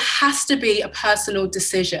 And so it has to be a personal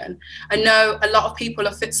decision. I know a lot of people,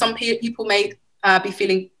 some people may be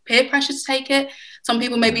feeling peer pressure to take it. Some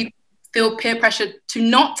people may be feel peer pressure to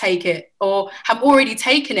not take it or have already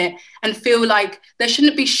taken it and feel like there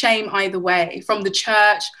shouldn't be shame either way from the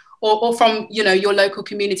church or from, you know, your local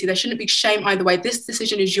community. There shouldn't be shame either way. This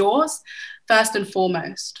decision is yours, first and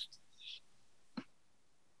foremost.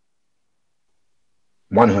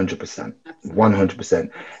 100%. 100%.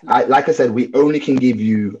 Like I said, we only can give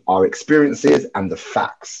you our experiences and the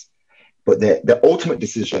facts, but the ultimate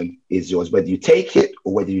decision is yours. Whether you take it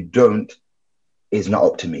or whether you don't is not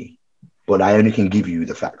up to me, but I only can give you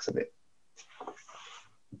the facts of it.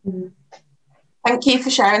 Thank you for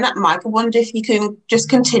sharing that, Mike. I wonder if you can just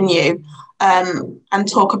continue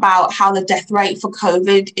and talk about how the death rate for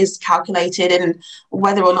COVID is calculated and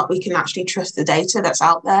whether or not we can actually trust the data that's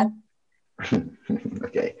out there.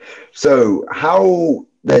 Okay, so how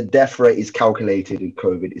the death rate is calculated in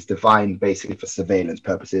COVID is defined basically for surveillance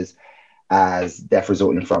purposes as death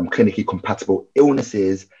resulting from clinically compatible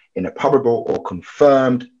illnesses in a probable or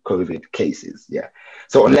confirmed COVID cases. Yeah.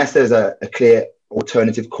 So unless there's a clear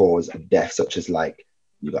alternative cause of death, such as like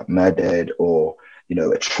you got murdered or, you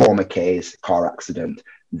know, a trauma case, car accident,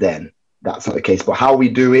 then that's not the case. But how we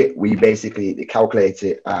do it, we basically calculate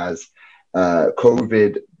it as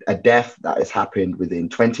COVID, a death that has happened within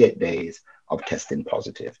 28 days of testing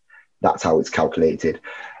positive. That's how it's calculated.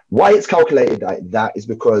 Why it's calculated like that is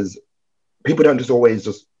because people don't just always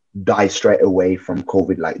just die straight away from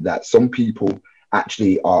COVID like that. Some people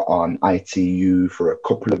actually are on ITU for a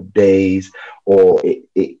couple of days, or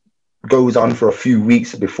it goes on for a few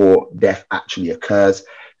weeks before death actually occurs.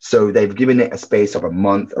 So they've given it a space of a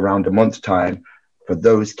month, around a month's time for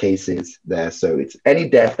those cases there. So it's any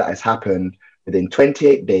death that has happened within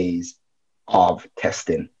 28 days of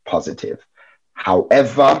testing positive.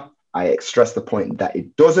 However, I stress the point that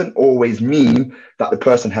it doesn't always mean that the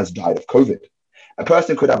person has died of COVID. A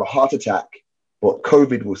person could have a heart attack, but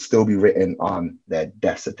COVID will still be written on their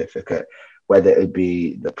death certificate, whether it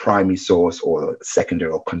be the primary source or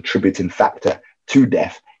secondary or contributing factor to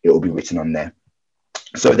death, it will be written on there.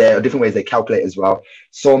 So there are different ways they calculate as well.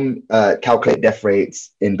 Some calculate death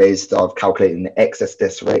rates in based of calculating the excess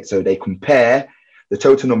death rate. So they compare the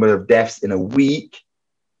total number of deaths in a week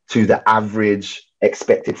to the average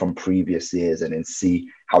expected from previous years and then see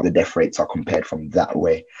how the death rates are compared from that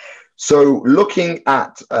way. So looking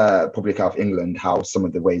at Public Health England, how some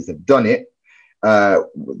of the ways they've done it,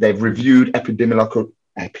 they've reviewed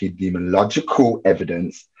epidemiological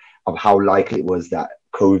evidence of how likely it was that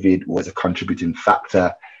COVID was a contributing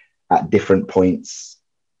factor at different points,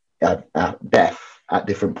 death at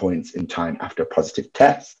different points in time after a positive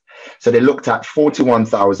test. So they looked at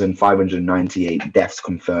 41,598 deaths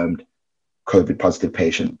confirmed COVID positive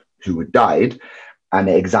patients who had died, and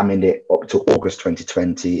they examined it up to August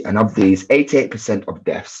 2020. And of these, 88% of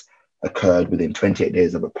deaths occurred within 28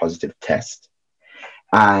 days of a positive test.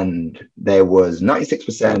 And there was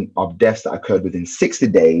 96% of deaths that occurred within 60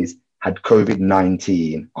 days had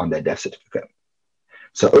COVID-19 on their death certificate.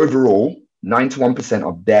 So overall, 91%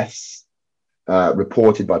 of deaths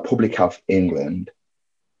reported by Public Health England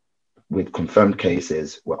with confirmed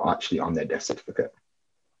cases were actually on their death certificate.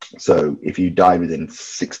 So if you died within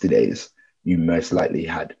 60 days, you most likely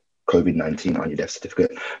had COVID-19 on your death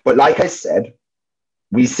certificate. But like I said,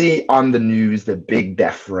 we see on the news the big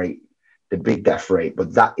death rate, but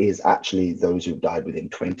that is actually those who've died within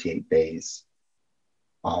 28 days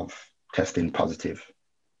of testing positive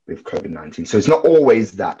with COVID-19. So it's not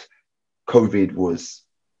always that COVID was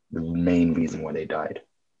the main reason why they died.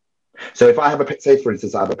 So if I have say for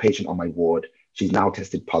instance, I have a patient on my ward, she's now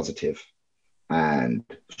tested positive, and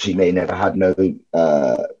she may never had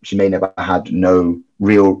no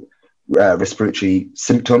real respiratory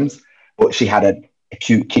symptoms, but she had an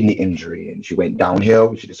acute kidney injury and she went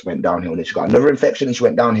downhill. She just went downhill, and then she got another infection and she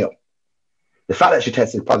went downhill. The fact that she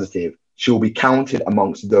tested positive, she will be counted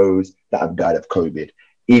amongst those that have died of COVID,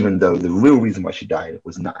 even though the real reason why she died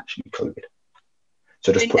was not actually COVID.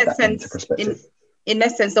 So just put that into perspective. In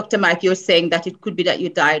essence, Dr. Mike, you're saying that it could be that you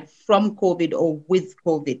died from COVID or with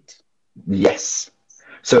COVID. Yes.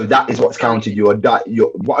 So that is what's counted.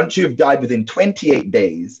 Once you've died within 28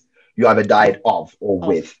 days, you either died of or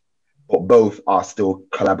with, but both are still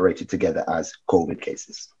collaborated together as COVID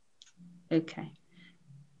cases. Okay.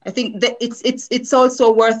 I think that it's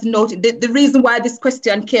also worth noting the reason why this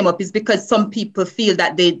question came up is because some people feel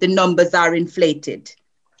that the numbers are inflated.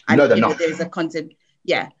 And, no, they're not. There's a concept.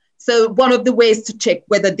 Yeah. So one of the ways to check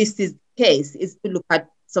whether this is the case is to look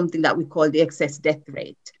at something that we call the excess death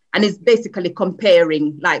rate. And it's basically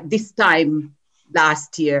comparing like this time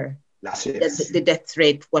last year, the death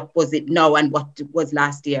rate, what was it now and what it was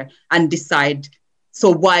last year, and decide,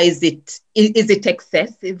 so why is it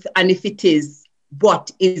excessive? And if it is,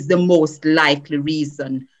 what is the most likely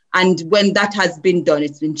reason. And when that has been done,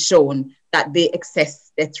 it's been shown that the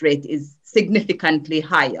excess death rate is significantly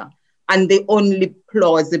higher. And the only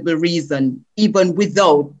plausible reason, even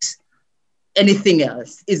without anything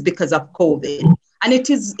else, is because of COVID. And it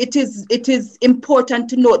is important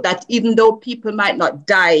to note that even though people might not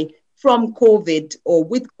die from COVID or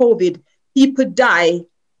with COVID, people die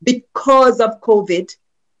because of COVID.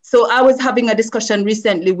 So I was having a discussion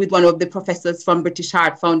recently with one of the professors from British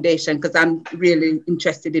Heart Foundation, because I'm really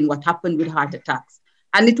interested in what happened with heart attacks.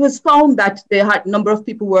 And it was found that the number of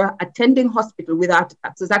people who were attending hospital with heart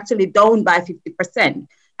attacks was actually down by 50%.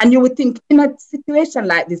 And you would think, in a situation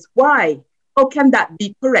like this, why? How can that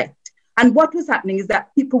be correct? And what was happening is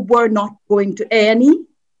that people were not going to A&E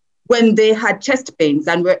when they had chest pains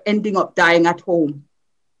and were ending up dying at home.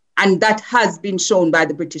 And that has been shown by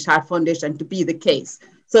the British Heart Foundation to be the case.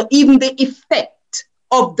 So even the effect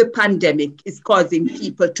of the pandemic is causing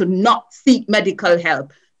people to not seek medical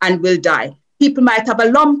help and will die. People might have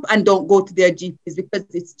a lump and don't go to their GPs because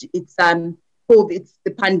it's COVID, it's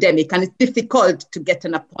the pandemic, and it's difficult to get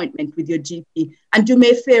an appointment with your GP. And you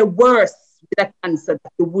may fare worse with a cancer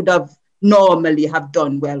that you would have normally have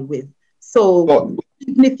done well with. So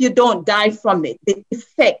even if you don't die from it, the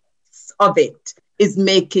effects of it is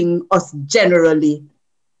making us generally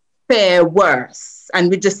fare worse.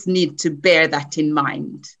 And we just need to bear that in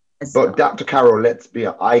mind. But Dr. Carol,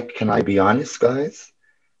 can I be honest, guys?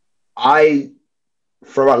 I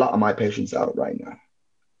throw a lot of my patients out right now.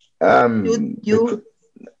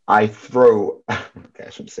 I throw, okay, I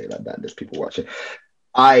shouldn't say like that, there's people watching.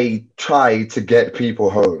 I try to get people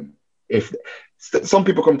home. If some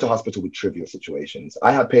people come to hospital with trivial situations.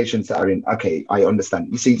 I have patients that are in, okay, I understand.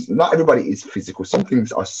 You see, not everybody is physical. Some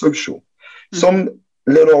things are social. Mm-hmm. Some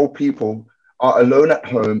little old people are alone at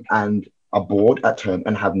home and are bored at home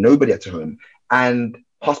and have nobody at home. And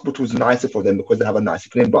hospital's nicer for them because they have a nicer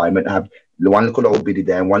environment, have one little old biddy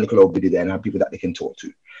there and one little old biddy there and have people that they can talk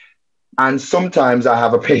to. And sometimes I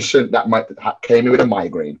have a patient that came in with a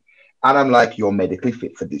migraine and I'm like, you're medically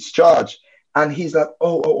fit for discharge. And he's like,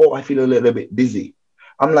 oh, I feel a little bit dizzy.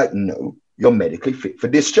 I'm like, no, you're medically fit for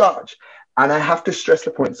discharge. And I have to stress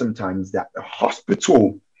the point sometimes that the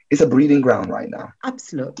hospital is a breeding ground right now.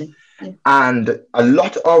 Absolutely. Yeah. And a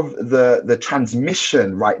lot of the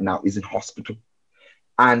transmission right now is in hospital.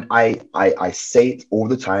 And I say it all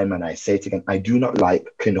the time, and I say it again, I do not like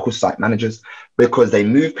clinical site managers because they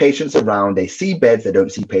move patients around, they see beds, they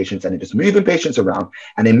don't see patients, and they're just moving patients around,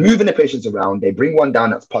 and then moving the patients around, they bring one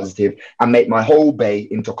down that's positive and make my whole bay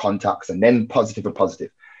into contacts and then positive and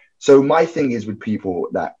positive. So my thing is with people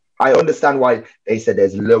that I understand why they said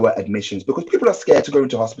there's lower admissions, because people are scared to go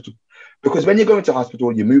into hospital. Because when you go into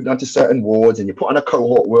hospital, you move on to certain wards and you put on a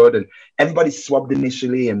cohort ward and everybody's swabbed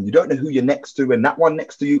initially and you don't know who you're next to, and that one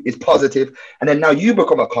next to you is positive. And then now you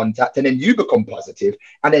become a contact and then you become positive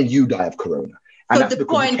and then you die of corona. And so the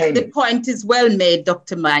point is well made,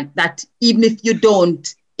 Dr. Mike, that even if you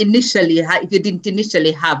didn't initially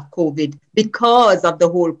have COVID, because of the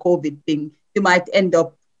whole COVID thing, you might end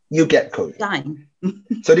up get COVID. Dying.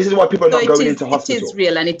 So this is why people are not going into hospital. It is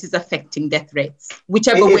real and it is affecting death rates,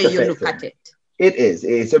 whichever way you look at it. It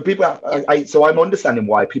is. So people, so I'm understanding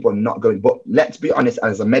why people are not going. But let's be honest,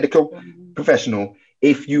 as a medical professional,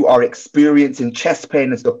 if you are experiencing chest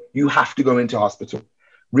pain and stuff, you have to go into hospital,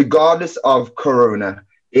 regardless of corona.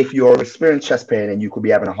 If you're experiencing chest pain and you could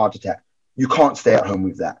be having a heart attack, you can't stay at home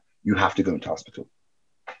with that. You have to go into hospital.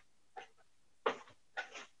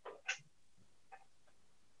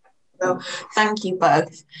 Well, thank you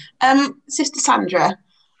both. Sister Sandra,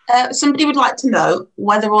 somebody would like to know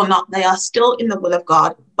whether or not they are still in the will of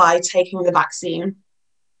God by taking the vaccine.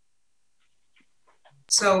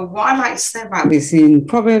 So what I like to say about this, in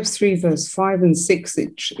Proverbs 3, verse 5 and 6,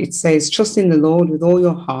 it says, trust in the Lord with all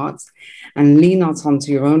your heart and lean not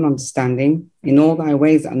onto your own understanding. In all thy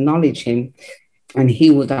ways acknowledge him, and he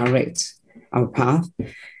will direct our path.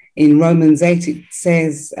 In Romans 8, it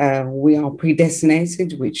says we are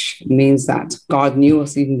predestinated, which means that God knew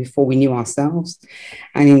us even before we knew ourselves.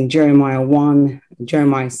 And in Jeremiah 1,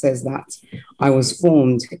 Jeremiah says that I was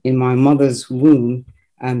formed in my mother's womb.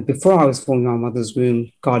 And before I was formed in my mother's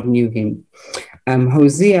womb, God knew him.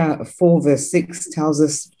 Hosea 4, verse 6 tells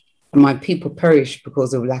us, my people perish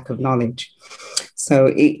because of lack of knowledge. So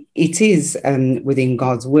it is within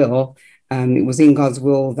God's will. It was in God's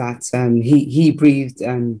will that he breathed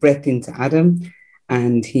breath into Adam,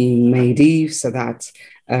 and he made Eve so that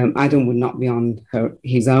Adam would not be on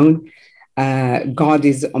his own. God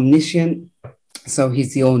is omniscient, so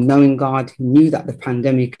he's the all-knowing God. He knew that the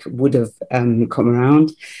pandemic would have come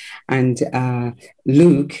around, And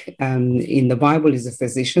Luke in the Bible is a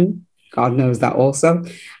physician. God knows that also.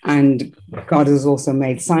 And God has also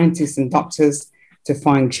made scientists and doctors to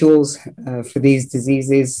find cures for these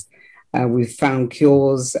diseases. We've found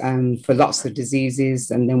cures for lots of diseases.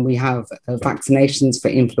 And then we have vaccinations for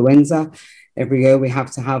influenza. Every year we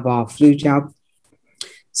have to have our flu jab.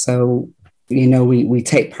 So, you know, we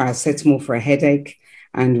take paracetamol for a headache,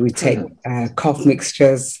 and we take cough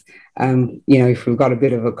mixtures, you know, if we've got a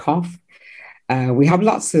bit of a cough. We have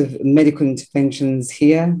lots of medical interventions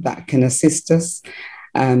here that can assist us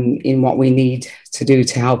in what we need to do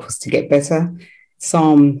to help us to get better.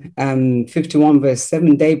 Psalm 51 verse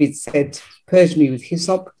 7, David said, "Purge me with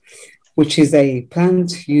hyssop," which is a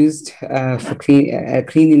plant used for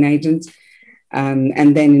cleaning agent.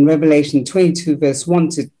 And then in Revelation 22 verse 1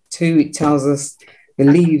 to 2, it tells us the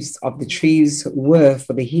leaves of the trees were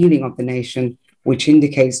for the healing of the nation, which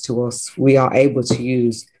indicates to us we are able to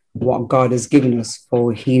use what God has given us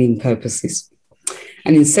for healing purposes.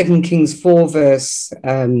 And in 2 Kings 4 verse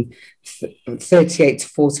 38 to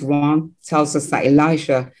 41 tells us that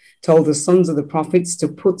Elisha told the sons of the prophets to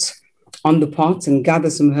put on the pot and gather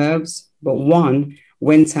some herbs, but one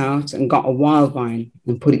went out and got a wild vine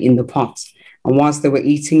and put it in the pot. And whilst they were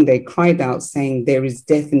eating, they cried out, saying, "There is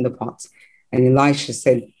death in the pot." And Elisha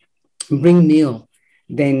said, "Bring meal."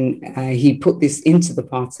 Then he put this into the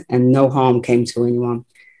pot, and no harm came to anyone.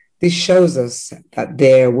 This shows us that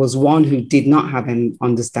there was one who did not have an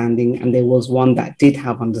understanding, and there was one that did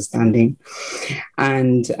have understanding.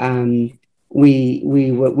 And we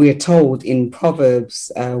are told in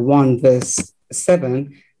Proverbs 1 verse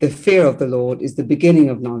 7, "The fear of the Lord is the beginning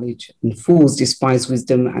of knowledge, and fools despise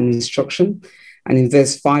wisdom and instruction." And in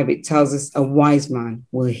verse 5, it tells us, "A wise man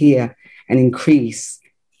will hear and increase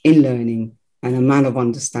in learning, and a man of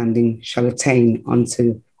understanding shall attain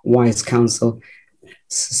unto wise counsel."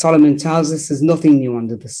 Solomon tells us there's nothing new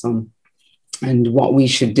under the sun. And what we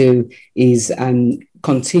should do is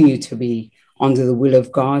continue to be under the will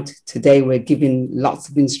of God. Today, we're given lots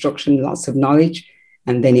of instruction, lots of knowledge,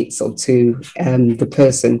 and then it's up to the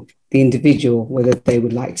person, the individual, whether they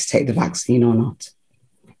would like to take the vaccine or not.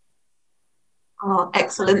 Oh,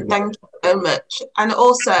 excellent. Thank you so much. And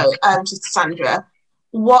also, Sister Sandra,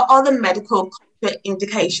 what are the medical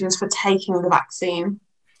indications for taking the vaccine?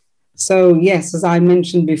 So, yes, as I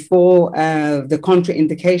mentioned before, the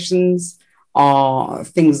contraindications are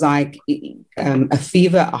things like a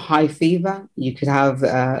fever, a high fever. You could have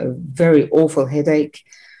a very awful headache.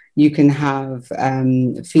 You can have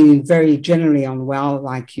feeling very generally unwell,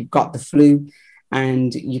 like you've got the flu,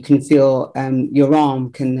 and you can feel your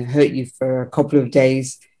arm can hurt you for a couple of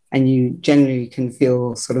days, and you generally can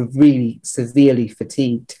feel sort of really severely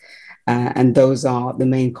fatigued. And those are the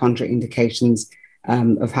main contraindications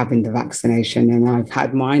of having the vaccination. And I've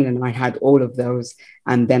had mine, and I had all of those.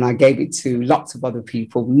 And then I gave it to lots of other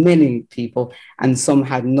people, many people, and some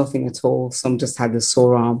had nothing at all. Some just had a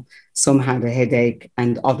sore arm, some had a headache,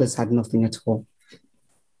 and others had nothing at all.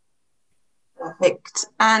 Perfect.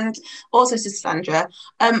 And also, Sister Sandra,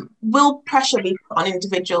 will pressure be put on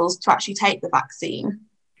individuals to actually take the vaccine?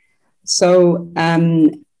 So,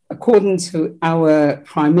 according to our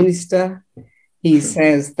Prime Minister, he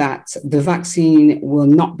says that the vaccine will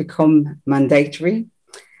not become mandatory,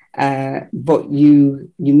 but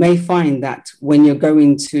you may find that when you're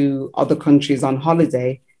going to other countries on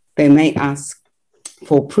holiday, they may ask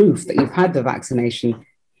for proof that you've had the vaccination,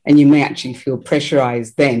 and you may actually feel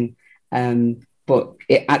pressurized then. But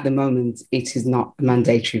at the moment, it is not a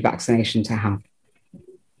mandatory vaccination to have.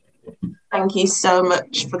 Thank you so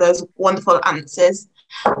much for those wonderful answers.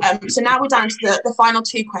 So now we're down to the final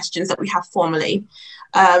two questions that we have formally.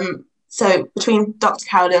 So between Dr.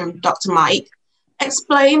 Carol and Dr. Mike,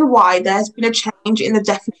 explain why there's been a change in the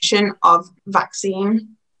definition of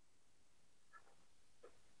vaccine.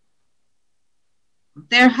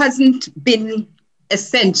 There hasn't been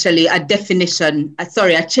essentially a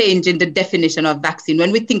change in the definition of vaccine.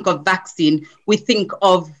 When we think of vaccine, we think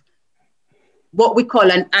of what we call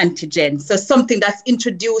an antigen. So something that's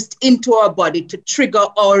introduced into our body to trigger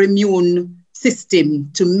our immune system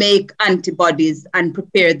to make antibodies and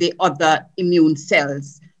prepare the other immune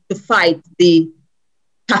cells to fight the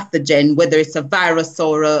pathogen, whether it's a virus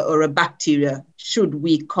or a bacteria, should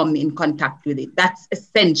we come in contact with it. That's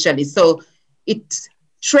essentially, so it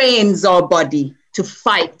trains our body to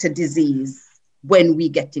fight a disease when we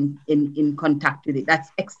get in contact with it. That's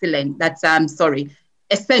excellent. That's,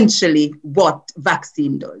 essentially what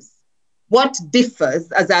vaccine does. What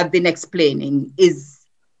differs, as I've been explaining, is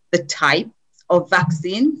the types of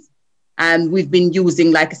vaccines. And we've been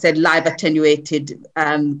using, like I said, live attenuated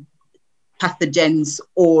pathogens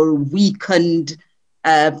or weakened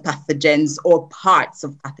pathogens or parts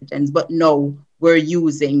of pathogens, but no, we're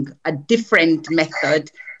using a different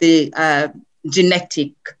method, the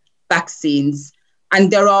genetic vaccines. And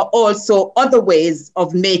there are also other ways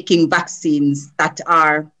of making vaccines that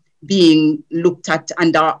are being looked at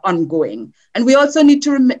and are ongoing. And we also need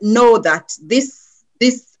to know that this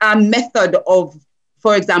method of,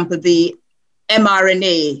 for example, the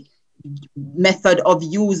mRNA method of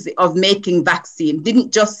making vaccine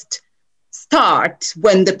didn't just start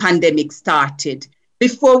when the pandemic started.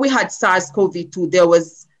 Before we had SARS-CoV-2, there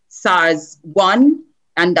was SARS-1,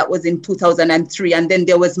 and that was in 2003, and then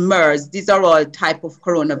there was MERS. These are all type of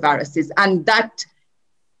coronaviruses, and that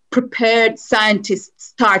scientists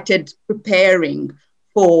started preparing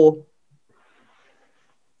for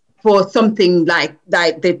something like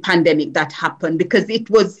the pandemic that happened, because it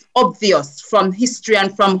was obvious from history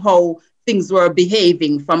and from how things were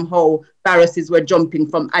behaving, from how viruses were jumping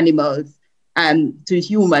from animals to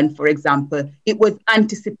human, for example. It was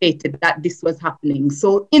anticipated that this was happening.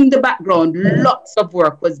 So in the background, lots of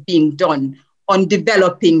work was being done on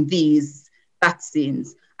developing these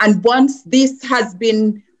vaccines. And once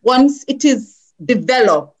it is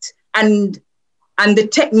developed and the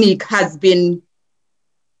technique has been,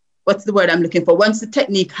 what's the word I'm looking for? Once the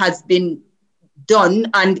technique has been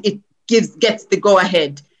done and it gets the go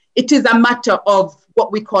ahead, it is a matter of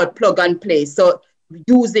what we call plug and play. So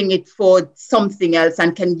using it for something else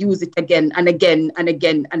and can use it again and again and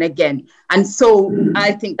again and again. And so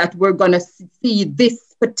I think that we're going to see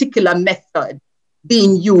this particular method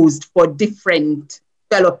being used for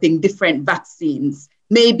developing different vaccines,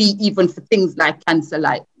 maybe even for things like cancer,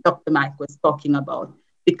 like Dr. Mike was talking about,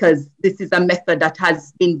 because this is a method that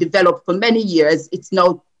has been developed for many years. It's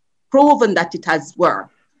now proven that it has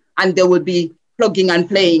worked, and they will be plugging and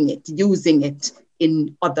playing it, using it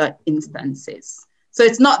in other instances. So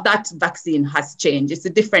it's not that vaccine has changed, it's the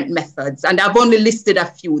different methods. And I've only listed a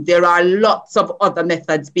few. There are lots of other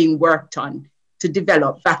methods being worked on to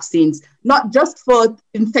develop vaccines, not just for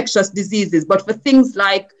infectious diseases, but for things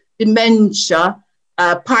like dementia,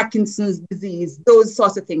 Parkinson's disease, those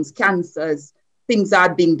sorts of things, cancers. Things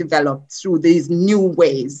are being developed through these new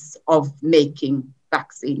ways of making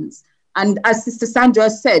vaccines. And as Sister Sandra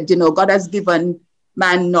said, God has given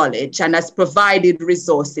man knowledge and has provided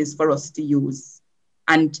resources for us to use.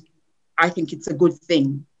 And I think it's a good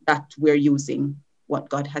thing that we're using what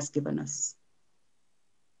God has given us.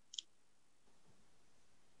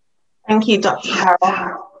 Thank you, Dr.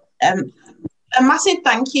 Carol. A massive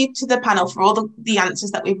thank you to the panel for all the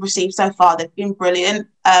answers that we've received so far. They've been brilliant.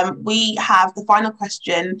 We have the final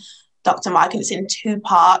question, Dr. Mike, and it's in two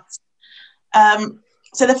parts.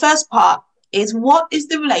 So the first part is, what is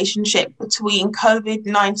the relationship between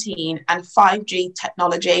COVID-19 and 5G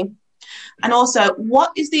technology? And also,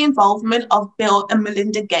 what is the involvement of Bill and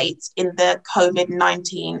Melinda Gates in the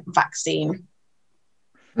COVID-19 vaccine?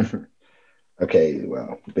 Okay,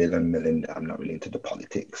 well, Bill and Melinda, I'm not really into the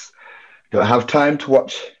politics. Don't have time to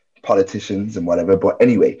watch politicians and whatever. But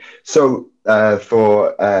anyway, so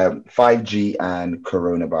for 5G and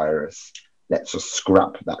coronavirus, let's just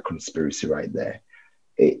scrap that conspiracy right there.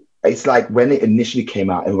 It's like when it initially came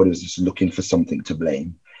out, everybody was just looking for something to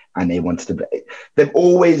blame. And they wanted to blame. They've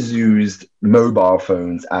always used mobile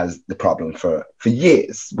phones as the problem for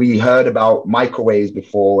years. We heard about microwaves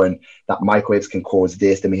before, and that microwaves can cause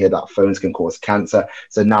this. Then we hear that phones can cause cancer.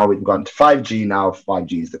 So now we've gone to 5G. Now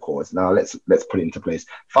 5G is the cause. Now let's put it into place.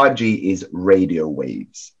 5G is radio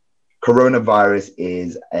waves. Coronavirus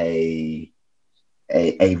is a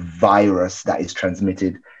virus that is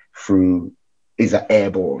transmitted is an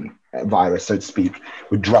airborne virus, so to speak,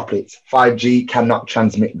 with droplets. 5G cannot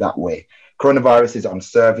transmit that way. Coronavirus is on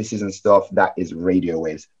surfaces and stuff. That is radio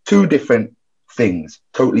waves. Two different things,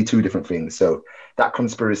 totally two different things. So that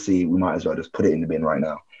conspiracy, we might as well just put it in the bin right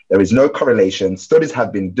now. There is no correlation. Studies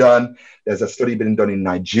have been done. There's a study been done in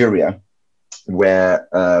Nigeria where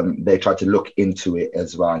they tried to look into it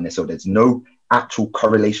as well. And so there's no actual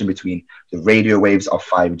correlation between the radio waves of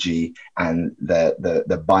 5G and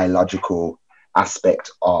the biological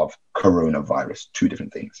aspect of coronavirus. Two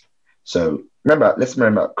different things. So let's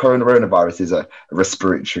remember coronavirus is a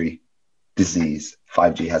respiratory disease.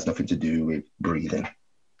 5G has nothing to do with breathing.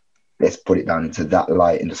 Let's put it down into that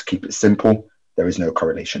light and just keep it simple. There is no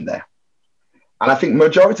correlation there. And I think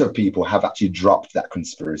majority of people have actually dropped that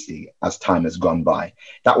conspiracy as time has gone by.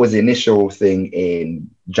 That was the initial thing in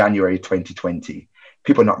January 2020.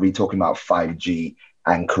 People are not really talking about 5G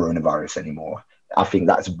and coronavirus anymore. I think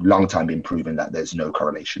that's a long time been proven that there's no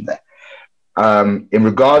correlation there. In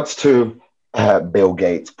regards to Bill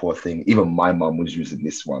Gates, poor thing. Even my mum was using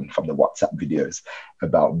this one from the WhatsApp videos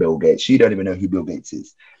about Bill Gates. She don't even know who Bill Gates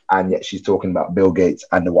is, and yet she's talking about Bill Gates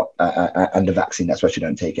and the vaccine. That's why she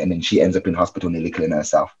don't take it, and then she ends up in hospital nearly killing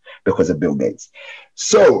herself because of Bill Gates.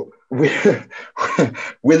 So with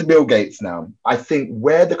Bill Gates now, I think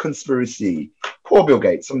where the conspiracy, poor Bill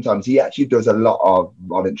Gates, sometimes he actually does a lot of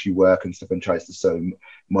voluntary work and stuff and tries to sow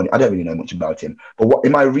money. I don't really know much about him, but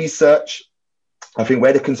in my research, I think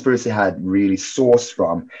where the conspiracy had really sourced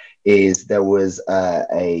from is there was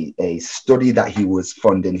a study that he was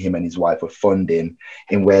funding, him and his wife were funding,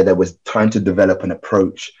 in where they was trying to develop an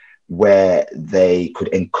approach where they could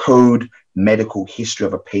encode medical history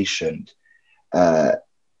of a patient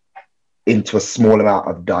into a small amount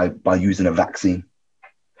of dye by using a vaccine.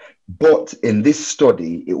 But in this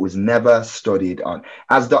study, it was never studied on,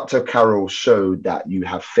 as Dr. Carroll showed, that you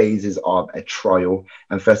have phases of a trial,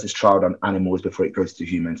 and first it's trialed on animals before it goes to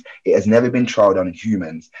humans. It has never been trialed on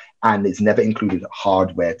humans, and it's never included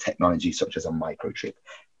hardware technology such as a microchip.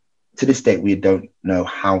 To this day, we don't know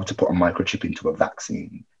how to put a microchip into a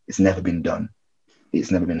vaccine. It's never been done.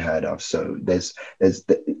 It's never been heard of. So there's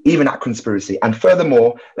even that conspiracy. And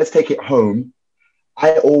furthermore, let's take it home.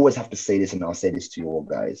 I always have to say this, and I'll say this to you all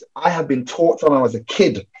guys. I have been taught from when I was a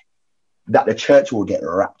kid that the church will get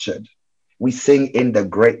raptured. We sing in the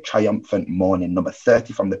Great Triumphant Morning, number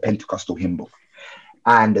 30 from the Pentecostal hymn book.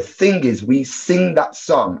 And the thing is, we sing that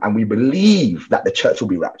song and we believe that the church will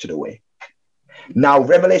be raptured away. Now,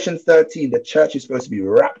 Revelation 13, the church is supposed to be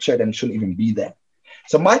raptured and shouldn't even be there.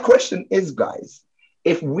 So my question is, guys,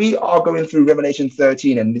 if we are going through Revelation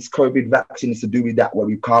 13 and this COVID vaccine is to do with that, where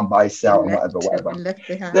we can't buy, sell, and whatever,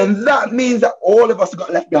 then that means that all of us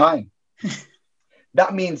got left behind.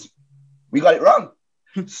 That means we got it wrong.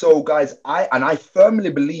 So, guys, I firmly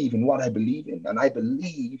believe in what I believe in, and I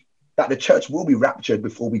believe that the church will be raptured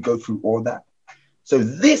before we go through all that. So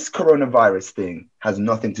this coronavirus thing has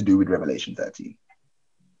nothing to do with Revelation 13.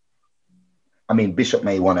 I mean, Bishop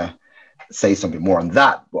may want to say something more on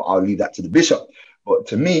that, but I'll leave that to the bishop. But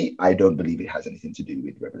to me, I don't believe it has anything to do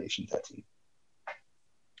with Revelation 13.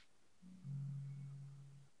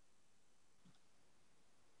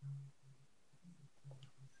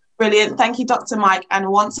 Brilliant. Thank you, Dr. Mike. And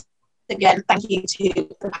once again, thank you to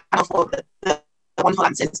the panel for the wonderful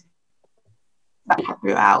answers that we had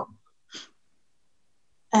throughout.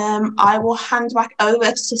 I will hand back over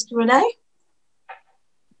to Sister Renée.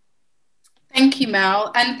 Thank you,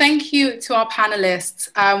 Mel, and thank you to our panelists.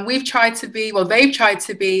 They've tried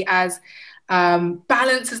to be as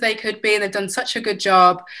balanced as they could be, and they've done such a good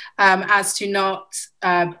job as to not,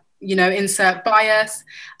 insert bias.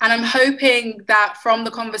 And I'm hoping that from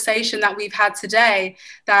the conversation that we've had today,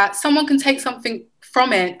 that someone can take something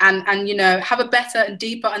from it and have a better and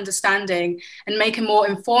deeper understanding and make a more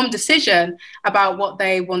informed decision about what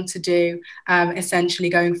they want to do essentially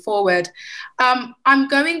going forward.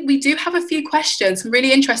 We do have a few questions, some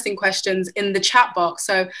really interesting questions in the chat box.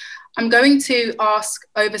 So I'm going to ask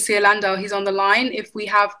Overseer Landell, he's on the line, if we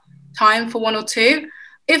have time for one or two.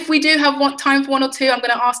 If we do have time for one or two, I'm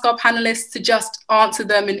going to ask our panelists to just answer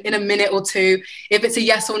them in a minute or two. If it's a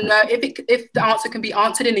yes or no, if the answer can be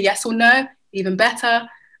answered in a yes or no, even better.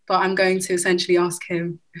 But I'm going to essentially ask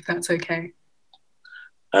him if that's okay.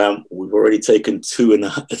 We've already taken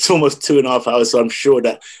it's almost 2.5 hours, so I'm sure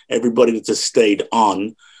that everybody that has stayed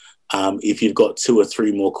on, if you've got 2 or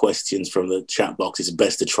 3 more questions from the chat box, it's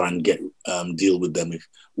best to try and deal with them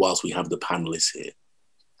whilst we have the panelists here.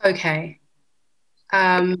 Okay.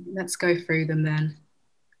 Let's go through them then.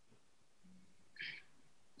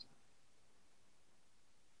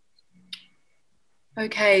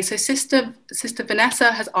 Okay, so Sister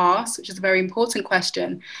Vanessa has asked, which is a very important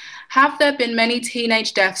question, have there been many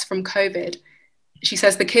teenage deaths from COVID? She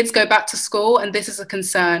says the kids go back to school and this is a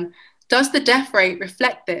concern. Does the death rate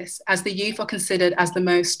reflect this, as the youth are considered as the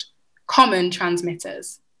most common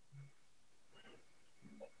transmitters?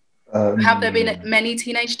 Have there been many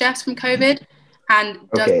teenage deaths from COVID? And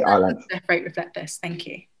does the death rate reflect this? Thank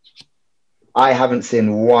you. I haven't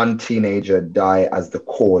seen one teenager die as the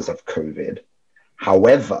cause of COVID.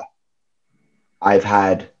 However, I've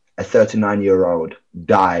had a 39-year-old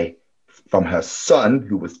die from her son,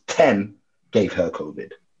 who was 10, gave her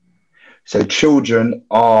COVID. So children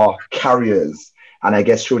are carriers, and I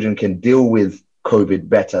guess children can deal with COVID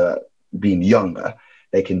better being younger.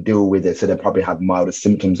 They can deal with it, so they probably have milder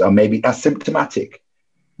symptoms or maybe asymptomatic,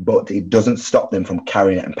 but it doesn't stop them from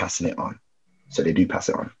carrying it and passing it on. So they do pass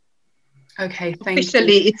it on. Okay, thank you.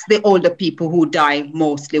 Officially, it's the older people who die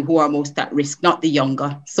mostly, who are most at risk, not the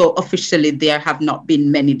younger. So officially, there have not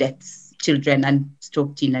been many deaths, children and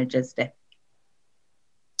stroke teenagers death.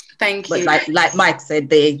 Thank you. But like Mike said,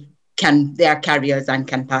 they are carriers and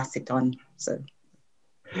can pass it on. So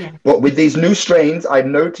yeah. But with these new strains, I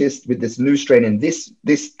noticed with this new strain in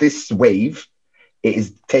this wave, it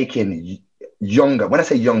is taking younger. When I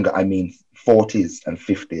say younger, I mean 40s and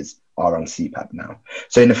 50s are on CPAP now.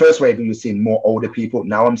 So in the first wave, you were seeing more older people.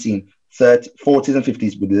 Now I'm seeing 40s and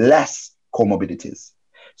 50s with less comorbidities.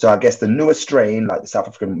 So I guess the newer strain, like the South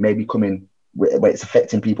African, may be coming where it's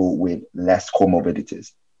affecting people with less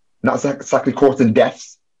comorbidities. Not exactly causing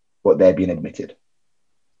deaths, but they're being admitted.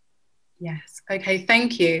 Yes. Okay.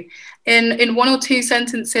 Thank you. In one or two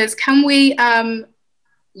sentences, can we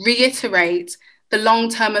reiterate the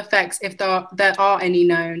long-term effects if there are any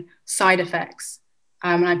known side effects?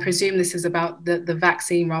 And I presume this is about the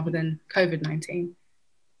vaccine rather than COVID-19.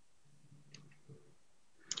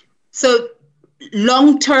 So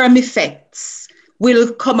long-term effects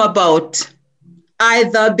will come about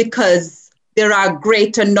either because there are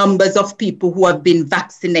greater numbers of people who have been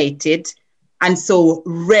vaccinated, and so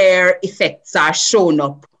rare effects are shown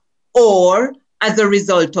up, or as a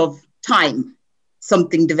result of time,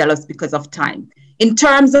 something develops because of time. In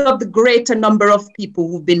terms of the greater number of people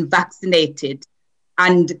who've been vaccinated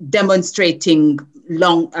and demonstrating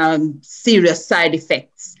serious side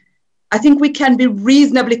effects, I think we can be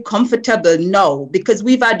reasonably comfortable now because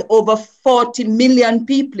we've had over 40 million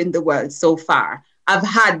people in the world so far have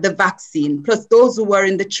had the vaccine, plus those who were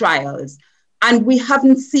in the trials. And we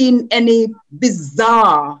haven't seen any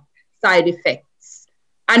bizarre side effects.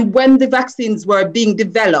 And when the vaccines were being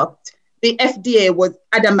developed, the FDA was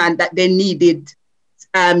adamant that they needed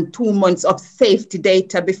 2 months of safety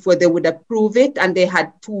data before they would approve it. And they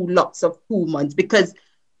had 2 lots of 2 months, because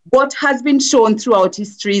what has been shown throughout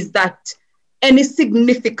history is that any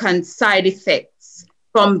significant side effects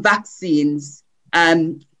from vaccines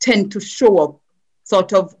tend to show up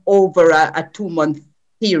sort of over a 2-month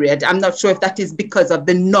period. I'm not sure if that is because of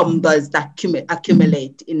the numbers that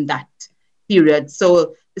accumulate in that period.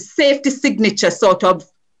 So the safety signature sort of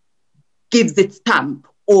gives its stamp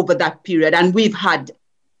over that period. And we've had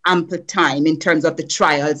ample time in terms of the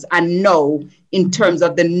trials and now in terms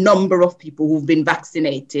of the number of people who've been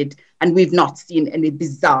vaccinated, and we've not seen any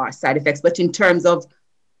bizarre side effects. But in terms of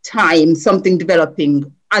time, something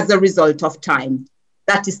developing as a result of time,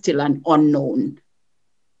 that is still an unknown.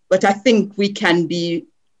 But I think we can be,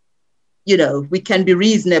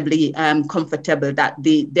 reasonably comfortable that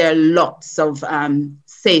there are lots of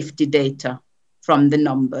safety data from the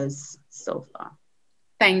numbers so far.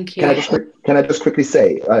 Thank you. Can I just quickly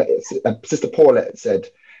say, Sister Paulette said,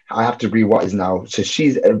 I have to read what is now. So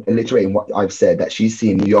she's alliterating what I've said, that she's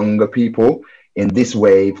seeing younger people in this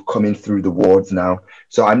wave coming through the wards now.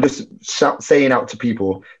 So I'm just saying out to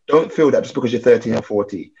people, don't feel that just because you're 13 or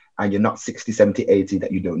 40 and you're not 60, 70, 80,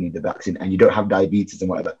 that you don't need the vaccine and you don't have diabetes and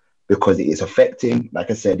whatever, because it is affecting,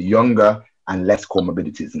 like I said, younger and less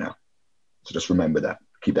comorbidities now. So just remember that.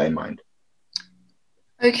 Keep that in mind.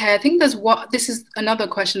 Okay, I think this is another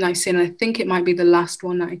question I've seen. I think it might be the last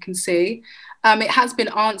one that I can see. It has been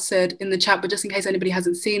answered in the chat, but just in case anybody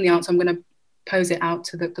hasn't seen the answer, I'm going to pose it out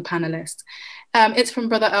to the panelists. It's from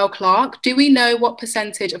Brother Earl Clark. Do we know what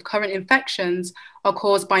percentage of current infections are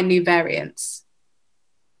caused by new variants?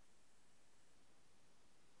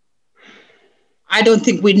 I don't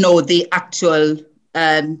think we know the actual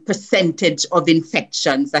percentage of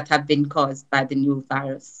infections that have been caused by the new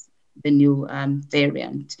virus, the new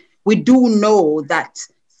variant. We do know that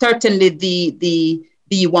certainly the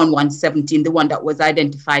B1117, the one that was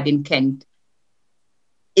identified in Kent,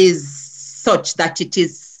 is such that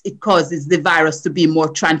it causes the virus to be more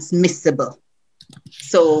transmissible.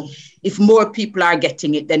 So if more people are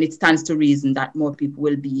getting it, then it stands to reason that more people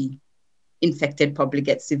will be infected, probably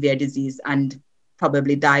get severe disease and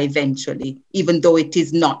probably die eventually, even though it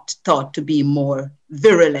is not thought to be more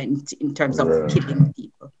virulent in terms of killing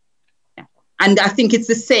people. Yeah. And I think it's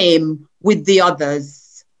the same with the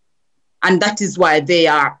others. And that is why they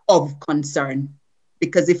are of concern,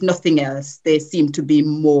 because if nothing else, they seem to be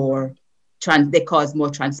they cause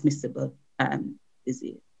more transmissible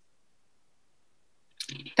disease.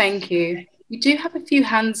 Thank you. We do have a few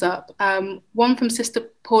hands up. One from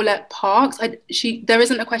Sister Paulette Parks. There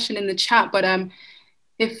isn't a question in the chat, but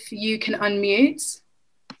if you can unmute,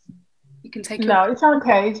 you can take it. No, it's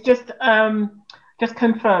okay. It's just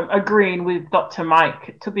agreeing with Dr.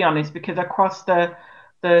 Mike, to be honest, because across the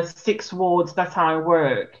 6 wards that I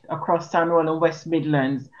work, across Stanwell and West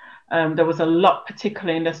Midlands, there was a lot,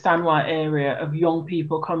 particularly in the Stanwell area, of young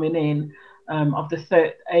people coming in of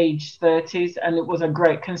the age 30s, and it was a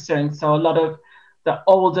great concern. So a lot of the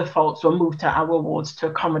older folks were moved to our wards to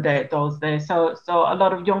accommodate those there. So a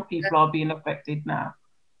lot of young people are being affected now.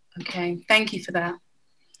 Okay, thank you for that.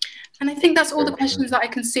 And I think that's all the questions that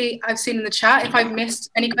I've seen in the chat. If I've missed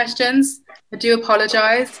any questions, I do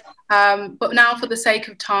apologise. But now, for the sake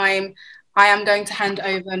of time, I am going to hand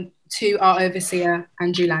over to our overseer,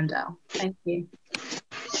 Andrew Landell. Thank you.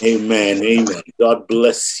 Amen, amen. God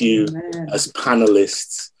bless you as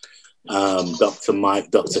panelists, Dr. Mike,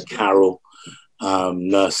 Dr. Carol,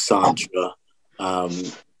 Nurse Sandra,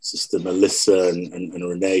 Sister Melissa and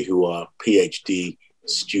Renee, who are PhD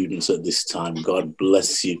students at this time. God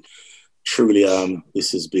bless you. Truly,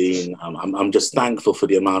 this has been, I'm just thankful for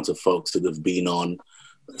the amount of folks that have been on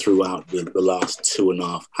throughout the last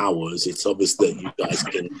 2.5 hours. It's obvious that you guys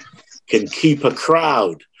can keep a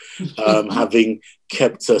crowd, having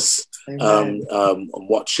kept us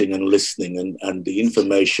watching and listening, and the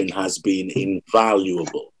information has been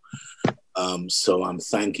invaluable. So I'm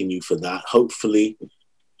thanking you for that. Hopefully,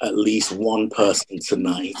 at least one person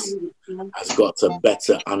tonight has got a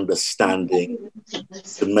better understanding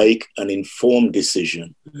to make an informed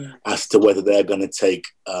decision as to whether they're going to take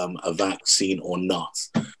a vaccine or not.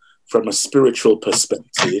 From a spiritual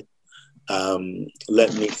perspective,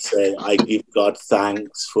 let me say I give God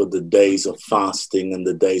thanks for the days of fasting and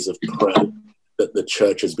the days of prayer that the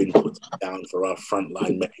church has been putting down for our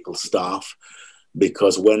frontline medical staff,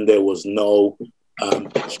 because when there was no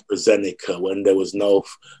AstraZeneca, when there was no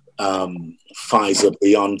Pfizer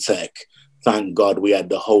BioNTech, thank God we had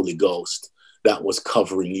the Holy Ghost that was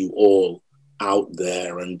covering you all out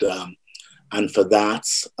there. And for that,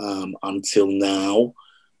 until now,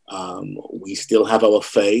 we still have our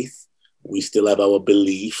faith. We still have our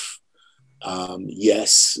belief.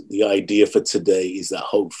 Yes, the idea for today is that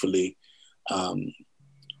hopefully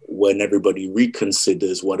when everybody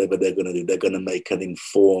reconsiders whatever they're going to do, they're going to make an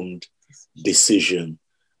informed decision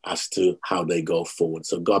as to how they go forward.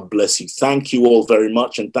 So God bless you. Thank you all very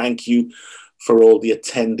much. And thank you for all the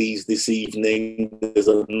attendees this evening. There's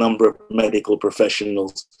a number of medical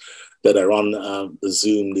professionals that are on the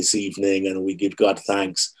Zoom this evening, and we give God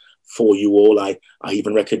thanks for you all. I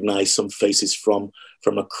even recognize some faces from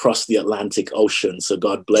across the Atlantic Ocean. So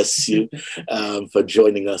God bless you for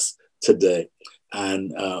joining us today.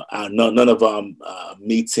 And none of our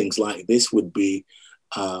meetings like this would be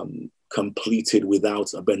completed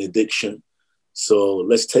without a benediction. So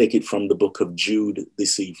let's take it from the book of Jude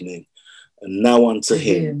this evening. And now unto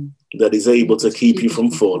him that is able to keep you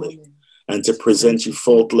from falling and to present you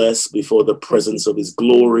faultless before the presence of his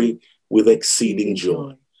glory with exceeding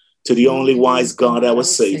joy. To the only wise God, our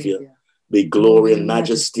Savior, be glory and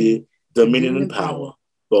majesty, dominion and power,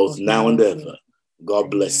 both now and ever.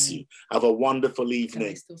 God bless you. Have a wonderful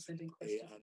evening.